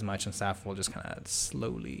quite as much and stuff. We'll just kind of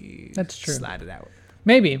slowly slide it out.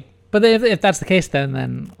 Maybe. But if that's the case,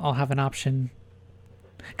 then I'll have an option.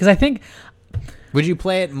 Because I think... Would you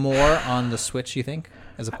play it more on the Switch, you think,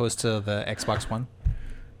 as opposed to the Xbox One?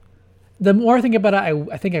 The more I think about it,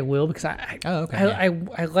 I think I will, because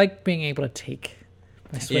I like being able to take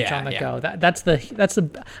my Switch on the go. That's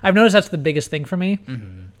the I've noticed that's the biggest thing for me.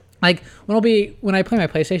 Mm-hmm. Like when I play my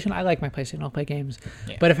PlayStation, I like my PlayStation. I'll play games.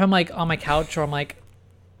 Yeah. But if I'm like on my couch or I'm like,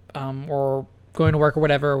 or going to work or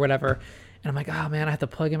whatever, and I'm like, oh man, I have to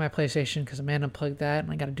plug in my PlayStation because Amanda unplugged that,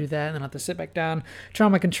 and I got to do that, and then I have to sit back down, turn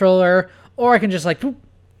on my controller, or I can just like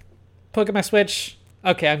plug in my Switch.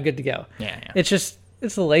 Okay, I'm good to go. Yeah.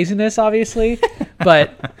 It's the laziness, obviously,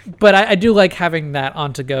 but I do like having that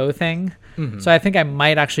on to go thing. Mm-hmm. So I think I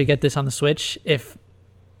might actually get this on the Switch if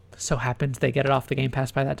so happens they get it off the Game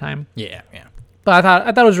Pass by that time. Yeah. But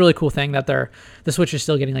I thought it was a really cool thing that the Switch is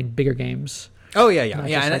still getting like bigger games. Oh yeah.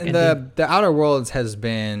 And the Outer Worlds has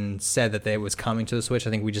been said that it was coming to the Switch. I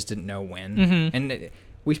think we just didn't know when. Mm-hmm. And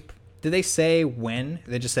did they say when?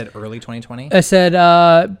 They just said early 2020. I said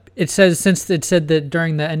it said that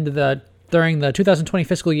during the 2020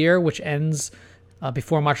 fiscal year, which ends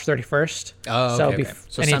before March 31st. Oh, okay.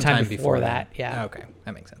 So anytime before that. Yeah. Okay,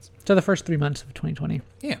 that makes sense. So the first 3 months of 2020.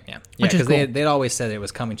 Yeah. Because cool. they'd always said it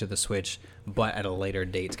was coming to the Switch, but at a later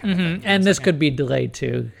date kind of thing. And this could be delayed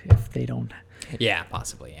too if they don't. Yeah,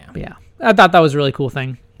 possibly. Yeah. But yeah, I thought that was a really cool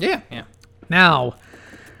thing. Yeah. Now,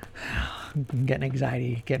 I'm getting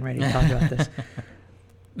anxiety, getting ready to talk about this.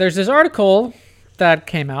 There's this article that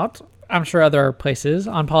came out, I'm sure other places,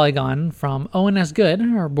 on Polygon from Owen S. Good,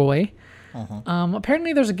 our boy. Uh-huh.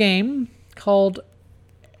 Apparently there's a game called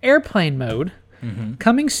Airplane Mode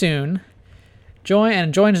coming soon.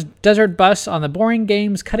 Joins Desert Bus on the Boring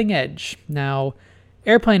Games Cutting Edge. Now,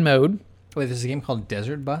 Airplane Mode... Wait, there's a game called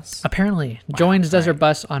Desert Bus? Apparently. Wow, joins Desert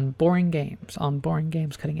Bus on Boring Games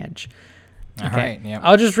Cutting Edge. Okay. All right, yeah.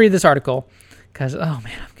 I'll just read this article. Because, oh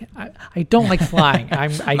man, I don't like flying.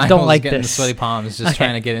 I don't like getting this. Sweaty palms just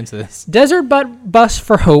trying to get into this. Desert Bus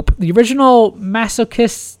for Hope, the original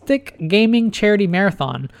masochistic gaming charity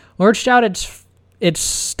marathon, launched out its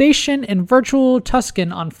station in virtual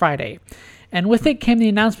Tuscan on Friday. And with it came the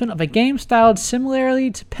announcement of a game styled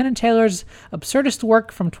similarly to Penn & Teller's absurdist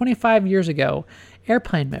work from 25 years ago,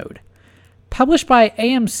 Airplane Mode. Published by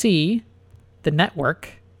AMC, the network.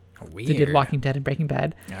 Weird. They did Walking Dead and Breaking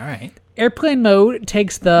Bad. All right. Airplane Mode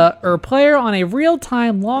takes the player on a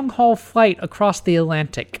real-time long-haul flight across the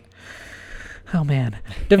Atlantic. Oh, man.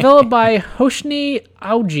 Developed by Hoshni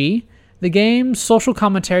Auji, the game's social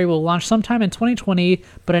commentary will launch sometime in 2020,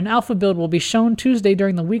 but an alpha build will be shown Tuesday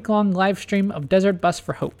during the week-long live stream of Desert Bus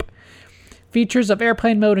for Hope. Features of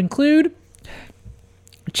Airplane Mode include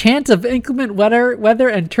chance of inclement weather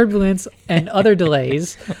and turbulence and other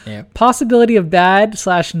delays, possibility of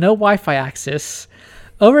bad/no Wi-Fi access,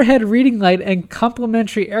 overhead reading light and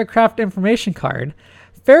complimentary aircraft information card,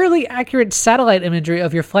 fairly accurate satellite imagery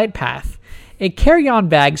of your flight path, a carry-on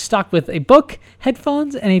bag stocked with a book,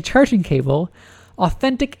 headphones, and a charging cable,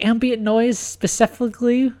 authentic ambient noise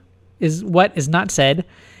specifically is what is not said,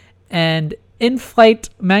 and in-flight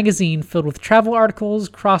magazine filled with travel articles,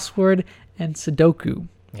 crossword, and Sudoku.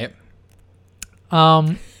 Yep.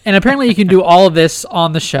 And apparently you can do all of this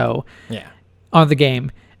on the show. Yeah. On the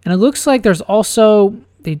game. And it looks like there's also,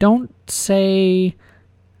 they don't say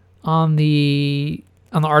on the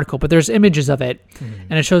article, but there's images of it.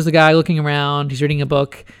 And it shows the guy looking around, he's reading a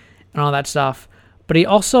book and all that stuff. But he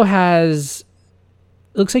also has,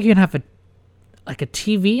 it looks like you can have a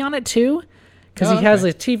TV on it too. Because he has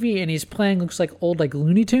a TV and he's playing, looks like old like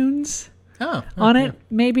Looney Tunes on it,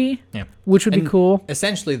 maybe. Yeah. Which would be cool.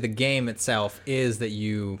 Essentially the game itself is that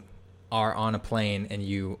you are on a plane and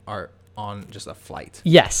you are on just a flight.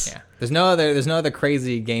 Yes. Yeah. There's no other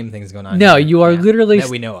crazy game things going on. No, you are literally that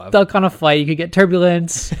we know of. Stuck on a flight. You could get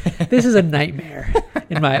turbulence. This is a nightmare.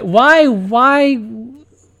 Why?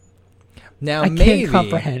 Now I can't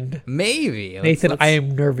comprehend. Maybe Nathan, I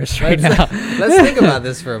am nervous right now. Let's think about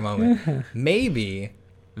this for a moment. Maybe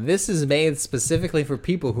this is made specifically for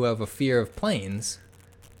people who have a fear of planes,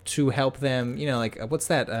 to help them, like what's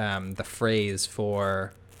that the phrase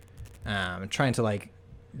for trying to like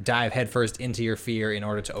dive headfirst into your fear in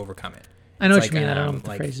order to overcome it. I know what you mean. I don't know what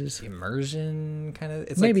the phrase is. Immersion kind of.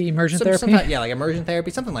 It's maybe like immersion therapy. Like immersion therapy,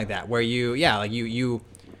 something like that, where you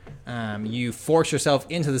force yourself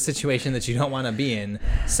into the situation that you don't want to be in,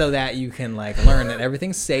 so that you can like learn that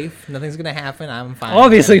everything's safe, nothing's gonna happen. I'm fine.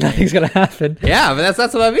 Obviously, nothing's gonna happen. Yeah, but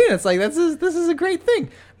that's what I mean. It's like this is a great thing.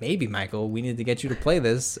 Maybe, Michael, we need to get you to play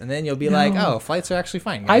this, and then you'll be like, oh, flights are actually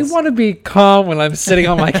fine, guys. I want to be calm when I'm sitting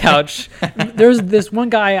on my couch. There's this one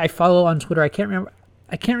guy I follow on Twitter. I can't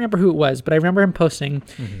remember who it was, but I remember him posting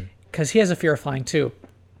because he has a fear of flying too.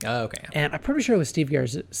 Oh, okay. And I'm pretty sure it was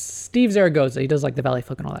Steve Zaragoza. He does like the belly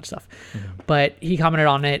flip and all that stuff. But he commented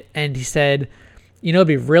on it and he said, it'd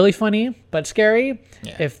be really funny but scary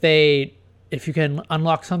if you can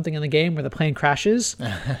unlock something in the game where the plane crashes.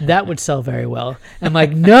 That would sell very well. I'm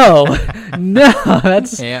like, no,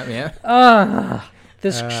 that's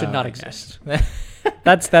this should not exist.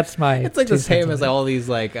 That's my. It's like the same as like all these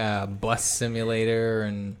like bus simulator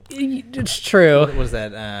and. It's true. What was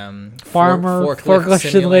that?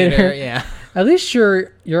 Forklift simulator. Yeah. At least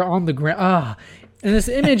you're on the ground. In this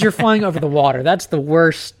image, you're flying over the water. That's the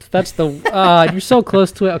worst. That's the. You're so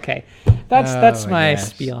close to it. Okay, that's my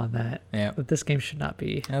spiel on that. Yeah. But this game should not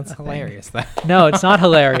be. That's hilarious. No, it's not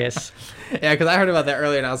hilarious. Yeah, because I heard about that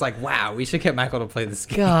earlier, and I was like, "Wow, we should get Michael to play this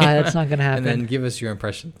game." God, that's not gonna happen. And then give us your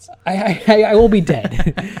impressions. I will be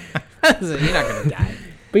dead. You're not gonna die.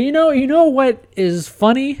 But you know what is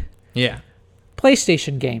funny? Yeah.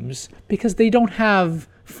 PlayStation games, because they don't have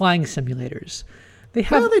flying simulators. They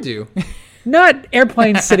have. No, they do. Not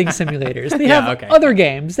airplane sitting simulators. They have other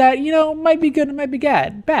games that, might be good and might be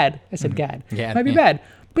bad. I said gad. Might be bad.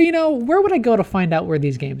 But, where would I go to find out where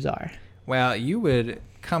these games are? Well, you would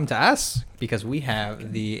come to us because we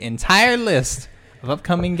have the entire list of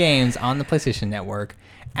upcoming games on the PlayStation Network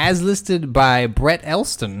as listed by Brett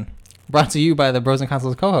Elston, brought to you by the Bros and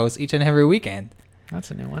Consoles co-host each and every weekend. That's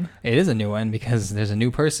a new one. It is a new one because there's a new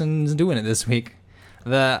person doing it this week.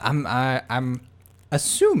 I'm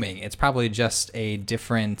assuming it's probably just a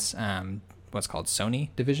different what's called Sony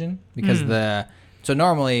division because so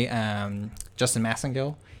normally Justin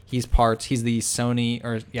Massengill, he's the Sony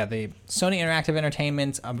the Sony Interactive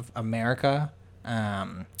Entertainment of America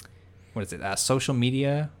social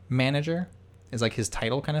media manager is like his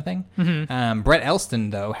title kind of thing. Brett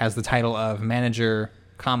Elston though has the title of manager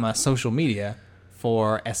social media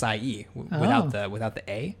for SIE without the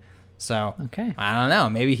A. So okay. I don't know.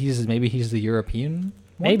 Maybe he's the European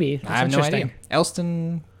one? Maybe. That's I have no idea.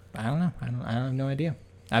 Elston, I don't know. I have no idea.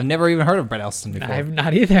 I've never even heard of Brett Elston before. I have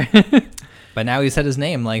not either. But now he said his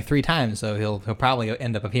name like 3 times, so he'll probably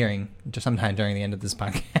end up appearing just sometime during the end of this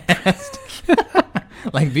podcast.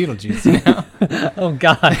 Like Beetlejuice, Oh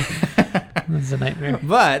God. That's a nightmare.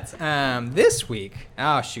 But this week,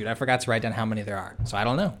 oh shoot, I forgot to write down how many there are, so I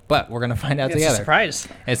don't know. But we're gonna find out together. It's a surprise.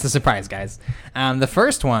 It's a surprise, guys. The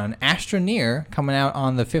first one, Astroneer, coming out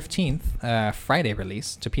on the 15th, Friday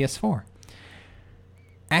release to PS4.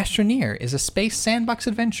 Astroneer is a space sandbox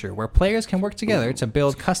adventure where players can work together to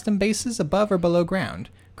build custom bases above or below ground,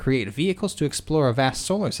 create vehicles to explore a vast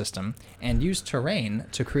solar system, and use terrain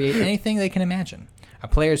to create anything they can imagine. A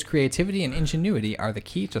player's creativity and ingenuity are the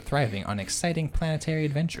key to thriving on exciting planetary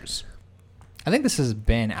adventures. I think this has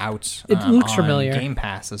been out it looks on familiar. Game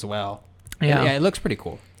Pass as well. Yeah, it looks pretty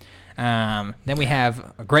cool. Then we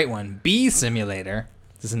have a great one, Bee Simulator.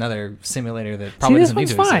 This is another simulator that probably doesn't need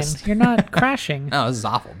to exist. You're not crashing. Oh, this is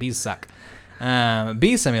awful. Bees suck.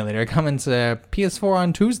 Bee Simulator coming to PS4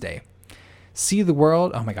 on Tuesday. See the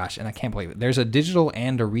world. Oh my gosh, and I can't believe it. There's a digital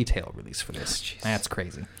and a retail release for this. That's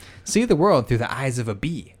crazy. See the world through the eyes of a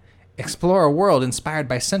bee. Explore a world inspired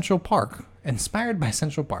by Central Park.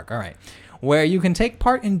 All right. Where you can take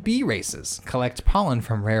part in bee races, collect pollen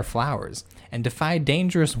from rare flowers, and defy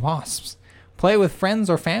dangerous wasps. Play with friends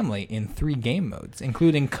or family in 3 game modes,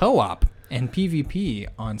 including co-op and PvP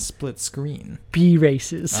on split screen. Bee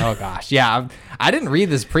races. Oh gosh, yeah. I didn't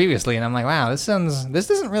read this previously, and I'm like, wow, this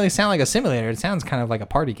doesn't really sound like a simulator. It sounds kind of like a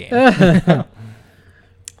party game.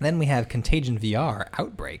 Then we have Contagion VR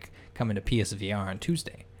Outbreak coming to PSVR on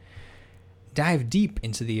Tuesday. Dive deep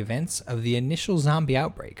into the events of the initial zombie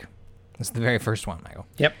outbreak. This is the very first one, Michael.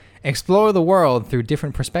 Yep. Explore the world through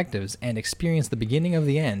different perspectives and experience the beginning of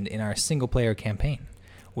the end in our single-player campaign.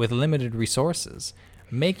 With limited resources,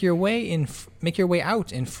 make your way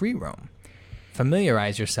out in free roam.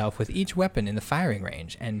 Familiarize yourself with each weapon in the firing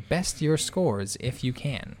range and best your scores if you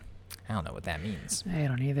can. I don't know what that means. I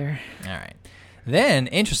don't either. All right. Then,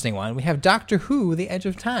 interesting one, we have Doctor Who: The Edge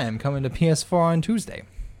of Time coming to PS4 on Tuesday.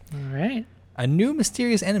 All right. A new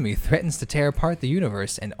mysterious enemy threatens to tear apart the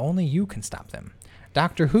universe, and only you can stop them.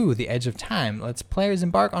 Doctor Who: The Edge of Time lets players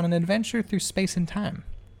embark on an adventure through space and time.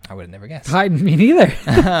 I would have never guessed. Me neither.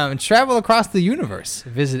 Travel across the universe,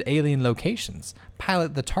 visit alien locations,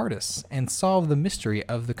 pilot the TARDIS, and solve the mystery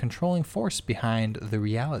of the controlling force behind the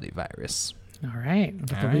reality virus. All right.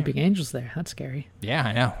 The Weeping Angels there. That's scary. Yeah,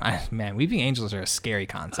 I know. Man, Weeping Angels are a scary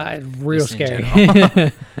concept. Real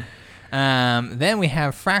scary. Then we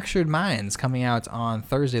have Fractured Minds coming out on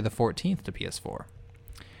Thursday the 14th to PS4.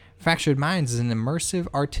 Fractured Minds is an immersive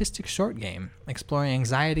artistic short game exploring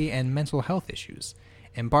anxiety and mental health issues.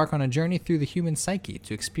 Embark on a journey through the human psyche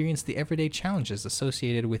to experience the everyday challenges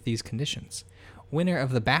associated with these conditions. Winner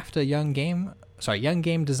of the BAFTA Young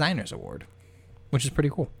Game Designers Award, which is pretty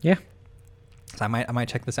cool. Yeah. So I might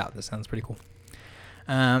check this out. This sounds pretty cool.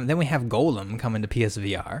 Then we have Golem coming to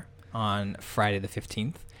PSVR on Friday the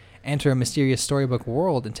 15th. Enter a mysterious storybook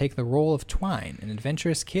world and take the role of Twine, an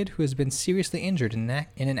adventurous kid who has been seriously injured in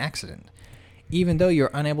an accident. Even though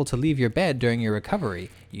you're unable to leave your bed during your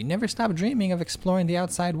recovery, you never stop dreaming of exploring the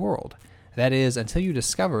outside world. That is, until you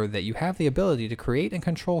discover that you have the ability to create and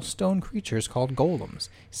control stone creatures called golems,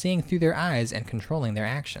 seeing through their eyes and controlling their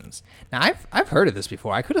actions. Now, I've heard of this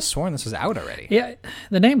before. I could have sworn this was out already. Yeah,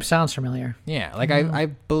 the name sounds familiar. Yeah, like I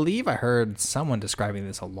believe I heard someone describing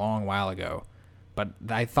this a long while ago, but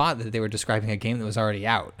I thought that they were describing a game that was already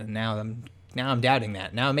out, and now I'm doubting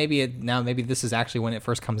that. Now maybe this is actually when it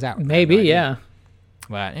first comes out. Maybe, yeah.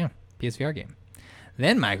 But yeah, PSVR game.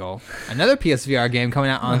 Then, Michael, another PSVR game coming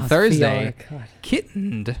out on Thursday,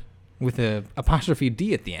 Kittened, with a apostrophe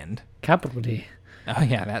D at the end. Capital D. Oh,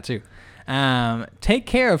 yeah, that too. Take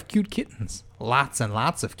care of cute kittens. Lots and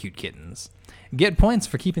lots of cute kittens. Get points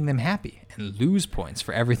for keeping them happy, and lose points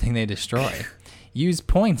for everything they destroy. Use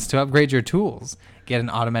points to upgrade your tools. Get an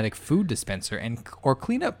automatic food dispenser or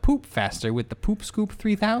clean up poop faster with the Poop Scoop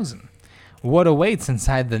 3000. What awaits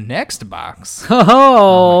inside the next box?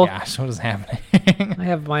 Oh my gosh, what is happening? I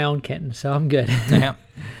have my own kitten, so I'm good. Yeah.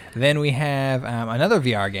 Then we have another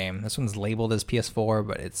VR game. This one's labeled as PS4,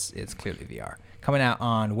 but it's clearly VR. Coming out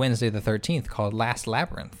on Wednesday the 13th, called Last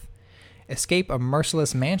Labyrinth. Escape a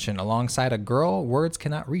merciless mansion alongside a girl words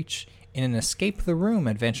cannot reach in an escape the room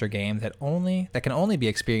adventure game that can only be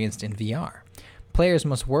experienced in VR. Players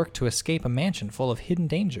must work to escape a mansion full of hidden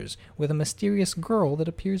dangers with a mysterious girl that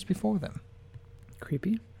appears before them.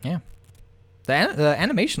 Creepy. Yeah. The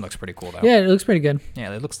animation looks pretty cool, though. Yeah, it looks pretty good.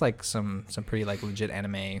 Yeah, it looks like some pretty like legit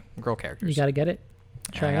anime girl characters. You gotta get it.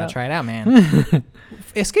 Try it out, man.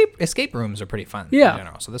 Escape rooms are pretty fun. Yeah. In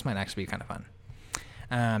general, so this might actually be kind of fun.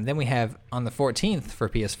 Then we have on the 14th for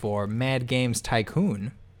PS4, Mad Games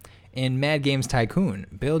Tycoon. In Mad Games Tycoon,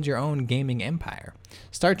 build your own gaming empire.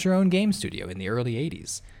 Start your own game studio in the early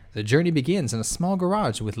 80s. The journey begins in a small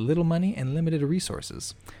garage with little money and limited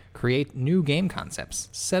resources. Create new game concepts,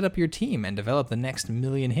 set up your team, and develop the next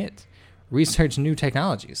million hit. Research new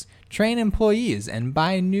technologies, train employees, and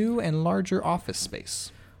buy new and larger office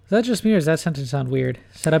space. Is that just me, or does that sentence sound weird?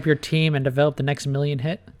 Set up your team and develop the next million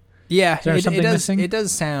hit? Yeah, it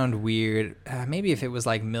does sound weird. Maybe if it was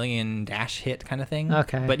like million dash hit kind of thing.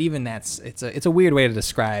 Okay. But even it's a weird way to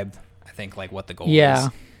describe, I think, like what the goal is.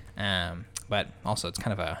 But also it's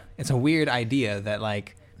kind of a weird idea that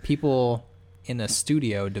like people in a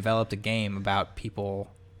studio developed a game about people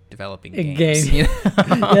developing games. You know?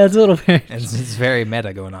 Yeah, it's a little weird. It's very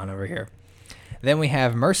meta going on over here. Then we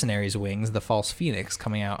have Mercenaries Wings: The False Phoenix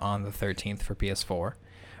coming out on the 13th for PS4.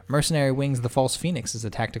 Mercenary Wings: The False Phoenix is a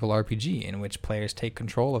tactical RPG in which players take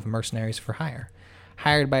control of mercenaries for hire.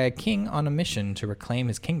 Hired by a king on a mission to reclaim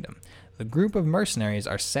his kingdom, the group of mercenaries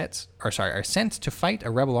are sent to fight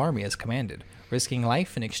a rebel army as commanded, risking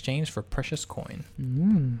life in exchange for precious coin.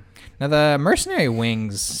 Now, the Mercenary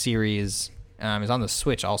Wings series is on the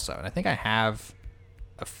Switch also, and I think I have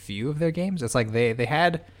a few of their games. It's like they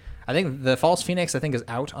had, I think the False Phoenix I think is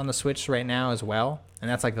out on the Switch right now as well, and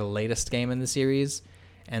that's like the latest game in the series.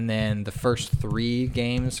 And then the first 3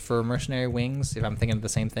 games for Mercenary Wings, if I'm thinking of the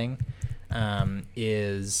same thing,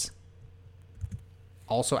 is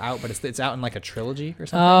also out, but it's out in like a trilogy or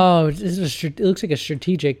something. Oh, it looks like a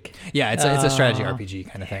strategic. Yeah, it's a strategy RPG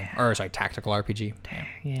kind of thing, or sorry, tactical RPG.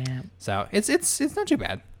 Yeah. So it's not too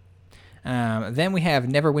bad. Then we have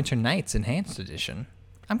Neverwinter Nights Enhanced Edition.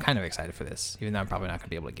 I'm kind of excited for this, even though I'm probably not going to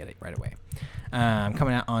be able to get it right away.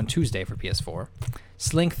 Coming out on Tuesday for PS4.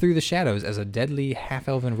 Slink through the shadows as a deadly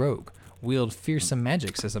half-elven rogue. Wield fearsome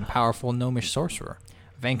magics as a powerful gnomish sorcerer.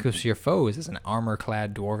 Vanquish your foes as an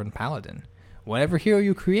armor-clad dwarven paladin. Whatever hero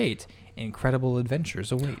you create, incredible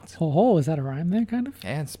adventures await. Oh, is that a rhyme there, kind of?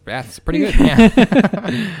 Yeah, that's pretty good.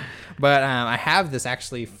 Yeah. But I have this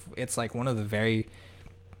actually. It's like one of the very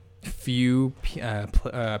few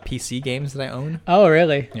PC games that I own. Oh,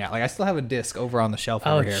 really? Yeah, like I still have a disc over on the shelf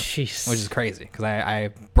over here, jeez. which is crazy because I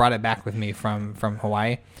brought it back with me from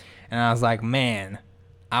Hawaii, and I was like, man,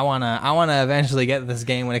 I wanna eventually get this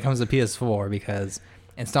game when it comes to PS4 because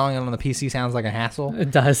installing it on the PC sounds like a hassle.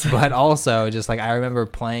 It does. But also, just like I remember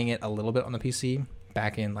playing it a little bit on the PC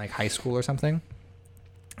back in like high school or something,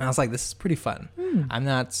 and I was like, this is pretty fun. I'm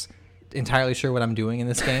not entirely sure what I'm doing in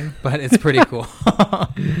this game, but it's pretty cool.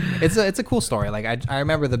 It's a cool story. Like I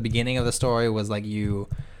remember the beginning of the story was like your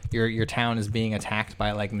town is being attacked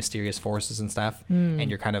by like mysterious forces and stuff, and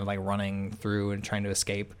you're kind of like running through and trying to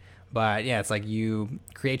escape. But yeah, it's like you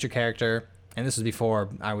create your character, and this was before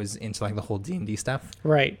I was into like the whole D&D stuff,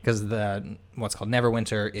 right? Because the what's called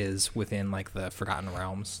Neverwinter is within like the Forgotten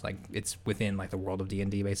Realms, like it's within like the world of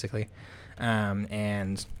D&D basically,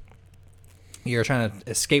 and you're trying to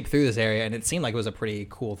escape through this area, and it seemed like it was a pretty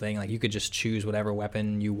cool thing. Like you could just choose whatever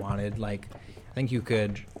weapon you wanted. Like I think you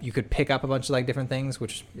could pick up a bunch of like different things,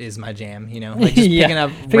 which is my jam, you know, like just picking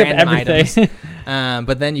up random items.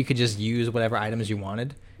 But then you could just use whatever items you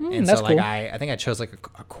wanted. And so like cool. I think I chose like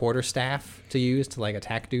a quarterstaff to use to like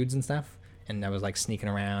attack dudes and stuff. And I was like sneaking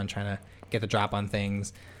around trying to get the drop on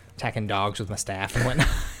things, attacking dogs with my staff and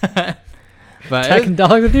whatnot. But attacking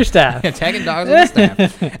dogs with your staff. Attacking dogs with the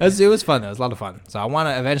staff. It was fun though. It was a lot of fun. So I want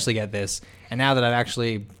to eventually get this. And now that I've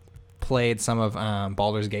actually played some of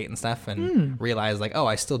Baldur's Gate and stuff and realized like, oh,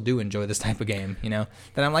 I still do enjoy this type of game, you know,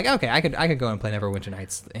 then I'm like, okay, I could go and play Neverwinter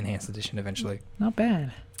Nights Enhanced Edition eventually. Not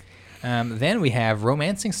bad. Then we have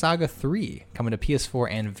Romancing Saga 3 coming to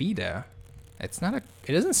PS4 and Vita. It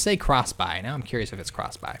doesn't say cross-buy. Now I'm curious if it's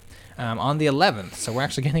cross-buy. On the 11th, so we're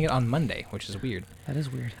actually getting it on Monday, which is weird. That is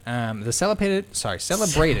weird. The celebrated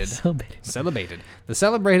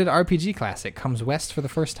RPG classic comes west for the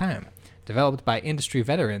first time. Developed by industry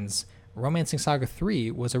veterans, Romancing Saga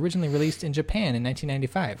 3 was originally released in Japan in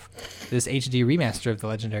 1995. This HD remaster of the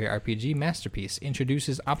legendary RPG masterpiece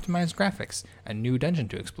introduces optimized graphics, a new dungeon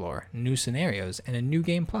to explore, new scenarios, and a new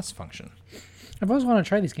Game Plus function. I've always wanted to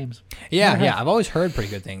try these games. Yeah, I've always heard pretty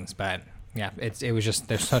good things, but yeah, it was just,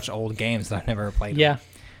 they're such old games that I've never played them.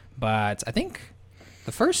 But I think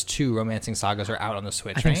the first two Romancing Sagas are out on the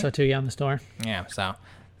Switch, I think so too, yeah, on the store. Yeah, so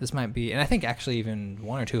this might be, and I think actually even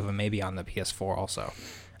one or two of them may be on the PS4 also.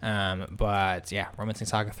 But yeah, Romancing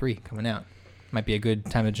Saga 3 coming out. Might be a good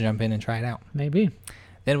time to jump in and try it out. Maybe.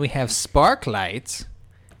 Then we have Sparklight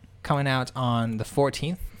coming out on the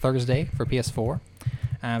 14th, Thursday, for PS4.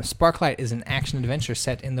 Sparklight is an action-adventure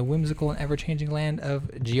set in the whimsical and ever-changing land of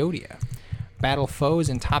Geodia. Battle foes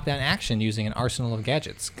in top-down action using an arsenal of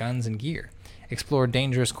gadgets, guns, and gear. Explore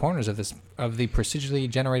dangerous corners of the procedurally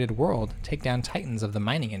generated world, take down titans of the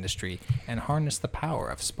mining industry, and harness the power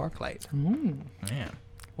of Sparklight. Yeah.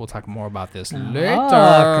 We'll talk more about this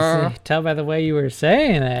later. Tell by the way you were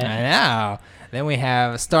saying it. I know. Then we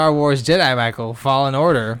have Star Wars Jedi Michael Fallen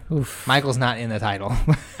Order. Oof. Michael's not in the title.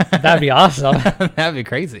 That'd be awesome. That'd be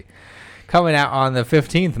crazy. Coming out on the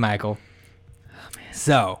 15th, Michael. Oh, man.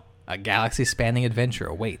 So, a galaxy-spanning adventure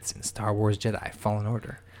awaits in Star Wars Jedi Fallen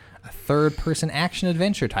Order, a third-person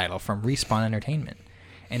action-adventure title from Respawn Entertainment.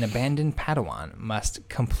 An abandoned Padawan must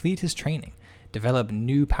complete his training, develop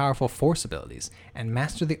new powerful Force abilities, and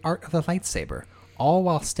master the art of the lightsaber, all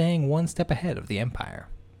while staying one step ahead of the Empire.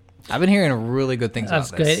 I've been hearing really good things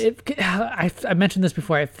about this. That's good. I mentioned this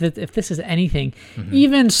before. If this is anything,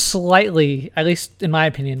 even slightly, at least in my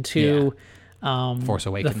opinion, to Force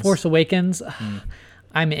Awakens. The Force Awakens,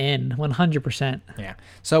 I'm in 100%. Yeah.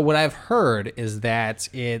 So what I've heard is that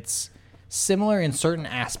it's similar in certain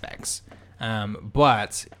aspects,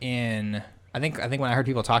 but in I think when I heard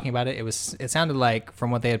people talking about it, it sounded like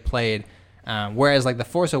from what they had played, whereas like the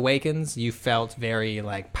Force Awakens, you felt very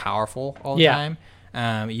like powerful all the time.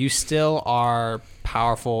 You still are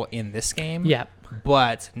powerful in this game,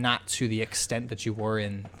 but not to the extent that you were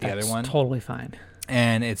in the other one. Totally fine.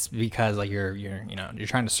 And it's because like you're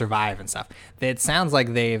trying to survive and stuff. It sounds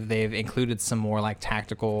like they've included some more like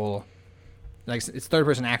tactical, like it's third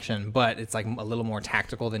person action, but it's like a little more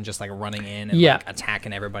tactical than just like running in and like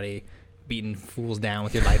attacking everybody, beating fools down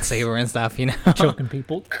with your lightsaber and stuff, you know, choking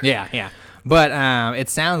people. Yeah. But it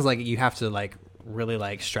sounds like you have to like really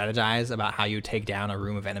like strategize about how you take down a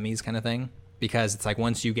room of enemies kind of thing, because it's like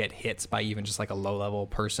once you get hit by even just like a low level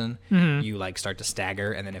person, you like start to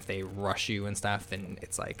stagger, and then if they rush you and stuff, then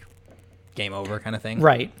it's like game over kind of thing.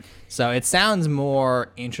 Right. So it sounds more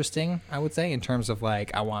interesting, I would say, in terms of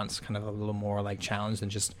like I want kind of a little more like challenge than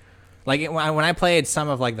just Like when I played some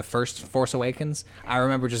of like the first Force Awakens, I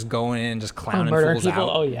remember just going in and just clowning fools people.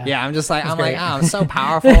 out. Oh yeah. Yeah, I'm just like I'm so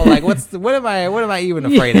powerful. Like what am I even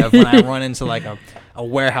afraid of when I run into like a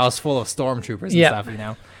warehouse full of stormtroopers and stuff, you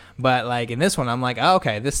know? But like in this one, I'm like, oh,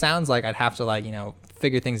 okay, this sounds like I'd have to like, you know,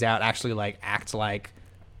 figure things out, actually like act like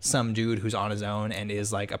some dude who's on his own and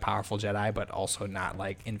is like a powerful Jedi, but also not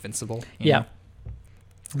like invincible. You know?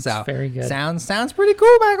 So very good. Sounds pretty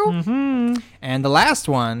cool, Michael. Mm-hmm. And the last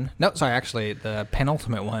one, actually the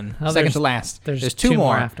penultimate one, second to last. There's two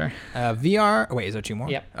more after. VR. Wait, is there two more?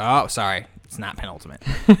 Yep. Oh, sorry, it's not penultimate.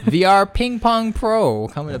 VR Ping Pong Pro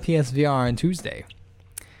coming to PSVR on Tuesday.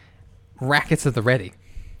 Rackets at the ready.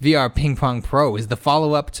 VR Ping Pong Pro is the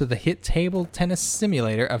follow-up to the hit table tennis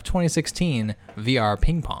simulator of 2016, VR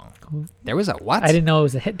Ping Pong. There was a what? I didn't know it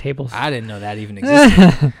was a hit table. I didn't know that even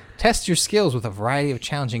existed. Test your skills with a variety of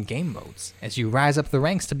challenging game modes as you rise up the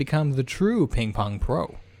ranks to become the true Ping Pong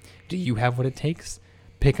Pro. Do you have what it takes?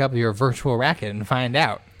 Pick up your virtual racket and find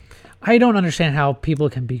out. I don't understand how people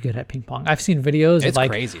can be good at ping pong. I've seen videos of like,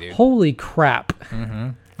 crazy, dude. Holy crap. Mm-hmm.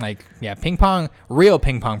 Like, yeah, ping pong, real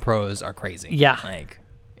ping pong pros are crazy. Yeah. Like,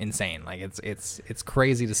 insane. Like, it's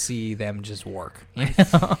crazy to see them just work. You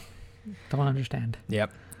know? Don't understand.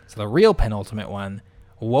 Yep. So the real penultimate one,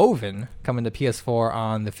 Woven, coming to PS4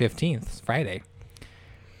 on the 15th, Friday.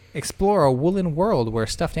 Explore a woolen world where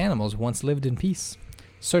stuffed animals once lived in peace.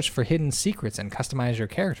 Search for hidden secrets and customize your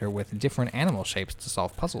character with different animal shapes to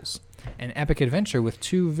solve puzzles. An epic adventure with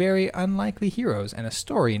two very unlikely heroes and a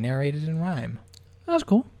story narrated in rhyme. That's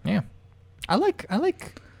cool. Yeah. I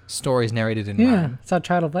like stories narrated in rhyme. Yeah, that's how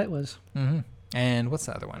Child of Light was. Mm-hmm. And what's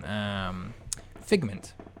the other one?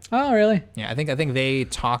 Figment. Oh, really? Yeah, I think they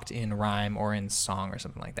talked in rhyme or in song or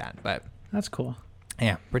something like that. But that's cool.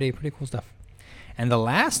 Yeah, pretty cool stuff. And the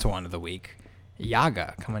last one of the week,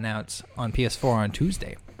 Yaga, coming out on PS4 on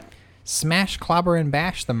Tuesday. Smash, clobber, and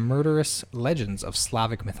bash the murderous legends of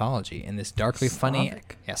Slavic mythology in this darkly funny...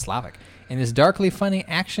 Yeah, Slavic. In this darkly funny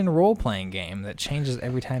action role-playing game that changes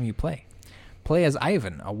every time you play. Play as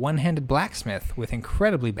Ivan, a one-handed blacksmith with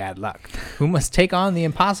incredibly bad luck, who must take on the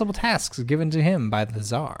impossible tasks given to him by the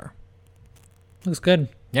Tsar. Looks good.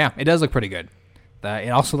 Yeah, it does look pretty good. It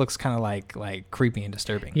also looks kind of like creepy and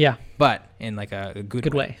disturbing. Yeah. But in like a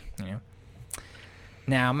good way. You know?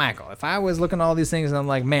 Now, Michael, if I was looking at all these things and I'm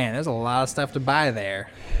like, man, there's a lot of stuff to buy there,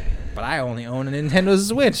 but I only own a Nintendo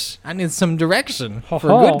Switch. I need some direction for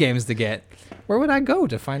good games to get. Where would I go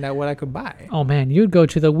to find out what I could buy? Oh, man, you'd go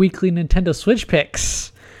to the weekly Nintendo Switch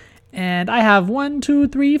picks. And I have 1, 2,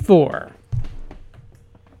 3, 4.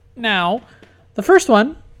 Now, the first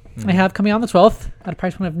one I have coming on the 12th at a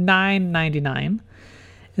price point of $9.99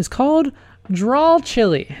 is called Drawl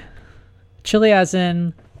Chili. Chili as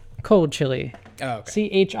in cold chili. Oh,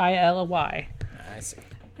 okay. Chilly. I see.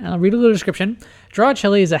 And I'll read a little description. Draw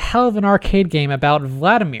Chili is a hell of an arcade game about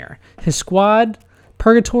Vladimir, his squad,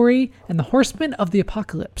 Purgatory, and the Horsemen of the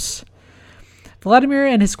Apocalypse. Vladimir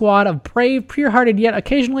and his squad of brave, pure-hearted, yet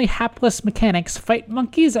occasionally hapless mechanics fight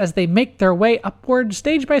monkeys as they make their way upward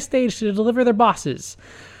stage by stage to deliver their bosses,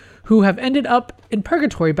 who have ended up in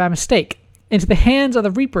Purgatory by mistake, into the hands of the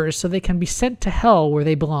Reapers so they can be sent to hell where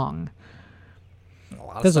they belong.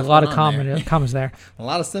 There's a lot of comments there. A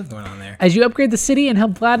lot of stuff going on there. As you upgrade the city and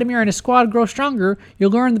help Vladimir and his squad grow stronger,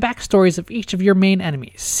 you'll learn the backstories of each of your main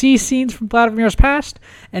enemies, see scenes from Vladimir's past,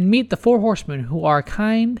 and meet the four horsemen who are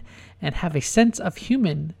kind and have a sense of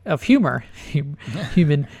humor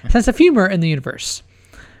sense of humor in the universe.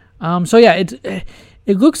 So yeah,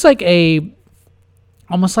 it looks like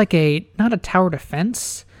almost like not a tower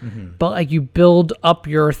defense, but like you build up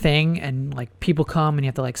your thing and like people come and you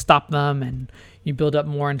have to like stop them and you build up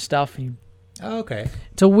more and stuff. Okay.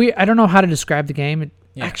 So I don't know how to describe the game.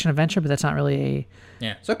 Action adventure, but that's not really a...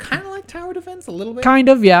 Yeah. So kind of like tower defense a little bit? Kind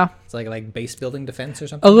of, yeah. It's like base building defense or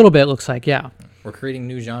something? A little bit, looks like, yeah. We're creating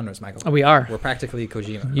new genres, Michael. We are. We're practically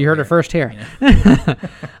Kojima. You heard it first here. Yeah.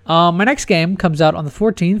 My next game comes out on the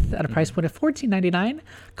 14th at a price point of $14.99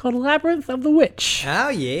 called Labyrinth of the Witch. Oh,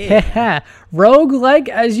 yeah. Roguelike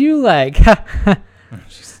as you like.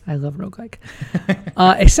 I love roguelike.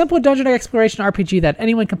 A simple dungeon exploration RPG that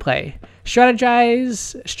anyone can play.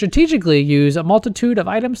 Strategically use a multitude of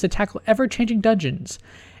items to tackle ever-changing dungeons.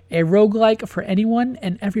 A roguelike for anyone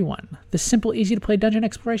and everyone. This simple, easy-to-play dungeon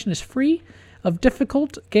exploration is free of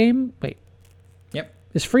difficult game... Wait. Yep.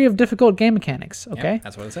 Is free of difficult game mechanics, okay? Yep,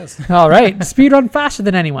 that's what it says. All right. Speedrun faster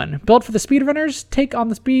than anyone. Built for the speedrunners, take on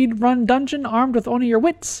the speedrun dungeon armed with only your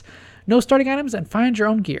wits, no starting items, and find your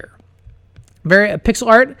own gear. Very pixel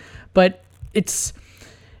art, but it's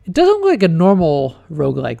It doesn't look like a normal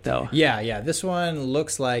roguelike, though. Yeah. This one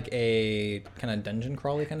looks like a kind of dungeon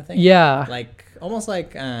crawly kind of thing. Yeah. Like, almost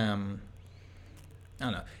like, I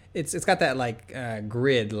don't know. It's got that, like,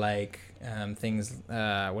 grid, like, things,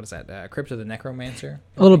 what is that? Crypt of the Necromancer?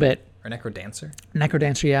 A little bit. Or Necrodancer?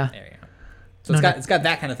 Necrodancer, yeah. There you go. So it's got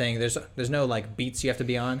that kind of thing. There's no, like, beats you have to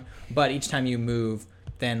be on, but each time you move,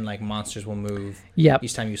 then, like, monsters will move. Yep.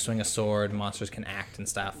 Each time you swing a sword, monsters can act and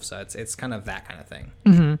stuff. So it's kind of that kind of thing.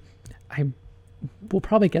 Mm-hmm. I will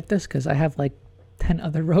probably get this because I have, like, 10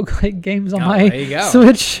 other roguelike games on my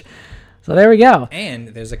Switch. So there we go. And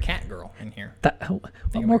there's a cat girl in here.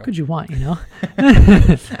 What more could you want, you know?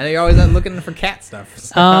 I know you're always looking for cat stuff.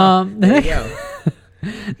 So there you go.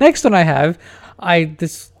 Next one I have,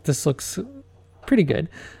 this looks pretty good.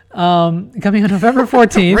 Coming on November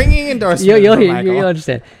 14th. Ringing endorsement. You'll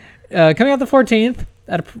understand. Coming out the 14th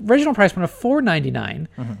at an original price point of $4.99,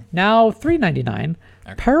 now $3.99.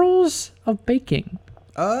 Okay. Perils of Baking.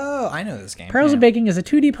 Oh, I know this game. Perils of Baking is a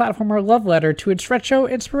 2D platformer love letter to its retro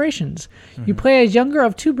inspirations. You play as younger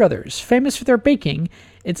of two brothers, famous for their baking.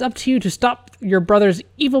 It's up to you to stop your brother's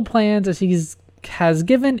evil plans as he has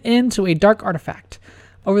given in to a dark artifact.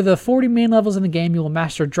 Over the 40 main levels in the game, you will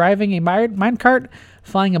master driving a minecart,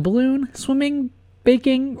 flying a balloon, swimming,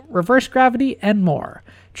 baking, reverse gravity, and more.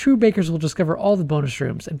 True bakers will discover all the bonus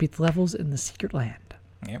rooms and beat the levels in the secret land.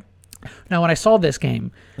 Yep. Now, when I saw this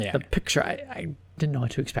game, the picture, I didn't know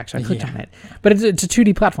what to expect, so I clicked on it. But it's a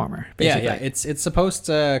 2D platformer, basically. Yeah. It's supposed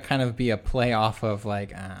to kind of be a play off of,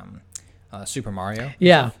 like, Super Mario.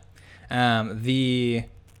 Yeah. The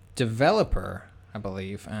developer, I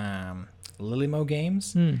believe, Lilymo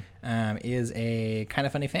Games, is a Kind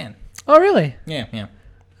of Funny fan. Oh, really? Yeah.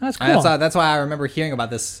 That's cool. That's why I remember hearing about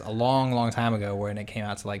this a long, long time ago when it came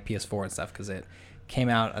out to, like, PS4 and stuff, because it came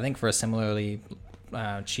out, I think, for a similarly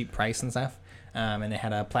cheap price and stuff, and it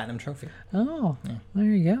had a platinum trophy. Oh, there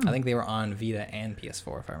you go. I think they were on Vita and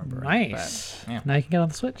PS4, if I remember. Nice. But, now you can get on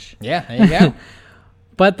the Switch. Yeah, there you go.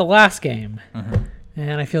 But the last game,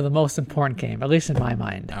 and I feel the most important game, at least in my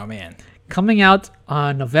mind. Oh, man. Coming out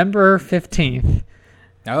on November 15th.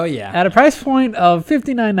 Oh, yeah. At a price point of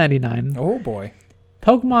 $59.99. Oh, boy.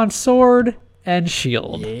 Pokemon Sword and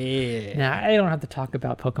Shield. Yeah. Now, I don't have to talk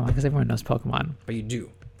about Pokemon because everyone knows Pokemon. But you do.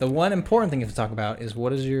 The one important thing you have to talk about is,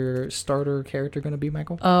 what is your starter character going to be,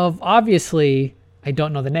 Michael? Obviously, I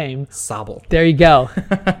don't know the name. Sobble. There you go.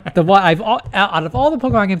 Out of all the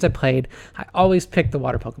Pokemon games I played, I always pick the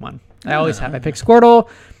water Pokemon. I always have. I picked Squirtle.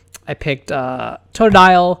 I picked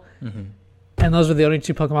Totodile. And those were the only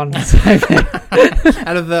two Pokemon I picked.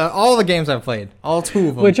 Out of all the games I've played, all two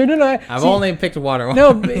of them. Which I've only picked water.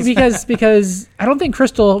 No, because I don't think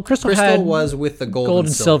Crystal was with the gold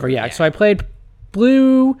and silver. Yeah. So I played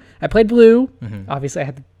blue. Obviously, I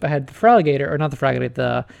had the Feraligatr, or not the Feraligatr,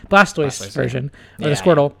 the Blastoise version, or the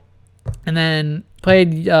Squirtle. And then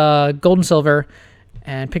played gold and silver,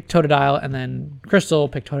 and picked Totodile, and then Crystal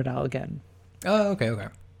picked Totodile again. Oh, okay.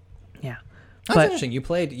 Yeah. That's interesting. You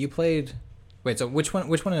played. Wait, so which one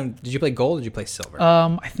did you play? Gold or did you play silver?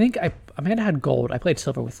 I think I might have had gold. I played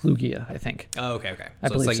silver with Lugia, I think. Oh, okay. I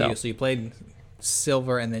believe so. So you played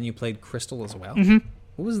silver and then you played crystal as well?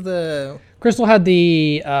 What was the... Crystal had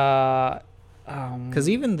the... Because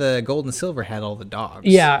even the gold and silver had all the dogs.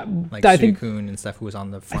 Yeah. Like Suicune and stuff who was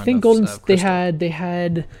on the front. I think gold and they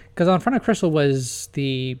had... Because on front of Crystal was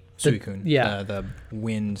the Suicune. Yeah. The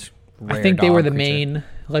wind rare I think they were the creature. Main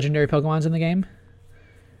legendary Pokemons in the game.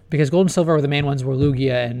 Because gold and silver were the main ones were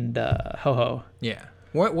Lugia and Ho-Oh. Yeah.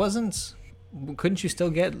 Couldn't you still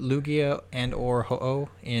get Lugia and or Ho-Oh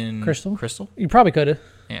in Crystal? You probably could have.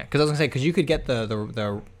 Yeah, because I was going to say, because you could get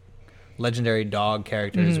the legendary dog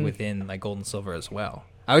characters within, like, gold and silver as well.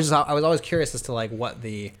 I was always curious as to, like, what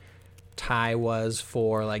the tie was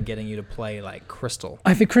for, like, getting you to play, like, Crystal.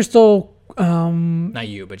 I think Crystal... Not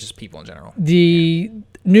you, but just people in general. I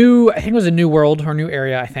think it was a new world or new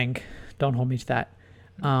area, I think. Don't hold me to that.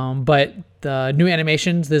 But the new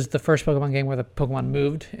animations, this is the first Pokemon game where the Pokemon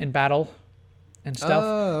moved in battle and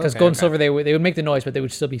stuff. Because Gold and Silver, they would make the noise, but they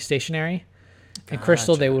would still be stationary. Gotcha. And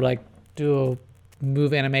Crystal, they would, like, do a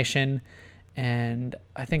move animation. And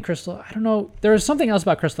I think Crystal, I don't know, there was something else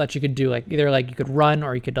about Crystal that you could do, like either like you could run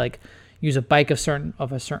or you could like use a bike of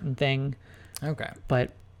a certain thing. Okay.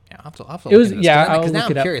 but yeah, I'll have to look into this. Because now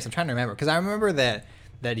I'm curious. I'm trying to remember because I remember that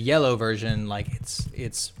yellow version, like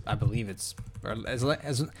it's I believe it's as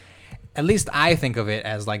at least I think of it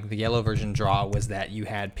as like the yellow version draw was that you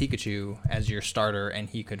had Pikachu as your starter and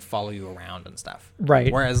he could follow you around and stuff.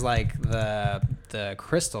 Right. Whereas like the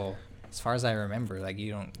Crystal, as far as I remember, like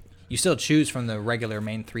you you still choose from the regular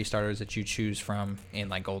main 3 starters that you choose from in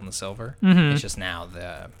like Gold and Silver. Mm-hmm. It's just now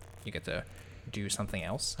you get to do something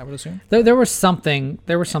else, I would assume. There was something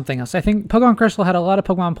else. I think Pokemon Crystal had a lot of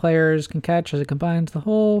Pokemon players can catch as it combines the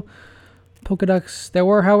whole Pokedex. There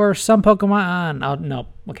were, however, some Pokemon. No,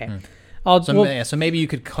 okay. So maybe you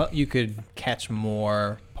could catch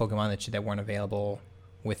more Pokemon that weren't available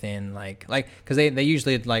within like because they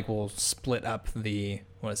usually like will split up the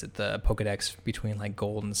Pokedex between like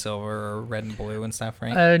Gold and Silver or Red and Blue and stuff,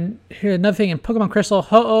 right? Here, another thing in Pokemon Crystal,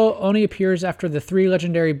 Ho-Oh only appears after the 3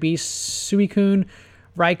 legendary beasts Suicune,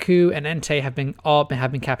 Raikou, and Entei have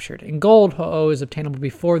been captured. In Gold, Ho-Oh is obtainable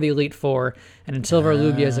before the Elite Four, and in Silver,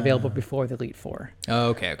 Lugia is available before the Elite Four. Oh,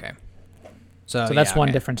 okay. So that's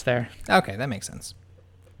one difference there. Okay, that makes sense.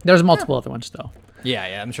 There's multiple other ones though.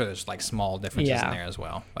 Yeah, I'm sure there's like small differences in there as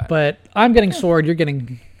well. But I'm getting Sword, you're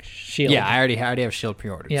getting Shield. Yeah, I already have Shield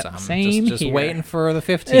pre-ordered, so I'm same just here. waiting for the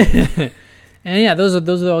 15th. And yeah, those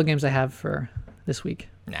are all games I have for this week.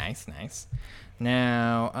 Nice.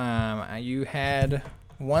 Now, you had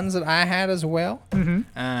ones that I had as well.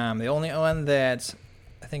 Mm-hmm. The only one that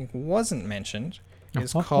I think wasn't mentioned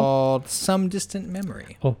is called Some Distant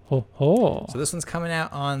Memory. So this one's coming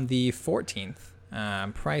out on the 14th.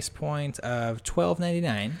 Price point of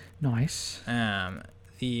 $12.99. Nice.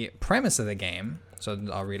 The premise of the game, so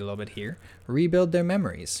I'll read a little bit here. Rebuild their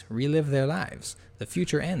memories, relive their lives. The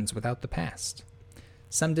future ends without the past.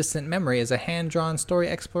 Some Distant Memory is a hand-drawn story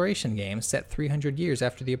exploration game set 300 years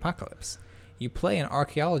after the apocalypse. You play an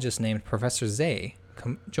archaeologist named Professor Zay,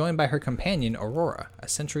 joined by her companion Aurora, a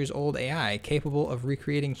centuries-old AI capable of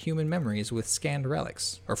recreating human memories with scanned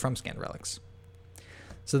relics, or from scanned relics.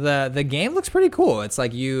 So the game looks pretty cool. It's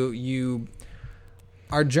like you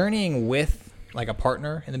are journeying with like a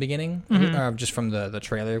partner in the beginning, just from the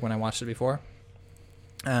trailer when I watched it before.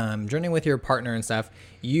 Journeying with your partner and stuff,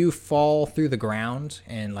 you fall through the ground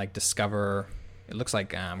and like discover. It looks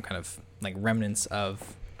like kind of like remnants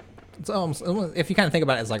of. It's almost, if you kind of think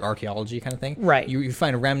about it as like archaeology kind of thing, right? You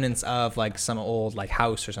find remnants of like some old like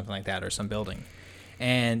house or something like that, or some building,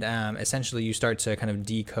 and essentially you start to kind of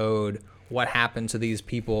decode what happened to these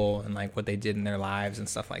people and like what they did in their lives and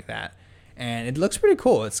stuff like that. And it looks pretty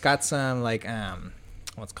cool. It's got some like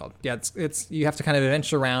what's it called? Yeah, it's you have to kind of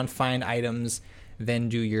adventure around, find items, then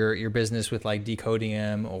do your business with like decoding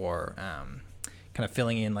them or kind of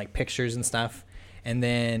filling in like pictures and stuff. And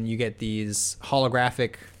then you get these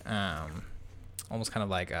holographic almost kind of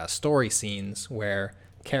like story scenes where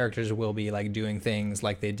characters will be like doing things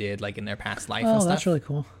like they did like in their past life and stuff. Oh, that's really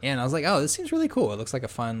cool. Yeah, and I was like, oh, this seems really cool. It looks like a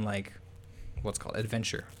fun like what's called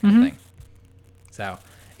adventure kind of thing. So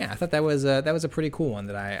yeah, I thought that was a pretty cool one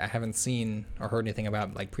that I haven't seen or heard anything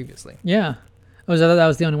about like previously. Yeah. Oh, that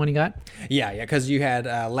was the only one you got? Yeah, because you had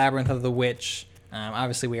Labyrinth of the Witch.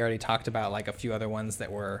 Obviously, we already talked about like a few other ones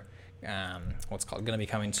that were going to be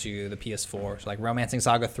coming to the PS4. So like Romancing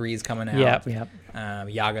Saga 3 is coming out. Yep.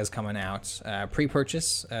 Yaga's coming out.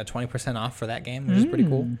 Pre-purchase 20% off for that game, which is pretty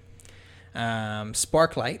cool.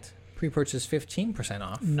 Sparklight. Pre-purchase 15%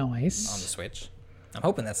 off. Nice. On the Switch. I'm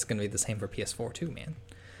hoping that's going to be the same for PS4 too,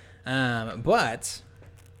 man. But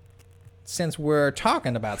since we're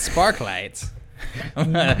talking about Sparklight,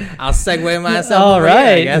 I'll segue myself. All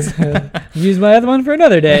right. Here, I guess. Use my other one for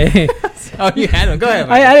another day. Oh, you had one. Go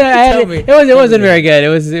ahead. It wasn't very good. It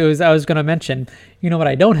was. I was going to mention. You know what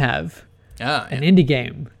I don't have? An indie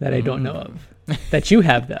game that I don't know of. That you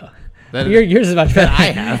have though. Yours is much better. I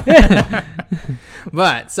have.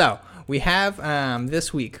 But so. We have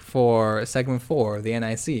this week for segment 4 of the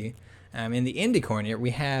NIC, in the indie corner, we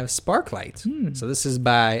have Sparklight. So this is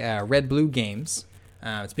by Red Blue Games.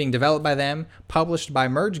 It's being developed by them, published by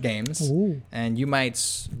Merge Games. Ooh. And you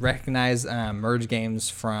might recognize Merge Games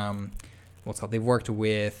from what's called. They've worked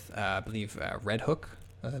with, I believe, Red Hook,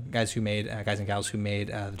 guys and gals who made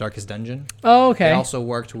The Darkest Dungeon. Oh, okay. They also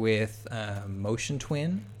worked with Motion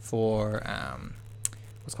Twin for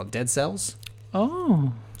what's called Dead Cells.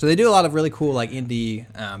 Oh. So they do a lot of really cool like indie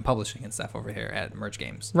publishing and stuff over here at Merge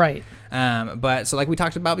Games. Right. But so like we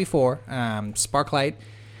talked about before, Sparklight,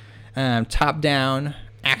 top-down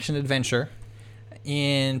action adventure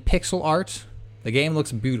in pixel art. The game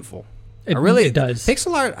looks beautiful. It does.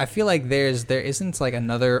 Pixel art, I feel like there isn't like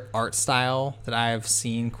another art style that I've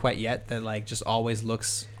seen quite yet that like just always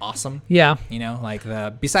looks awesome. Yeah. You know, like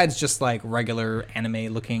besides just like regular anime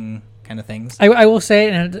looking kind of things. I will say,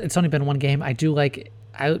 and it's only been one game, I do like.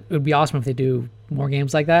 It would be awesome if they do more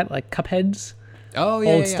games like that, like Cupheads. Oh yeah,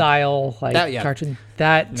 old style like cartoon.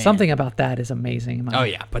 Something about that is amazing. Oh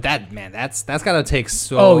yeah, but that's got to take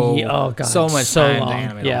so much time to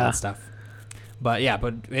animate all that stuff. But yeah,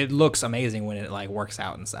 but it looks amazing when it like works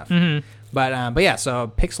out and stuff. But yeah,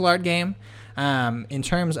 so pixel art game. In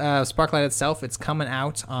terms of Sparklight itself, it's coming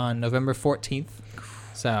out on November 14th.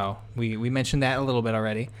 So we mentioned that a little bit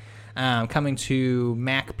already. Coming to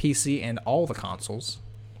Mac, PC, and all the consoles.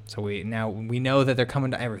 So we know that they're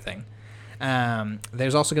coming to everything.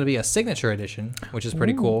 There's also going to be a signature edition, which is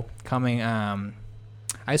pretty cool. Coming, I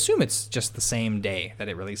assume it's just the same day that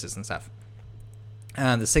it releases and stuff.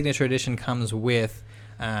 The signature edition comes with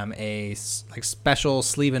a special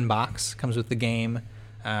sleeve and box. Comes with the game,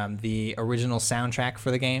 the original soundtrack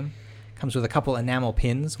for the game. Comes with a couple enamel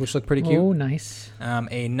pins, which look pretty cute. Oh, nice.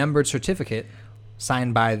 A numbered certificate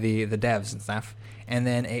signed by the devs and stuff, and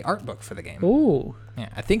then a art book for the game. Ooh. Yeah,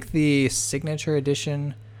 I think the signature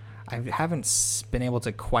edition, I haven't been able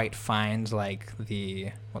to quite find like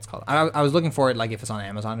the what's called. I was looking for it like if it's on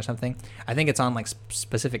Amazon or something. I think it's on like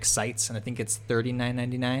specific sites, and I think it's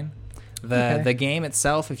 $39.99. The game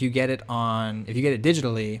itself, if you get it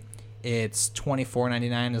digitally, it's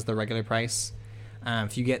 $24.99 is the regular price.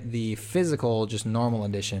 If you get the physical, just normal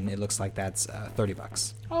edition, it looks like that's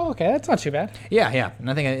 $30. Oh, okay, that's not too bad. Yeah, and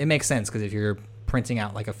I think it makes sense because if you're printing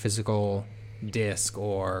out like a physical disc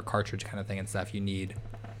or cartridge kind of thing and stuff, you need.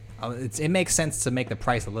 It makes sense to make the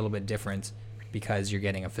price a little bit different because you're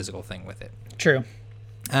getting a physical thing with it. True.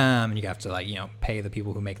 And you have to pay the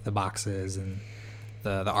people who make the boxes and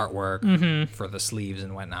the artwork for the sleeves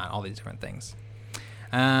and whatnot, all these different things.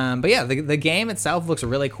 But yeah, the game itself looks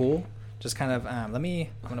really cool. Just kind of I'm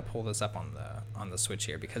gonna pull this up on the Switch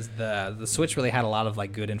here because the Switch really had a lot of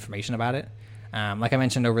like good information about it. Like I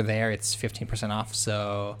mentioned over there, it's 15% off,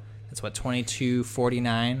 so it's what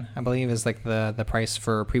 $22.49 I believe is like the price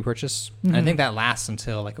for pre-purchase. And I think that lasts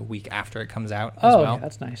until like a week after it comes out as well. Oh,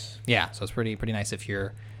 that's nice. Yeah, so it's pretty nice if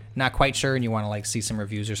you're not quite sure and you want to like see some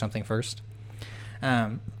reviews or something first.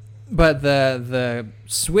 But the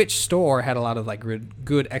Switch store had a lot of like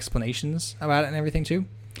good explanations about it and everything too.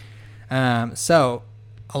 So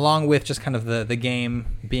along with just kind of the game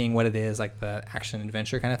being what it is, like the action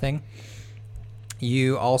adventure kind of thing,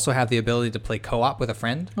 you also have the ability to play co-op with a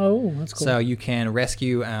friend. Oh, that's cool. So you can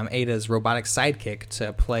rescue Ada's robotic sidekick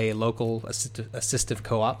to play local assistive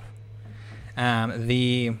co-op.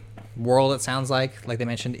 The world, it sounds like they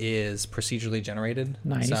mentioned, is procedurally generated.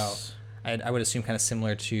 Nice. So I would assume kind of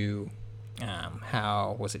similar to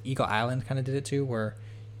how was it Eagle Island kind of did it too, where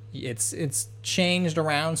it's changed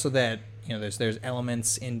around so that there's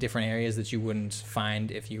elements in different areas that you wouldn't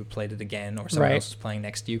find if you played it again or someone else was playing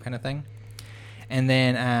next to you kind of thing. And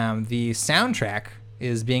then the soundtrack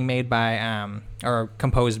is being made by or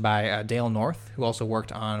composed by Dale North, who also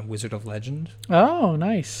worked on Wizard of Legend. Oh,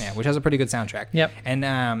 nice. Yeah, which has a pretty good soundtrack. Yep.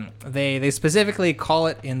 And they specifically call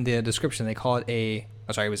it in the description. They call it it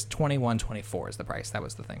was $21.24 is the price. That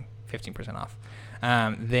was the thing, 15% off.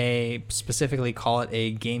 They specifically call it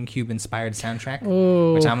a GameCube-inspired soundtrack,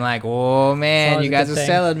 which I'm like, oh man, you guys are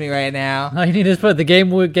selling me right now. All you need is put the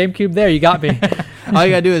GameCube there. You got me. All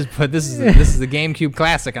you gotta do is put this is the GameCube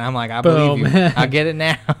classic, and I'm like, I believe you. I'll get it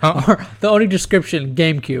now. Or the only description,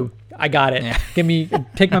 GameCube. I got it. Yeah.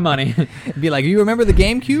 Take my money. Be like, you remember the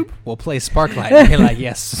GameCube? We'll play Sparklight. And be like,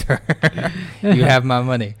 yes, sir. You have my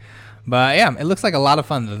money. But yeah, it looks like a lot of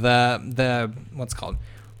fun. The what's it called?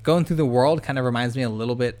 Going through the world kind of reminds me a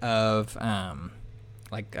little bit of it's kind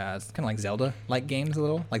of like Zelda-like games a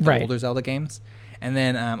little, like the older Zelda games. And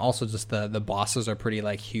then also just the bosses are pretty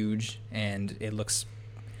like huge, and it looks,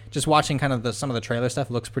 just watching kind of some of the trailer stuff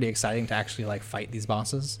looks pretty exciting to actually like fight these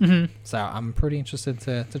bosses. So I'm pretty interested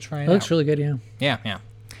to try it out. It looks really good, yeah. Yeah.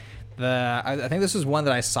 I think this is one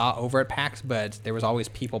that I saw over at PAX, but there was always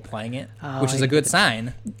people playing it, which is a good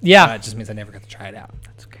sign. Yeah. It just means I never got to try it out.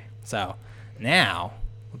 That's okay. So now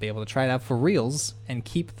we'll be able to try it out for reals and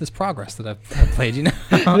keep this progress that I've played,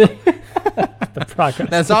 The progress.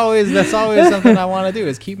 That's always something I want to do,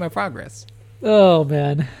 is keep my progress. Oh,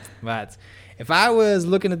 man. But if I was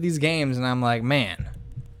looking at these games and I'm like, man,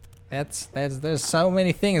 there's so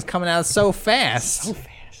many things coming out so fast. So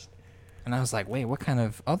fast. And I was like, wait, what kind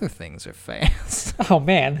of other things are fast? Oh,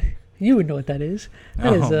 man. You would know what that is.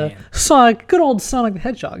 That is Sonic, good old Sonic the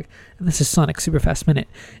Hedgehog. And this is Sonic Super Fast Minute.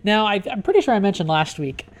 Now, I'm pretty sure I mentioned last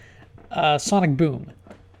week Sonic Boom.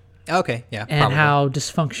 Okay, yeah. And probably. How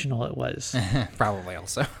dysfunctional it was. Probably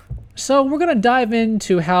also. So we're going to dive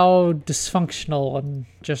into how dysfunctional and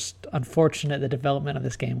just unfortunate the development of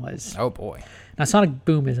this game was. Oh, boy. Now, Sonic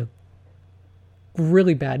Boom is a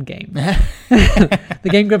really bad game. The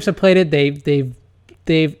Game Grumps have played it.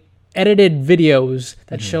 They've edited videos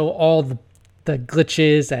that show all the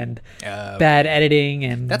glitches and bad editing,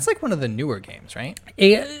 and that's like one of the newer games, right?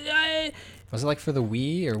 Was it like for the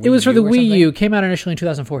Wii or Wii It was for U the or Wii something? U. It came out initially in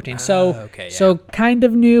 2014. So kind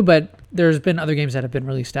of new, but there's been other games that have been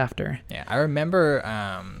released after. Yeah, I remember.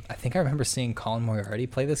 I think I remember seeing Colin Moriarty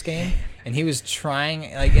play this game, and he was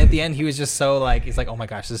trying. Like at the end, he was just so like he's like, "Oh my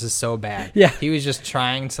gosh, this is so bad." Yeah. He was just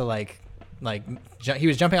trying to he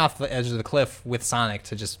was jumping off the edge of the cliff with Sonic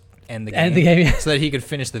to just end the game, so that he could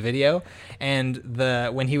finish the video. And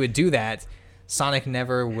when he would do that, Sonic would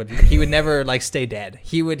never like stay dead.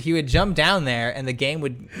 He would jump down there, and the game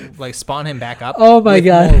would like spawn him back up. Oh my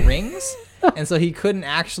god! More rings, and so he couldn't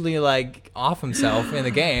actually like off himself in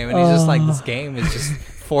the game. And he's just like, this game is just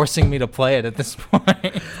forcing me to play it at this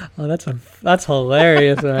point. Oh, that's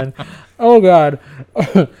hilarious, man. Oh god.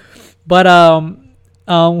 But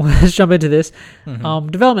let's jump into this.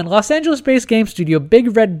 Development. Los Angeles-based game studio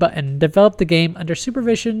Big Red Button developed the game under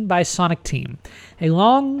supervision by Sonic Team, a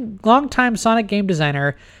long-time Sonic game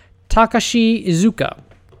designer, Takashi Iizuka.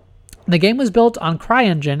 The game was built on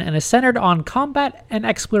CryEngine and is centered on combat and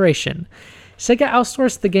exploration. Sega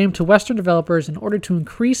outsourced the game to Western developers in order to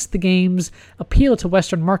increase the game's appeal to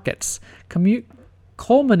Western markets,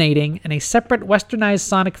 culminating in a separate Westernized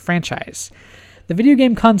Sonic franchise. The video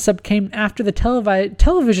game concept came after the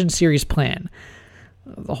television series plan.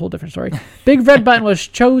 A whole different story. Big Red Button was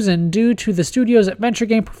chosen due to the studio's adventure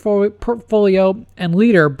game portfolio and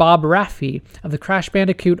leader Bob Raffi of the Crash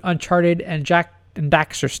Bandicoot, Uncharted, and Jak and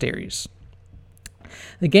Daxter series.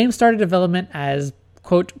 The game started development as,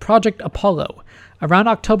 quote, Project Apollo. Around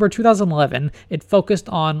October 2011, it focused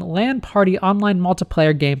on LAN party online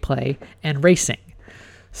multiplayer gameplay and racing.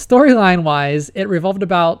 Storyline-wise, it revolved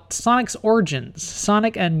about Sonic's origins.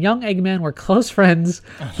 Sonic and young Eggman were close friends,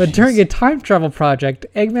 but during a time travel project,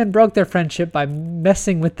 Eggman broke their friendship by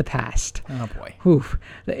messing with the past. Oh boy. Oof.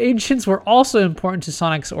 The ancients were also important to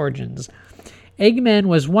Sonic's origins. Eggman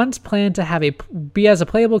was once planned to be as a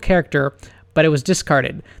playable character, but it was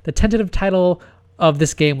discarded. The tentative title of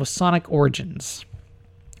this game was Sonic Origins.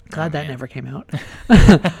 Glad that never came out.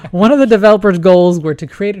 One of the developers' goals were to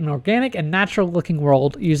create an organic and natural-looking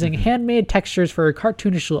world using handmade textures for a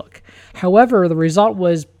cartoonish look. However, the result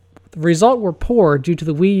were poor due to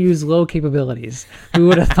the Wii U's low capabilities. Who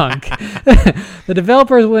would have thunk? The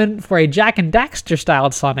developers went for a Jak and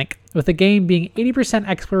Daxter-styled Sonic, with the game being 80%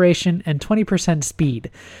 exploration and 20%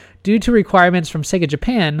 speed. Due to requirements from Sega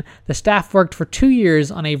Japan, the staff worked for 2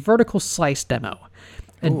 years on a vertical slice demo.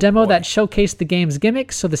 A demo that showcased the game's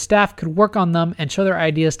gimmicks so the staff could work on them and show their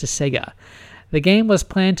ideas to Sega. The game was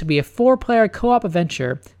planned to be a 4-player co-op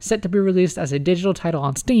adventure set to be released as a digital title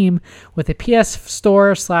on Steam, with a PS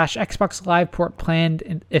Store/Xbox Live port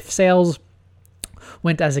planned if sales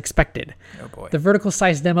went as expected. Oh boy. The vertical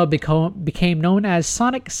slice demo became known as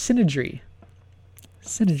Sonic Synergy.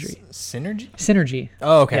 Synergy.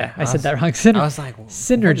 Oh, okay. Yeah, I said that wrong. I was like,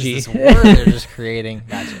 Synergy. What is this word they're just creating?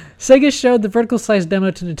 Gotcha. Sega showed the vertical slice demo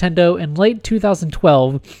to Nintendo in late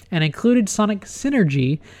 2012 and included Sonic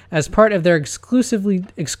Synergy as part of their exclusivity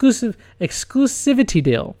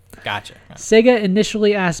deal. Gotcha. Sega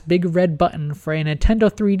initially asked Big Red Button for a Nintendo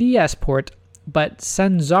 3DS port, but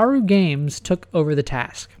Sanzaru Games took over the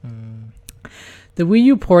task. The Wii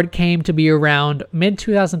U port came to be around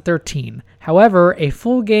mid-2013. However, a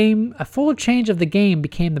full change of the game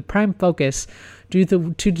became the prime focus due to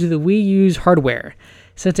the Wii U's hardware.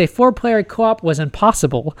 Since a 4-player co-op was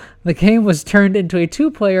impossible, the game was turned into a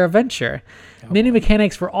 2-player adventure. Many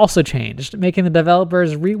mechanics were also changed, making the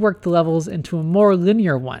developers rework the levels into more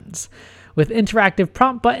linear ones, with interactive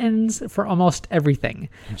prompt buttons for almost everything.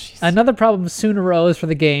 Another problem soon arose for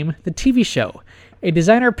the game, the TV show. A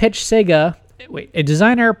designer pitched Sega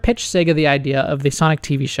the idea of the Sonic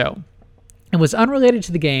TV show. It was unrelated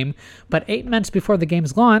to the game, but 8 months before the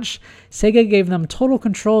game's launch, Sega gave them total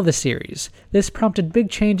control of the series. This prompted big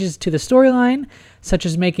changes to the storyline, such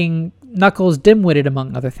as making Knuckles dim-witted,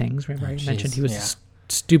 among other things. Remember I mentioned he was a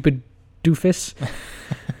stupid doofus?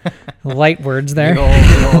 Light words there.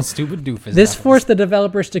 Big old stupid doofus. This forced the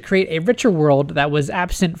developers to create a richer world that was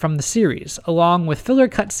absent from the series, along with filler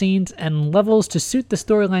cutscenes and levels to suit the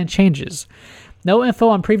storyline changes. No info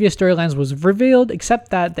on previous storylines was revealed, except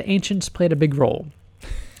that the Ancients played a big role.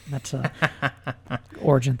 That's a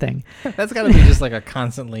origin thing. That's got to be just like a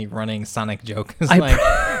constantly running Sonic joke. It's like,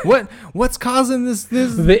 what's causing this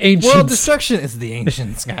the Ancients. World destruction? It's the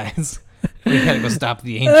Ancients, guys. We gotta go stop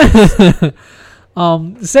the Ancients.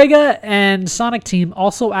 Sega and Sonic Team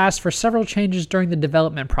also asked for several changes during the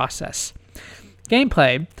development process.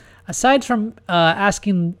 Gameplay, aside from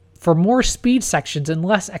asking for more speed sections and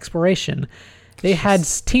less exploration, They had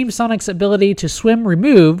Team Sonic's ability to swim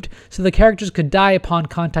removed, so the characters could die upon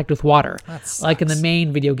contact with water, like in the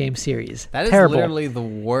main video game series. That is literally the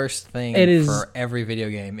worst thing for every video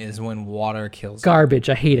game is when water kills garbage.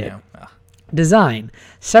 I hate it. Design.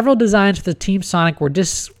 Several designs for the Team Sonic were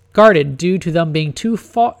discarded due to them being too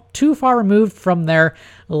far removed from their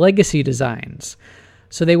legacy designs,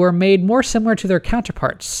 so they were made more similar to their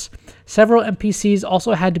counterparts. Several NPCs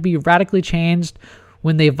also had to be radically changed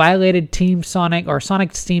when they violated Team Sonic or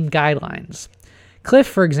Sonic's team guidelines. Cliff,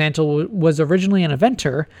 for example, was originally an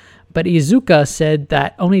inventor, but Iizuka said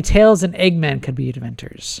that only Tails and Eggman could be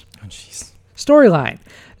inventors. Oh, jeez. Storyline.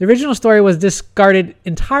 The original story was discarded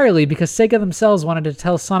entirely because Sega themselves wanted to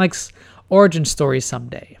tell Sonic's origin story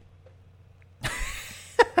someday.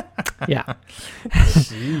 Yeah.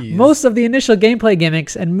 Most of the initial gameplay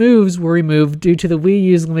gimmicks and moves were removed due to the Wii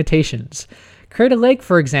U's limitations. Crater Lake,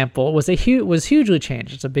 for example, was hugely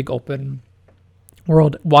changed. It's a big open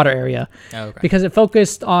world water area. Because it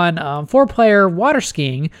focused on 4-player water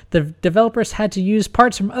skiing, the developers had to use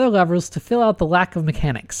parts from other levels to fill out the lack of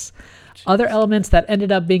mechanics. Other elements that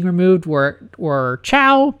ended up being removed were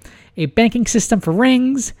Chow, a banking system for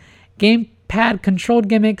rings, gamepad controlled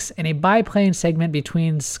gimmicks, and a biplane segment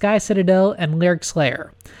between Sky Citadel and Lyric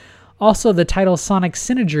Slayer. Also, the title Sonic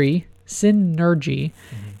Synergy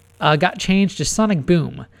got changed to Sonic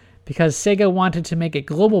Boom because Sega wanted to make a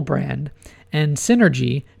global brand, and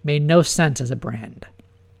Synergy made no sense as a brand.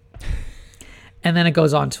 And then it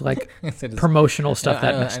goes on to like promotional stuff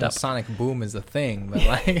that messed up. Sonic Boom is a thing, but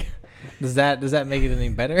like, does that make it any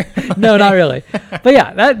better? No, not really. But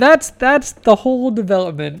yeah, that's the whole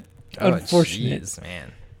development. Unfortunate, geez,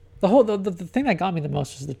 man. The thing that got me the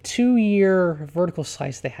most was the 2-year vertical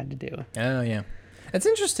slice they had to do. Oh yeah. It's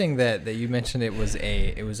interesting that you mentioned it was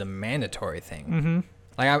a mandatory thing. Mm-hmm.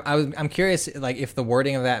 Like I'm curious, like if the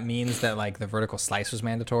wording of that means that like the vertical slice was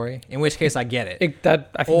mandatory. In which case, I get it. I think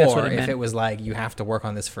that's what it meant. Or if it was like you have to work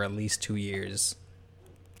on this for at least 2 years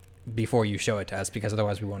before you show it to us, because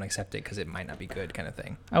otherwise we won't accept it because it might not be good, kind of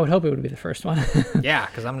thing. I would hope it would be the first one. Yeah,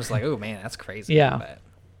 because I'm just like, oh man, that's crazy. Yeah.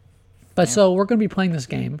 But so we're gonna be playing this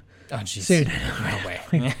game. Oh, jeez. Soon. No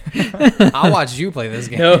way. I'll watch you play this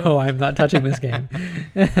game. No, I'm not touching this game.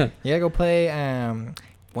 Yeah, go play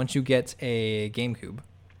once you get a GameCube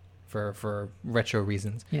for retro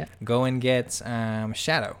reasons. Yeah. Go and get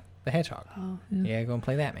Shadow the Hedgehog. Oh, yeah. Yeah, go and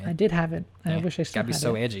play that, man. I did have it. I wish I still had it. Gotta be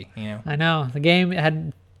so edgy, you know. I know. The game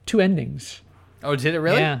had 2 endings. Oh, did it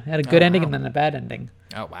really? Yeah, it had a good ending and then a bad ending.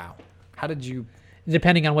 Oh, wow. How did you...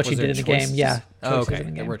 Depending on what you did in the game, yeah. Oh, okay.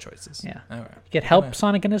 There were choices. Yeah. All right. You could help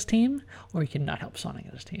Sonic and his team, or you could not help Sonic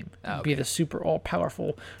and his team. Be the super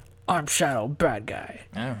all-powerful, I'm Shadow bad guy.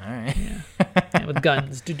 Oh, all right. Yeah. With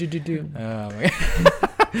guns. Do. Oh, my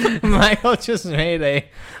God. Michael just made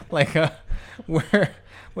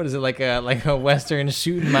what is it, like a Western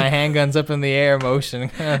shooting my handguns up in the air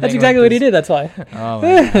motion. That's exactly what he did, that's why. Oh,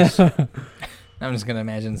 my gosh. I'm just going to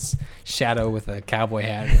imagine Shadow with a cowboy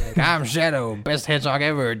hat. Like, I'm Shadow, best hedgehog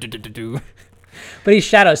ever. But he's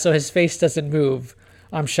Shadow, so his face doesn't move.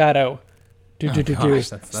 I'm Shadow. Gosh,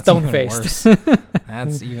 that's stone-faced.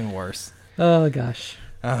 That's even worse. Oh, gosh.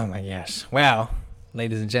 Oh, my gosh. Well,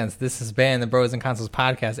 ladies and gents, this has been the Bros and Consoles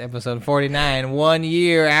Podcast, episode 49, 1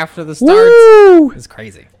 year after the start. Woo! It's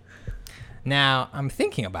crazy. Now, I'm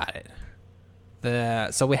thinking about it.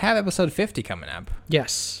 So we have episode 50 coming up.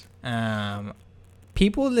 Yes.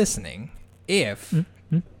 People listening, if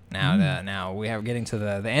now we are getting to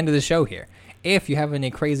the end of the show here. If you have any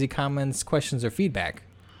crazy comments, questions, or feedback,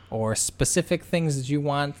 or specific things that you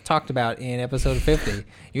want talked about in episode 50,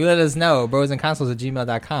 you let us know,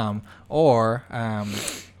 brosandconsoles@gmail.com, or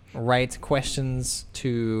write questions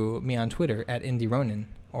to me on Twitter at IndieRonin,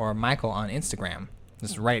 or Michael on Instagram.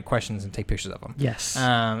 Just write questions and take pictures of them. Yes.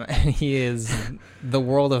 And he is the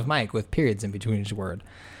World of Mike with periods in between each word.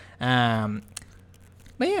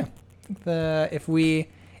 But yeah, if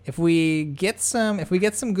we get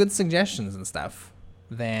some good suggestions and stuff,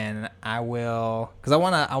 then I will, because I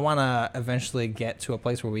wanna eventually get to a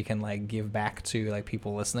place where we can like give back to like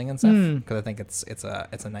people listening and stuff, because I think it's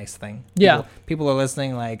a nice thing. People are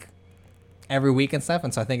listening like every week and stuff,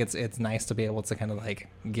 and so I think it's nice to be able to kind of like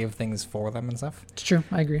give things for them and stuff. It's true,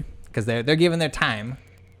 I agree, because they're giving their time.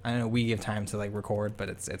 I know we give time to like record, but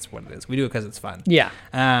it's what it is. We do it because it's fun. Yeah.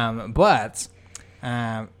 But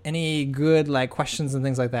any good like questions and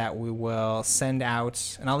things like that, we will send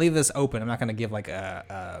out, and I'll leave this open. I'm not going to give like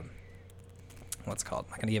a what's it called?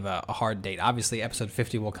 I'm not going to give a hard date. Obviously, episode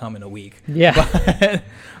 50 will come in a week. Yeah.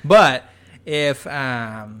 But if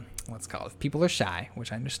what's it called? If people are shy,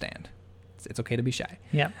 which I understand, It's okay to be shy.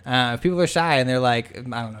 Yeah. If people are shy and they're like, I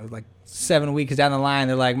don't know, like 7 weeks down the line,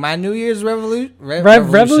 they're like, my New Year's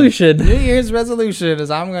revolution. New Year's resolution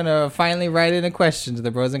is I'm going to finally write in a question to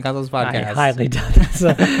the Bros and Consoles podcast. I highly doubt it.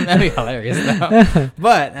 So. That'd be hilarious, though.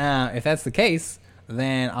 But if that's the case,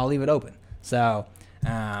 then I'll leave it open. So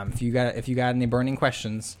if you got any burning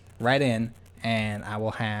questions, write in, and I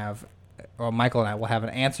will have, or Michael and I will have an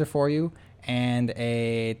answer for you and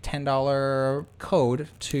a $10 code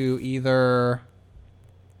to either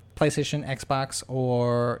PlayStation, Xbox,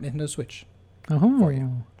 or Nintendo Switch for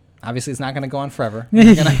you. Obviously, it's not going to go on forever. No.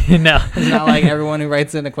 It's not like everyone who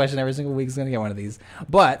writes in a question every single week is going to get one of these.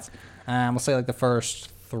 But we'll say like the first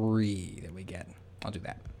 3 that we get. I'll do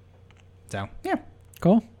that. So, yeah.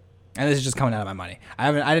 Cool. And this is just coming out of my money.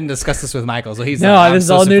 I didn't discuss this with Michael, so he's this is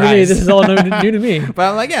all new to me. This is all new to me. But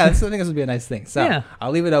I'm like, yeah, I think this would be a nice thing. So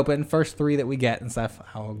I'll leave it open. First 3 that we get and stuff,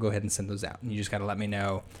 I'll go ahead and send those out. And you just got to let me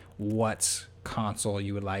know what console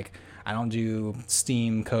you would like. I don't do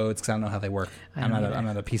Steam codes because I don't know how they work. I'm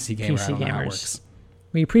not a PC gamer. I don't know how it works.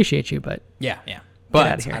 We appreciate you, but yeah.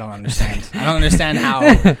 But I don't understand. I don't understand how.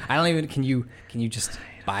 I don't even. Can you just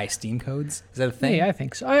buy Steam codes? Is that a thing? Yeah, I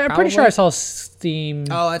think so. I'm pretty sure I saw Steam.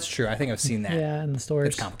 Oh, that's true. I think I've seen that. Yeah, in the stores.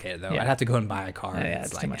 It's complicated though. I'd have to go and buy a card. Yeah,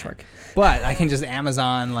 it's too much work. But I can just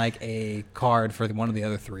Amazon like a card for one of the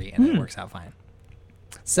other 3, and it works out fine.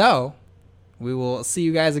 So we will see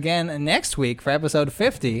you guys again next week for episode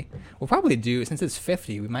 50. We'll probably do, since it's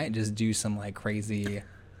 50, we might just do some like crazy.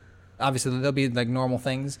 Obviously, there'll be like normal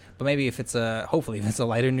things, but maybe hopefully if it's a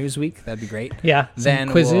lighter news week, that'd be great. Yeah, then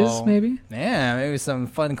some quizzes maybe. Yeah, maybe some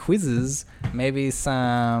fun quizzes. Maybe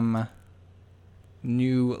some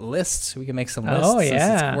new lists. We can make some lists. Oh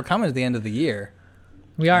yeah, we're coming to the end of the year.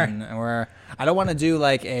 We are. And I don't want to do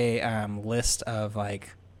like a list of like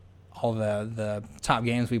all the top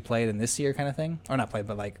games we played in this year kind of thing, or not played,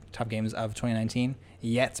 but like top games of 2019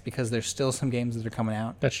 yet, because there's still some games that are coming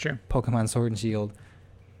out. That's true. Pokemon Sword and Shield.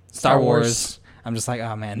 Star Wars. I'm just like,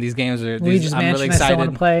 oh man, these games are. Luigi's Mansion, I'm really excited. I still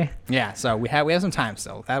want to play. Yeah, so we have some time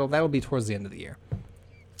still. That'll be towards the end of the year,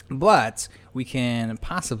 but we can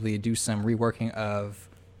possibly do some reworking of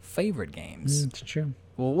favorite games. That's true.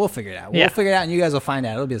 We'll figure it out. We'll figure it out, and you guys will find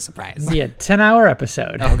out. It'll be a surprise. Yeah, 10-hour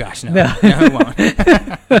episode. Oh gosh, no, it won't.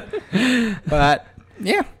 But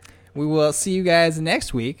yeah, we will see you guys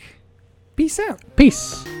next week. Peace out.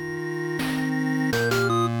 Peace.